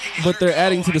 But they're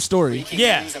adding to the story.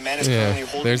 Yeah. Yeah,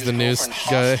 there's the news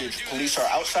guy. Police are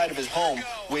outside of his home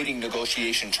waiting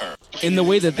negotiation terms. In the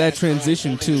way that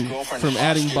transitioned too, from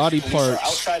adding body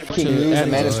parts to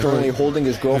adding to the story. holding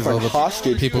his girlfriend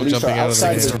hostage. people jumping out of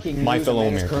the game. My fellow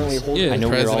Americans, Yeah. I know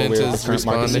we're all President aware of is the current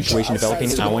market responding. situation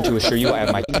developing. I want to assure you I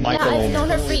have my fellow I've known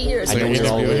her Americans. for years. I know we're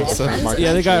all aware of the current market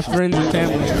Yeah, they got friends and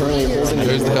family.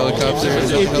 There's the helicopter.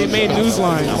 It made news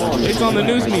lines. It's on the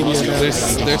news media now.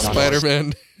 There's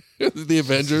Spider-Man. The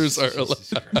Avengers are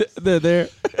alive. They're there.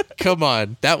 Come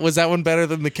on, was that one better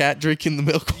than the cat drinking the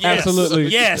milk? Yes. Absolutely.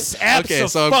 Yes, Okay,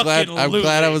 so I'm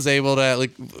glad I was able to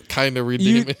kind of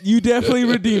redeem it. You definitely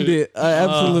redeemed it.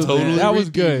 Absolutely, Totally that was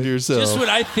good. Yourself. Just when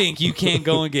I think you can't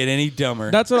go and get any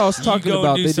dumber. That's what I was talking you go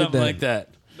about. And do They something did that. like that.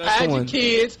 That's the one.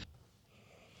 Kids.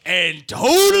 And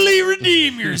totally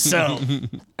redeem yourself.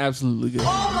 Absolutely good. Oh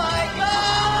my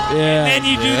God! Yeah. And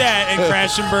then you do that and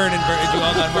crash and burn and do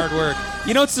all that hard work.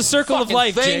 You know, it's the circle of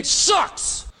life, Jake.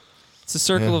 Sucks. It's the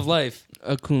circle of life.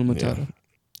 Hakuna Matata.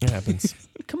 It happens.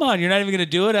 Come on, you're not even going to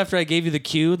do it after I gave you the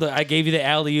cue. I gave you the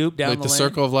alley-oop down Like the the lane.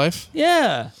 circle of life?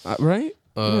 Yeah. Right?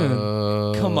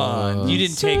 Come on. You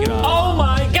didn't take it off. Oh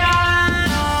my God!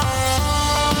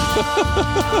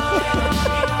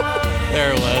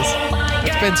 There it was.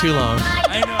 It's been too long.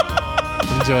 I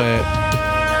know. Enjoy it.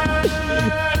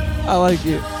 I like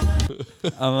it.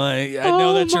 I'm like, I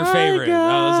know that's your favorite.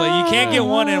 I was like, you can't get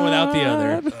one in without the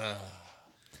other.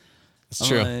 It's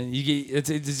true.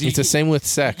 It's the same with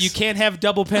sex. You can't have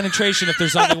double penetration if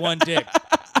there's only one dick.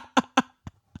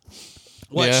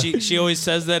 What? Yeah. She always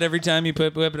says that every time you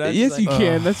whip it out? Yes, She's you like,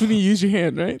 can. That's when you use your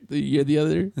hand, right? The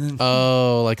other.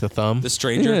 Oh, like the thumb? The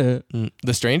stranger? Yeah.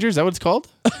 The stranger? Is that what it's called?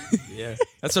 Yeah.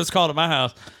 That's what it's called at my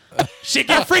house. Shit,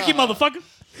 get freaky, motherfucker.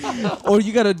 Or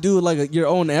you got to do your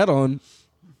own add-on.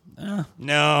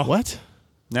 No. What?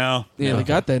 No. Yeah, they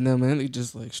got that now, man. It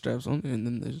just straps on and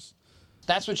then there's.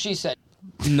 That's what she said.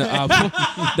 No,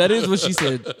 that is what she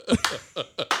said.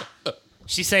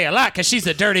 She say a lot because she's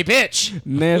a dirty bitch.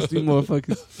 Nasty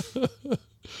motherfuckers.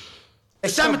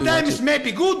 Sometimes it may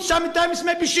be good, sometimes it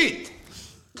may be shit.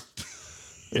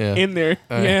 Yeah. In there.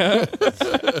 All right. Yeah.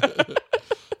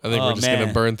 I think we're just going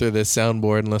to burn through this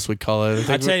soundboard unless we call it.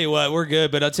 I tell you what, we're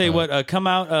good. But I'll tell you what, come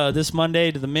out this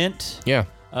Monday to the Mint. Yeah.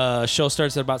 Show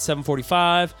starts at about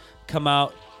 7:45. Come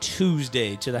out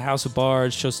Tuesday to the House of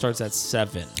Bards. Show starts at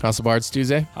 7. House of Bards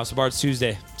Tuesday? House of Bards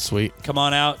Tuesday. Sweet. Come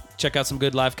on out. Check out some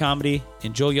good live comedy.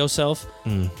 Enjoy yourself.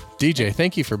 DJ,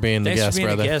 thank you for being the Thanks guest, for being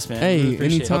brother. the guest, man. Hey, Really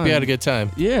appreciate it. anytime. Hope you had a good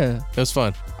time. Yeah. It was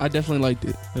fun. I definitely liked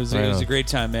it. It was Right a on. great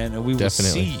time, man. And we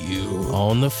Definitely. will see you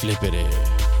On the flippity.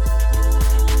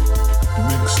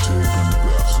 Mixtape and